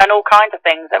 and all kinds of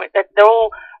things. I mean, they're all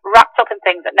wrapped up in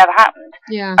things that never happened.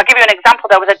 Yeah. I'll give you an example.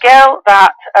 There was a girl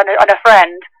and a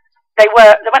friend. They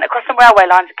went across some railway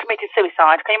lines and committed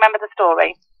suicide. Can you remember the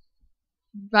story?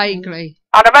 Vaguely.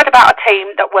 And I read about a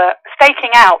team that were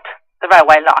staking out the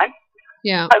railway line.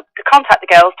 Yeah. So to contact the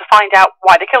girls to find out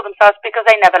why they killed themselves because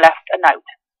they never left a note.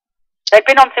 They'd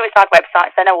been on suicide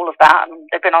websites, they know all of that, and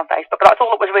they've been on Facebook, but that's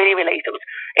all that was really released. It was,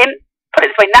 put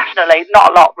it this way, nationally,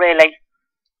 not a lot really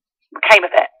came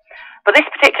of it. But this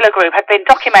particular group had been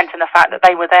documenting the fact that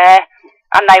they were there,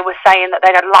 and they were saying that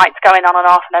they had lights going on and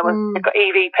off, and they'd got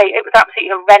EVP. It was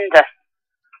absolutely horrendous,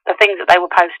 the things that they were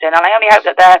posting, and I only hope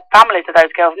that their families of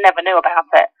those girls never knew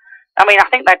about it. I mean, I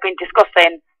think they'd been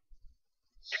discussing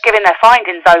giving their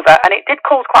findings over, and it did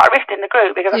cause quite a rift in the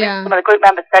group, because I think some of the group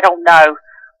members said, oh no,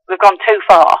 we've gone too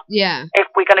far. Yeah.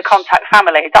 If we're going to contact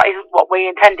families, that isn't what we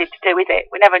intended to do, is it?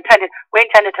 We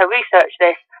intended to research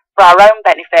this for our own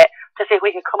benefit to see if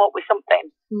we could come up with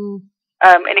something.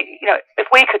 And if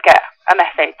we could get a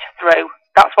message through,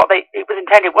 that's what it was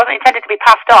intended. It wasn't intended to be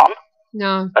passed on.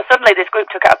 No. But suddenly this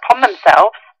group took it upon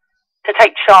themselves to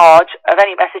take charge of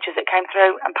any messages that came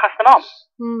through and pass them on.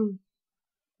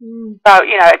 So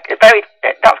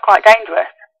that's quite dangerous.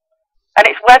 And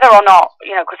it's whether or not,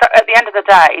 because at the end of the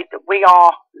day, we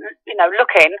are,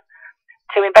 looking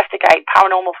to investigate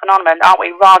paranormal phenomena, aren't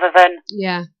we? Rather than,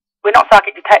 we're not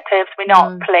psychic detectives, we're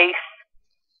not police,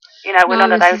 we're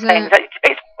none of those things.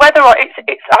 It's whether or it's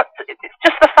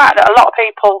just the fact that a lot of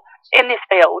people in this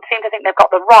field seem to think they've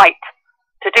got the right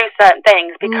to do certain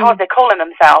things because they're calling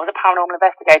themselves a paranormal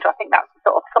investigator. I think that's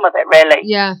sort of some of it, really.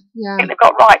 Yeah. I think they've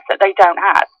got rights that they don't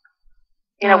have.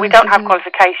 We don't have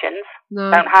qualifications.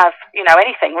 No. Don't have,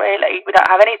 anything really. We don't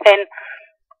have anything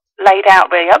laid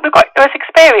out really. There's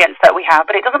experience that we have,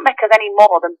 but it doesn't make us any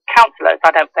more than counsellors,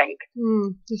 I don't think.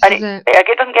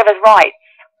 It doesn't give us rights.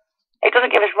 It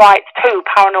doesn't give us rights to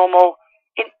paranormal,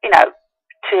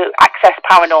 to access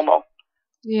paranormal.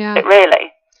 Yeah. It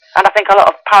really. And I think a lot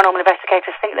of paranormal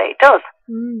investigators think that it does.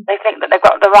 They think that they've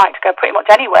got the right to go pretty much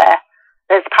anywhere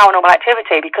there's paranormal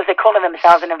activity because they're calling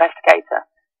themselves an investigator.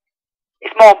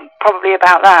 It's more probably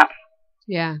about that.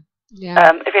 Yeah.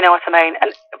 If you know what I mean.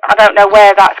 And I don't know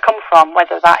where that's come from,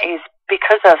 whether that is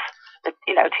because of the,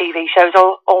 TV shows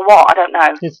or what, I don't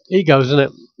know. It's egos, isn't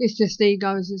it? It's just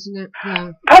egos, isn't it?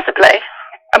 Yeah. Possibly.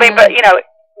 I mean, but,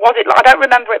 was it, I don't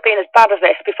remember it being as bad as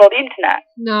this before the internet.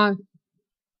 No.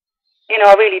 You know,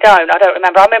 I really don't. I don't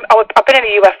remember. I've been in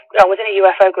I was in a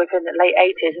UFO group in the late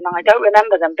 80s, and I don't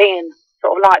remember them being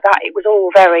sort of like that. It was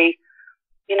all very,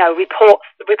 you know, report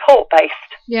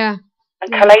based. Yeah.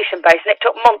 And collation based, and it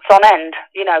took months on end.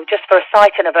 You know, just for a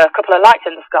sighting of a couple of lights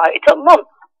in the sky, it took months.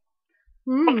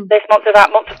 This month of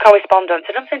that, months of correspondence.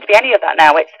 There doesn't seem to be any of that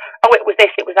now. It's it was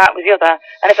this, it was that, it was the other.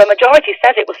 And if a majority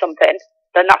says it was something,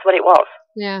 then that's what it was.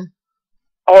 Yeah.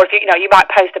 Or if you know, you might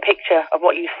post a picture of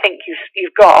what you think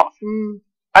you've got.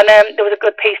 And there was a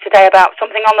good piece today about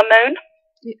something on the moon.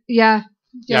 Yeah.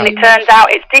 And it turns out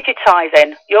it's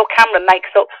digitising. Your camera makes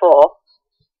up for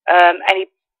any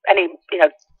you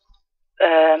know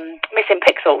missing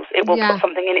pixels. It will put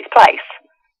something in its place.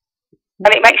 And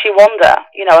it makes you wonder,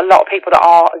 you know, a lot of people that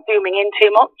are zooming in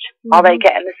too much, are they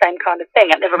getting the same kind of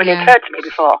thing? It never really occurred to me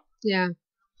before. Yeah.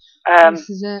 And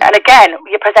again,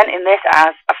 you're presenting this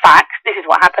as a fact. This is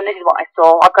what happened. This is what I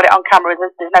saw. I've got it on camera.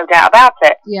 There's no doubt about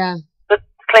it. Yeah. But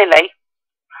clearly,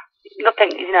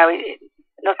 nothing. You know,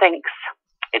 nothing's.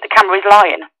 The camera is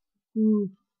lying.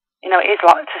 You know, it is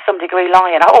like to some degree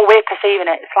lying. Or we're perceiving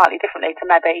it slightly differently to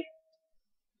maybe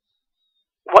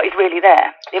what is really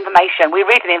there. The information. We're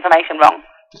reading the information wrong.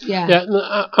 Yeah.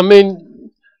 Yeah. I mean,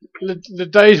 the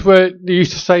days where they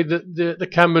used to say that the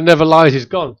camera never lies is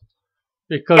gone.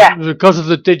 Because of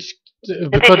the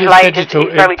digital age is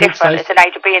very different. It's an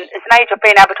age of being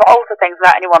able to alter things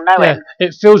without anyone knowing. Yeah,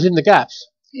 it fills in the gaps.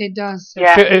 It does.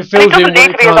 Yeah. It fills doesn't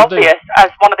need to be as obvious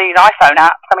as one of these iPhone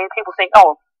apps. I mean, people think,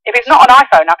 oh, if it's not an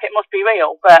iPhone app, it must be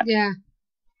real. But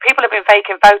people have been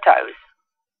faking photos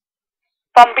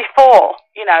from before,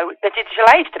 you know, the digital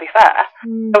age. To be fair,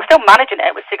 they were still managing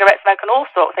it with cigarette smoke and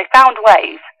all sorts. They found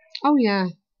ways. Oh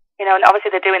yeah. You know, and obviously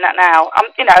they're doing that now.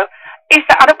 You know,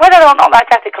 whether or not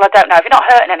that's ethical, I don't know. If you're not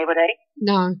hurting anybody,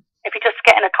 no. If you're just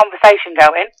getting a conversation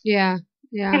going, yeah.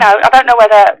 You know, I don't know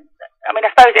whether. I mean, I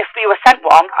suppose if you were sent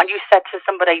one and you said to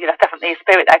somebody, you know, definitely a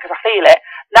spirit there because I feel it,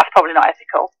 that's probably not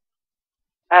ethical.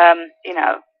 You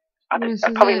know, that's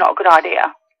probably not a good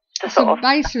idea.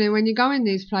 Basically, when you go in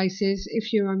these places,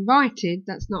 if you're invited,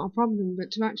 that's not a problem. But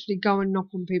to actually go and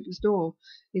knock on people's door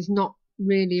is not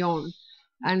really on.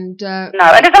 And no,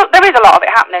 and there is a lot of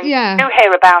it happening. Yeah. You do hear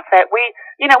about it. We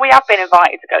have been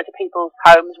invited to go to people's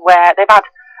homes where they've had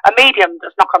a medium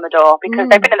just knock on the door because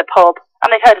they've been in the pub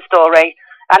and they've heard a story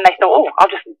and they thought, oh,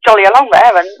 I'll just jolly along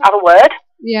there and have a word.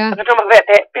 Yeah. And do a bit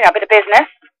of business.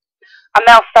 And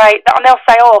they'll say,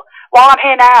 oh, while I'm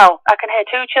here now, I can hear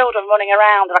two children running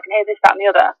around and I can hear this, that, and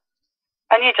the other.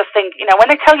 And you just think, you know,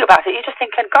 when they tell you about it, you're just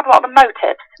thinking, God, what are the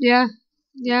motives? Yeah.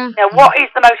 Yeah. You know, what is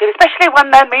the motive? Especially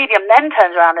when their medium then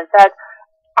turns around and says,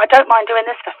 I don't mind doing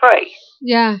this for free.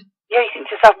 Yeah. Yeah, you think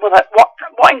to yourself, well,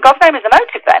 what in God's name is the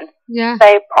motive then? Yeah.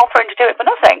 They're offering to do it for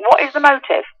nothing. What is the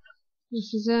motive?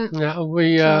 This is it. Yeah,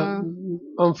 we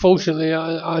unfortunately,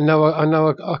 I know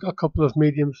a couple of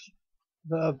mediums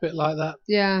that are a bit like that.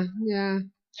 Yeah, yeah.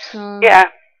 So. Yeah.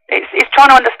 It's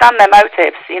trying to understand their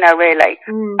motives, you know, really.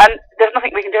 And there's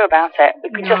nothing we can do about it. We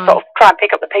can just sort of try and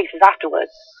pick up the pieces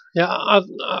afterwards. Yeah,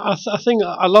 I think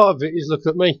a lot of it is look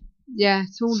at me. Yeah,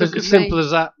 it's all as simple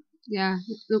as that. Yeah,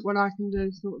 look what I can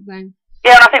do, sort of thing.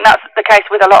 Yeah, and I think that's the case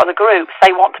with a lot of the groups.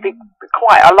 They want to be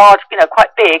quite a large, you know,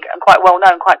 quite big and quite well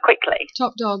known quite quickly.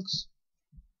 Top dogs.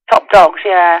 Top dogs,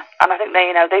 yeah. And I think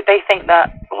they think that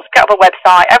let's get up a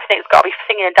website, everything's got to be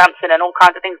singing and dancing and all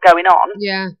kinds of things going on.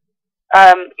 Yeah.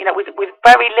 You know, with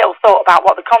very little thought about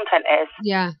what the content is.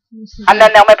 Yeah. And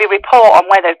then they'll maybe report on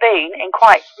where they've been in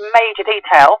quite major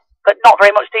detail, but not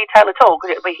very much detail at all,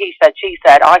 because it'll be he said, she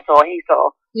said, I saw, he saw.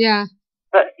 Yeah.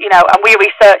 But, you know, and we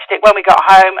researched it when we got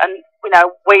home, and, you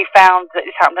know, we found that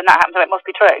this happened and that happened, so it must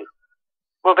be true.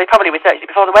 Well, they probably researched it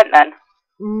before they went then.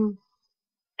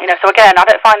 You know, so again, I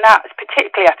don't find that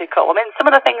particularly ethical. I mean,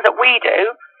 some of the things that we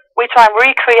do, we try and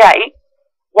recreate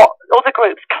what other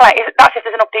groups claim. That's if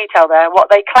there's enough detail there.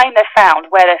 What they claim they found,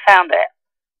 where they found it.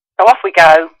 So off we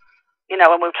go, you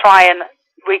know, and we'll try and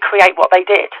recreate what they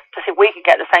did to see if we can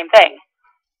get the same thing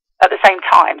at the same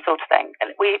time, sort of thing.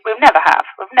 And we never have.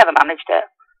 We've never managed it,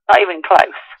 not even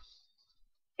close.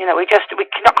 You know, we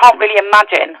can't really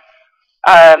imagine.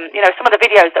 You know, some of the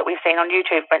videos that we've seen on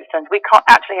YouTube, for instance, we can't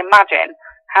actually imagine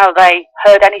how they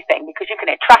heard anything, because you can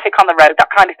hear traffic on the road,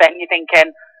 that kind of thing. And you're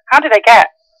thinking, how did they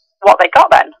get what they got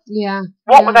then? Yeah.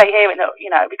 What were they hearing? You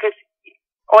know, because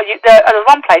there was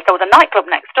one place, there was a nightclub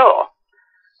next door,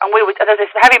 and there was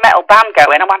this heavy metal band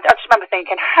going, and I just remember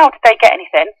thinking, how did they get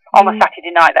anything on a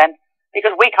Saturday night then?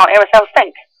 Because we can't hear ourselves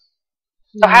think.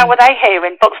 So how were they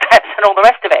hearing footsteps and all the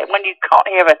rest of it when you can't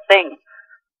hear a thing?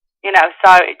 You know,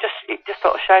 so it just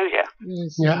sort of shows you.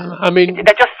 Yes, Yeah, I mean,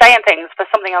 they're just saying things for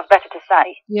something else better to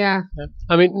say. Yeah.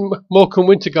 I mean, Morecambe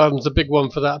Winter Garden's a big one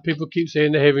for that. People keep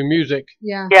saying they're hearing music.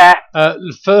 Yeah. Yeah.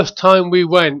 The first time we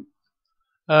went,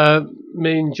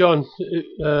 me and John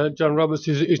Roberts,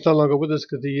 who's no longer with us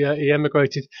because he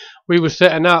emigrated, we were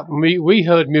setting up and we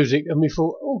heard music and we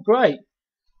thought, oh, great.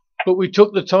 But we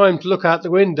took the time to look out the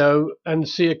window and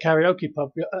see a karaoke pub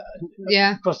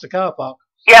across the car park.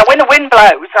 Yeah, when the wind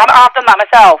blows, I've done that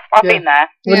myself. I've been there.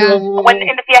 When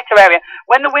in the theatre area,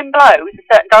 when the wind blows a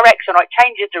certain direction or it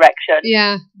changes direction.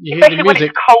 Yeah. Especially when it's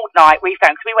a cold night, we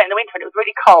found, because we went in the winter and it was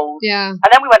really cold. Yeah. And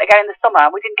then we went again in the summer and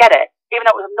we didn't get it, even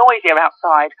though it was noisier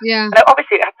outside. Yeah. And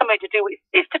obviously it had something to do with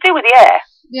the air.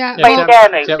 Yeah. Well, the air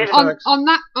moves. On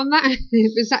that,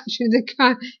 it was actually the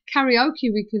karaoke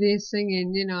we could hear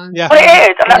singing. You know. Yeah. Well, it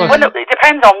is, and it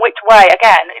depends on which way.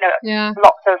 Again, you know,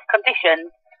 lots of conditions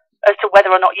as to whether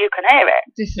or not you can hear it.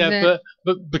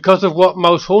 But because of what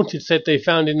Most Haunted said they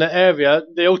found in that area,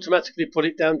 they automatically put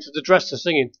it down to the dresser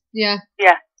singing. Yeah.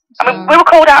 Yeah. I mean, we were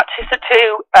called out to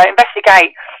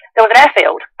investigate. There was an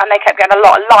airfield, and they kept getting a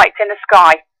lot of lights in the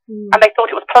sky, and they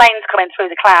thought it was planes coming through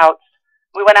the clouds.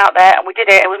 We went out there and we did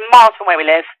it. It was miles from where we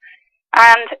live,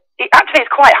 and it actually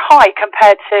is quite high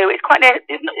compared to. It's quite near.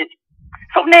 It's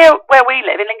sort of near where we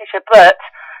live in Lincolnshire, but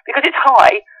because it's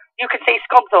high, you can see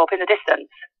Scunthorpe in the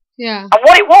distance. Yeah. And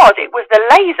what it was the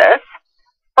lasers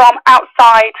from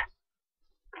outside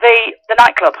the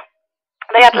nightclub.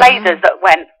 They had lasers that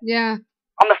went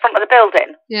on the front of the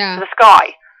building to the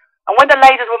sky. And when the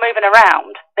lasers were moving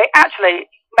around, they actually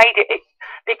made it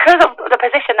because of the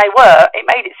position they were, it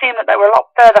made it seem that they were a lot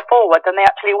further forward than they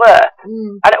actually were.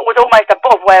 And it was almost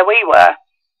above where we were.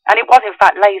 And it was, in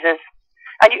fact, lasers.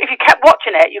 And if you kept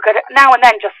watching it, you could now and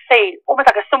then just see almost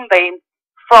like a sunbeam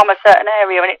from a certain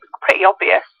area, and it was pretty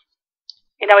obvious.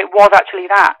 You know, it was actually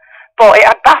that. But it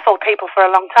had baffled people for a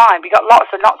long time. We got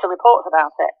lots and lots of reports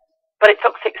about it. But it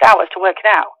took 6 hours to work it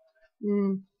out.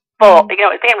 But, you know,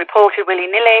 it was being reported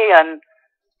willy-nilly and,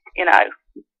 you know,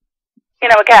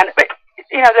 again,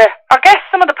 you know, I guess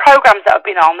some of the programs that have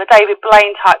been on, the David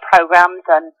Blaine type programs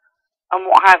and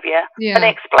what have you, and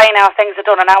they explain how things are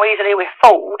done and how easily we're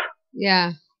fooled.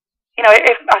 Yeah. You know,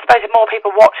 I suppose if more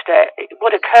people watched it, it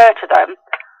would occur to them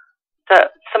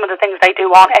that some of the things they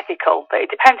do aren't ethical. But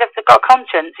it depends if they've got a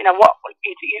conscience. You know, what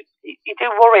you do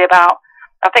worry about.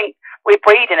 I think we're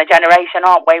breeding a generation,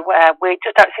 aren't we, where we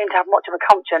just don't seem to have much of a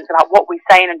conscience about what we're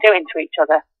saying and doing to each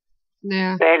other.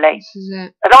 Yeah. Really. This is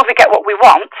it. As long as we get what we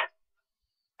want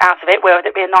out of it, whether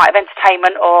it be a night of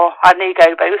entertainment or an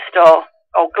ego boost or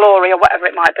glory or whatever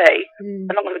it might be,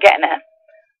 as long as we're getting it,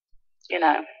 you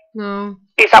know. No.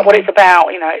 Is that what it's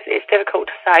about? You know, it's difficult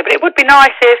to say. But it would be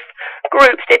nice if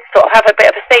groups did sort of have a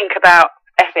bit of a think about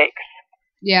ethics.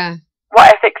 Yeah.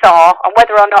 What ethics are and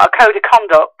whether or not a code of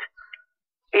conduct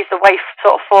is the way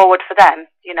sort of forward for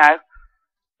them, you know.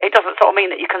 It doesn't sort of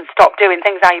mean that you can stop doing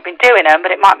things how you've been doing them,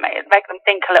 but it might make them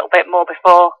think a little bit more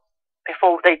before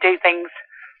they do things.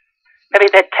 Maybe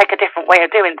they'd take a different way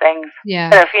of doing things. Yeah.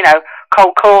 Instead of, you know,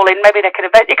 cold calling, maybe they can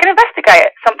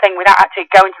investigate something without actually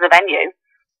going to the venue.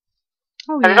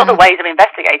 Oh, and there's other ways of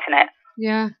investigating it.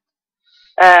 Yeah.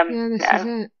 This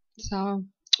is it. So,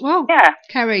 well,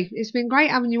 Kerry, it's been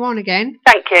great having you on again.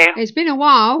 Thank you. It's been a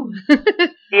while.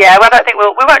 Yeah, well, I don't think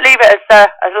we won't leave it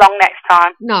as long next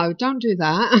time. No, don't do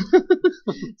that.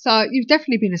 So you've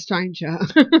definitely been a stranger.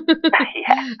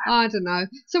 Yeah. I don't know.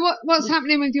 So what's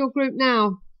happening with your group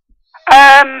now?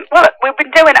 Well, we've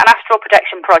been doing an astral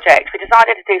projection project. We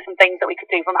decided to do some things that we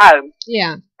could do from home.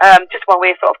 Yeah. Just while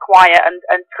we're sort of quiet, and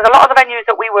because a lot of the venues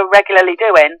that we were regularly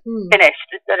doing finished,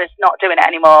 they're just not doing it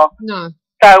anymore. No.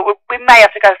 So we may have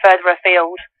to go further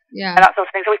afield. Yeah. And that sort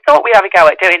of thing. So we thought we'd have a go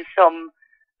at doing some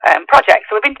projects.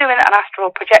 So we've been doing an astral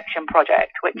projection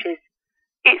project, which is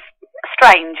it's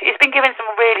strange. It's been giving some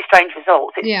really strange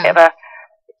results. It's a bit of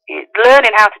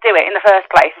learning how to do it in the first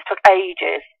place. It took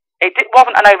ages. It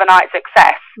wasn't an overnight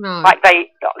success, like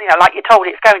like you're told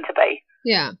it's going to be.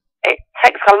 Yeah. It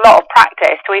takes a lot of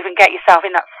practice to even get yourself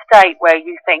in that state where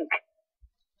you think,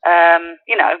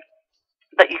 you know,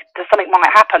 that something might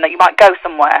happen, that you might go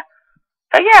somewhere.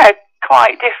 So yeah,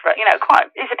 quite different. You know,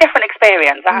 it's a different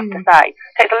experience, I have to say.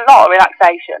 It takes a lot of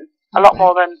relaxation, a lot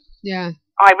more than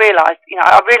I realised. You know,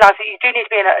 I realised that you do need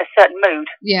to be in a certain mood.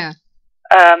 Yeah.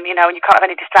 You know, and you can't have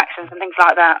any distractions and things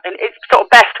like that. And it's sort of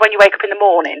best when you wake up in the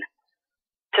morning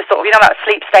to sort of, you know, that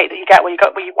sleep state that you get where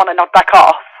you want to nod back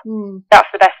off. That's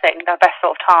the best thing, the best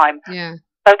sort of time. Yeah.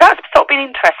 So that's sort of been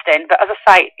interesting. But as I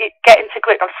say, getting to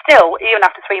grips, I'm still, even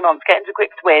after 3 months, getting to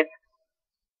grips with,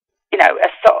 you know,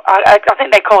 I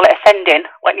think they call it ascending,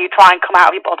 when you try and come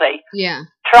out of your body. Yeah.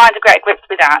 trying to get grips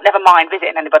with that, never mind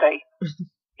visiting anybody,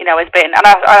 you know, has been, and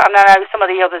I know some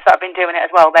of the others that have been doing it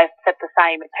as well, they've said the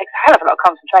same. It takes a hell of a lot of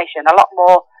concentration, a lot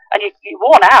more, and you're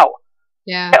worn out.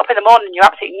 Yeah. Get up in the morning, you're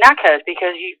absolutely knackered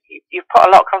because you've put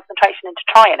a lot of concentration into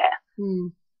trying it.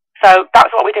 So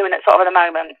that's what we're doing at sort of at the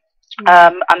moment.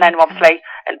 And then obviously,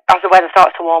 as the weather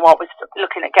starts to warm up, we're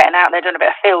looking at getting out there, doing a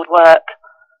bit of field work.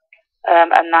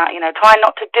 And that, you know, trying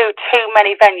not to do too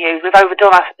many venues. We've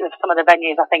overdone some of the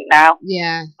venues, I think, now.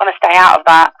 Yeah. Want to stay out of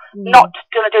that. Not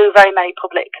going to do very many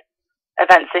public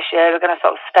events this year. We're going to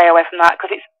sort of stay away from that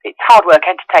because it's hard work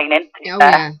entertaining. Oh,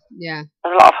 yeah, yeah.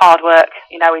 There's a lot of hard work,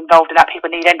 you know, involved in that.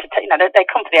 People need entertainment. You know, they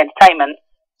come for the entertainment.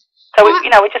 So,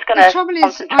 we're just going to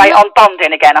concentrate on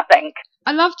bonding again, I think.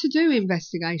 I love to do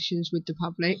investigations with the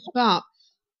public, but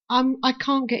I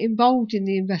can't get involved in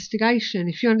the investigation,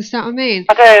 if you understand what I mean.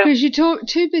 I do. Because you're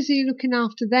too busy looking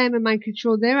after them and making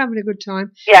sure they're having a good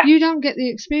time. Yeah. You don't get the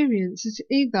experience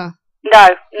either. No.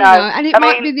 You know, and it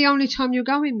might be the only time you're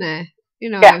going there, you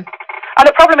know. Yeah. And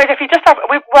the problem is, if you just have,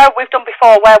 where we've done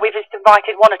before, where we've just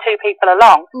invited one or two people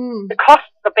along, the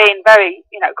costs are being very,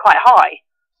 quite high.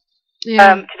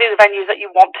 Yeah. To do the venues that you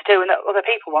want to do and that other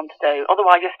people want to do.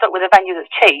 Otherwise, you're stuck with a venue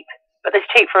that's cheap, but it's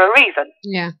cheap for a reason.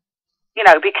 Yeah.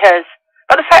 Because,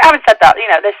 but having said that,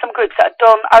 there's some groups that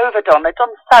are overdone. They've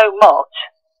done so much.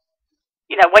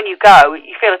 When you go,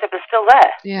 you feel as if they're still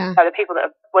there. Yeah. The people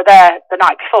that were there the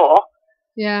night before.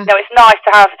 Yeah. It's nice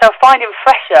to have, so finding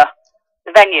fresher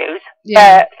venues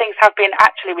where things have been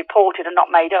actually reported and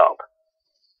not made up.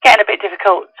 Getting a bit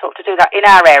difficult sort of to do that in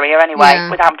our area anyway,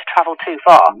 without having to travel too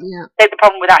far. Yeah. The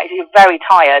problem with that is you're very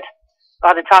tired.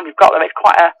 By the time you've got there, it's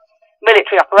quite a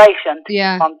military operation to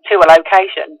get on to a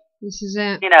location. This is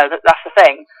it. That's the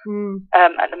thing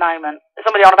at the moment. There's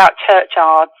somebody on about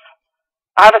churchyards.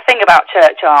 I have a thing about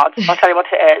churchyards. I'll tell you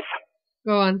what it is.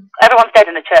 Go on. Everyone's dead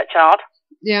in the churchyard.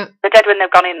 Yeah. They're dead when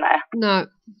they've gone in there. No.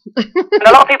 And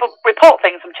a lot of people report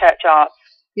things from churchyards.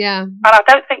 Yeah. And I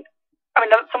don't think,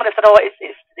 someone has said,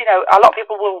 it's a lot of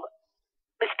people will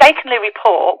mistakenly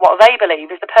report what they believe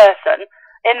is the person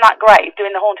in that grave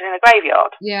doing the haunting in the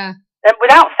graveyard. Yeah. And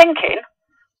without thinking,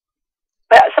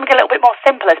 but something a little bit more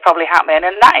simple is probably happening,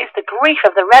 and that is the grief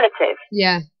of the relative.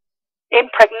 Yeah.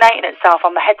 Impregnating itself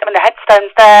on the head. The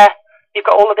headstone's there. You've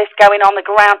got all of this going on the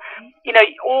ground.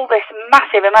 All this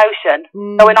massive emotion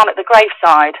going on at the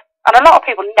graveside. And a lot of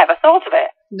people never thought of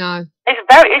it. No. It's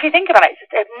if you think about it,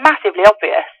 it's massively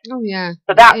obvious. Oh, yeah.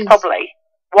 But that's probably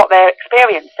what they're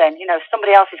experiencing,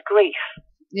 somebody else's grief.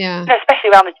 Yeah.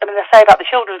 Especially around they say about the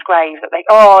children's graves that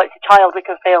it's a child we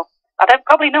can feel.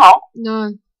 Probably not.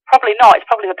 No. Probably not. It's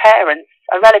probably the parents,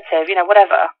 a relative,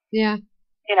 whatever. Yeah.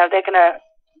 They're going to,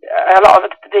 a lot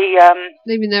of the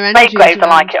leaving their energy graves are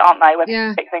like it, aren't they, when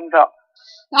they pick things up.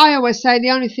 I always say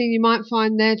the only thing you might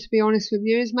find there, to be honest with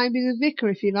you, is maybe the vicar,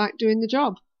 if you like doing the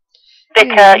job.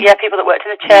 Vicar, people that worked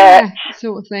in the church. Yeah,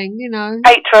 sort of thing,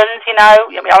 Patrons, a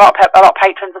lot of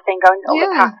patrons are seen going all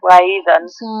the pathways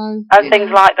and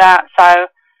things like that. So,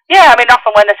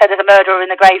 often when they say there's a murderer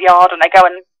in the graveyard and they go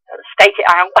and stake it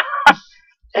out,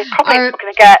 they're probably not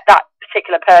going to get that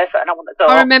particular person, I wouldn't have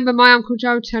thought. I remember my Uncle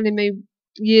Joe telling me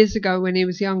years ago when he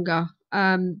was younger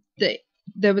that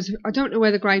there was, I don't know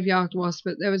where the graveyard was,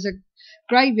 but there was a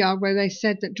graveyard where they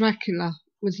said that Dracula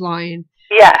was lying.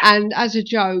 Yeah. And as a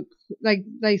joke,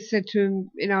 they said to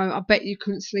him, I bet you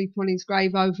couldn't sleep on his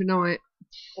grave overnight.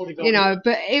 But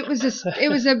it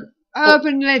was a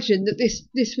urban legend that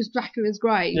this was Dracula's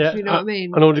grave. Yeah, you know what I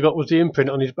mean? And all he got was the imprint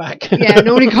on his back. Yeah, and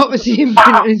all he got was the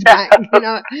imprint on his back.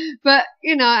 But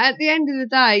at the end of the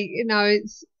day,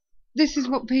 this is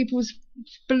what people's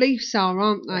beliefs are,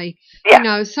 aren't they?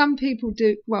 Yeah. Some people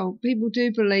do. Well, people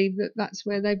do believe that that's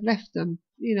where they've left them.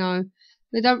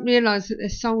 They don't realise that their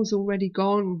soul's already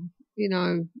gone.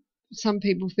 Some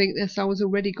people think their soul's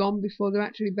already gone before they're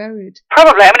actually buried.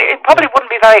 Probably. It probably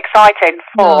wouldn't be very exciting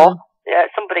for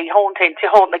somebody to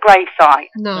haunt the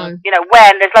gravesite. No.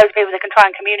 When there's loads of people they can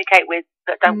try and communicate with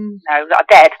that don't, that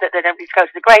are dead, that they don't need to go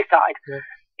to the graveside. Yeah.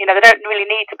 They don't really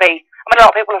need to be. A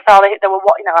lot of people have felt I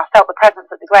felt the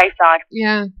presence at the graveside.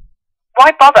 Yeah.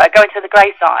 Why bother going to the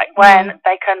gravesite when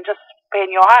they can just be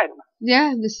in your home?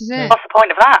 Yeah, this is it. What's the point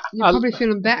of that? You're probably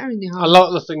feeling better in your home. A lot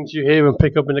of the things you hear and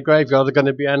pick up in the graveyard are going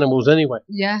to be animals anyway.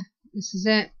 Yeah, this is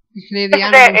it. You can hear the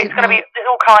animals. It's going to be. There's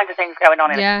all kinds of things going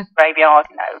on in the graveyard.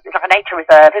 It's like a nature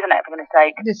reserve, isn't it? For goodness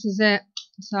sake. This is it.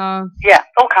 So. Yeah,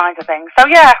 all kinds of things. So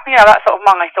that's sort of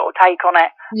my sort of take on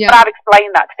it. Yeah. But I've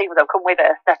explained that to people that have come with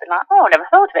us. They've been like, I never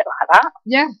thought of it like that.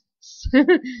 Yeah.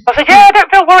 I said,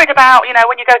 don't feel worried about,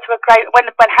 when you go to a grave, when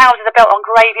houses are built on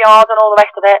graveyards and all the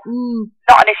rest of it.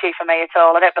 Not an issue for me at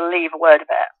all. I don't believe a word of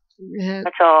it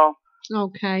at all.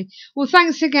 Okay. Well,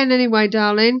 thanks again anyway,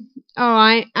 darling. All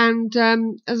right. And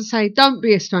as I say, don't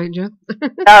be a stranger. No,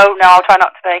 I'll try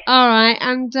not to be. All right.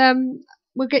 And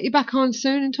we'll get you back on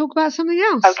soon and talk about something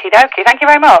else. Okie dokie. Thank you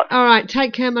very much. All right.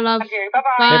 Take care, my love. Thank you.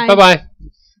 Bye-bye. Bye. Yeah, bye-bye.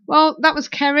 Well, that was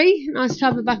Kerry. Nice to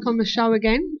have her back on the show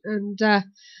again and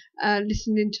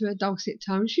listening to her dulcet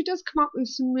tone. She does come up with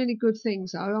some really good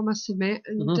things, though, I must admit.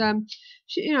 And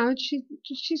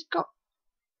she's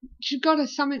got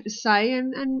us something to say,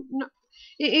 and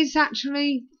it is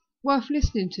actually worth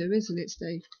listening to, isn't it,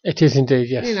 Steve? It is indeed,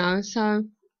 yes. So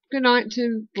good night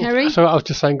to Kerry. So I was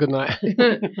just saying good night.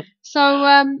 So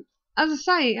as I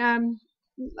say,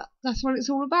 that's what it's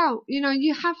all about.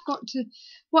 You have got to,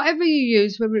 whatever you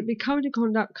use, whether it be code of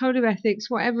conduct, code of ethics,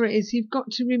 whatever it is, you've got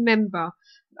to remember,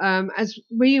 as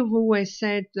we have always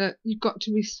said, that you've got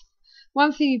to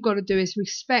one thing you've got to do is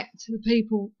respect the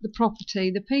people, the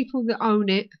property, the people that own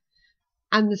it,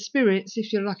 and the spirits,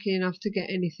 if you're lucky enough to get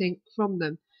anything from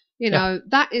them.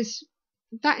 That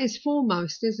is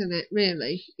foremost, isn't it,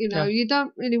 really? You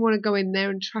don't really want to go in there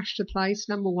and trash the place,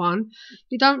 number one.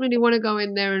 You don't really want to go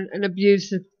in there and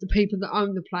abuse the people that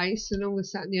own the place and all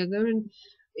this, that and the other. And,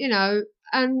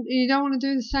 and you don't want to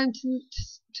do the same to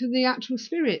the actual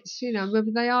spirits,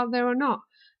 whether they are there or not.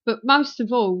 But most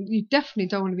of all, you definitely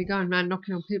don't want to be going around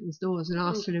knocking on people's doors and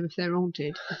asking them if they're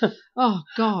haunted. Oh,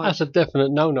 God. That's a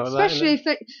definite no-no. Especially if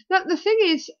the thing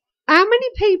is, how many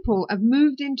people have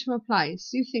moved into a place,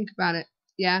 you think about it,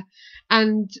 yeah,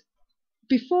 and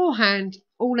beforehand,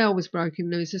 all hell was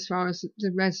broken loose as far as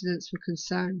the residents were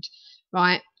concerned,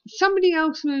 right? Somebody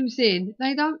else moves in,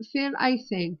 they don't feel a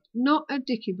thing, not a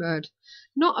dicky bird,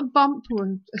 not a bump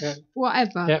or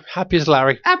whatever. Yeah, happy as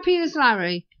Larry. Happy as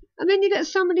Larry. And then you get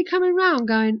somebody coming round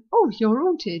going, oh, you're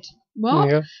haunted. What?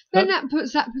 Yeah. Then that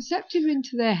puts that perceptive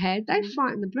into their head. They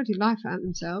frighten the bloody life out of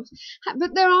themselves.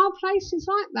 But there are places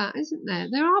like that, isn't there?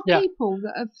 There are people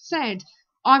that have said,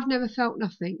 I've never felt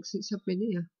nothing since I've been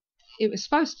here. It was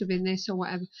supposed to have been this or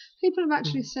whatever. People have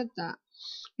actually said that.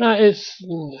 No, it's...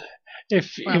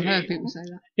 I've heard people say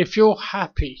that. If you're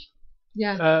happy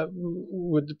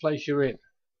with the place you're in,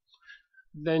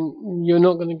 then you're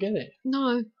not going to get it.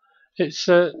 No. It's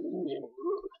you're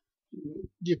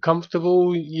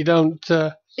comfortable. You don't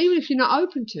even if you're not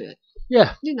open to it.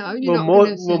 Yeah, you're not more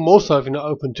so if you're not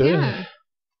open to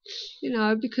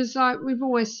it. Because we've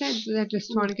always said they're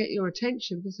just trying to get your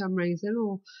attention for some reason,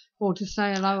 or to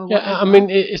say hello. Or whatever. I mean,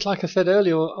 it's like I said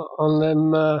earlier on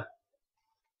them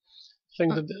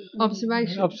things.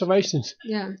 Observations.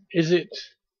 Yeah. Is it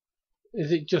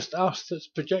just us that's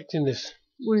projecting this?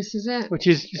 Well, this is it. Which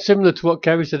is similar to what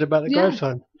Kerry said about the ghost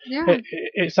time. Yeah.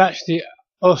 It's actually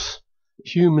us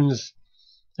humans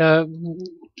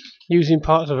using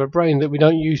parts of our brain that we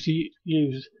don't usually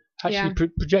use, actually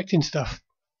projecting stuff.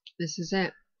 This is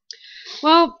it.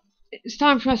 Well, it's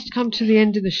time for us to come to the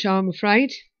end of the show, I'm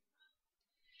afraid.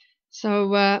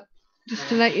 So, just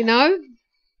to let you know,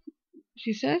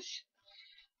 she says,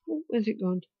 where's it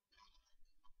gone?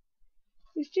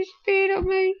 It's disappeared on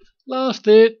me. Lost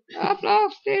it. I've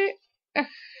lost it.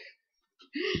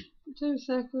 2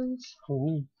 seconds.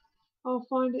 Oh. I'll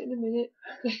find it in a minute.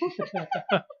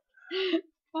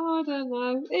 I don't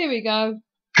know. Here we go.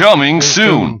 Coming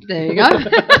soon. There you go.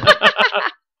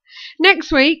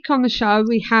 Next week on the show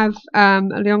we have a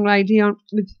young lady on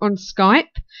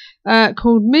Skype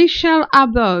called Michelle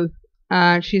Abo.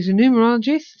 She's a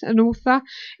numerologist, an author,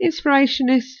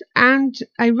 inspirationist, and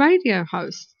a radio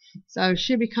host. So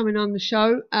she'll be coming on the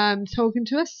show, talking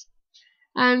to us,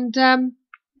 and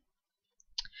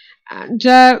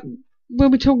we'll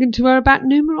be talking to her about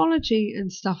numerology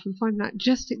and stuff and finding out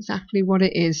just exactly what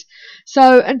it is.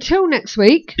 So until next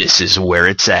week, this is where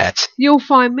it's at. You'll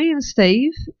find me and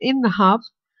Steve in the hub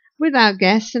with our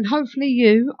guests, and hopefully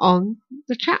you on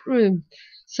the chat room.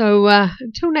 So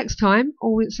until next time,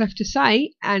 all that's left to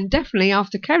say, and definitely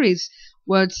after Kerry's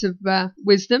words of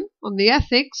wisdom on the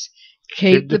ethics,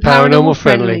 keep the paranormal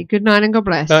friendly. Good night and God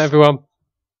bless. Night, everyone.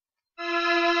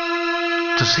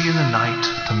 To see in the night,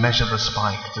 to measure the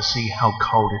spike, to see how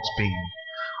cold it's been.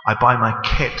 I buy my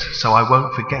kit so I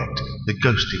won't forget the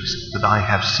ghosties that I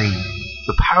have seen.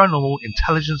 The Paranormal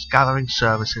Intelligence Gathering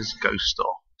Services Ghost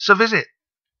Store. So visit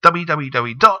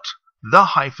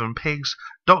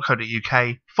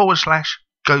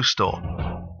www.the-pigs.co.uk/ghost store.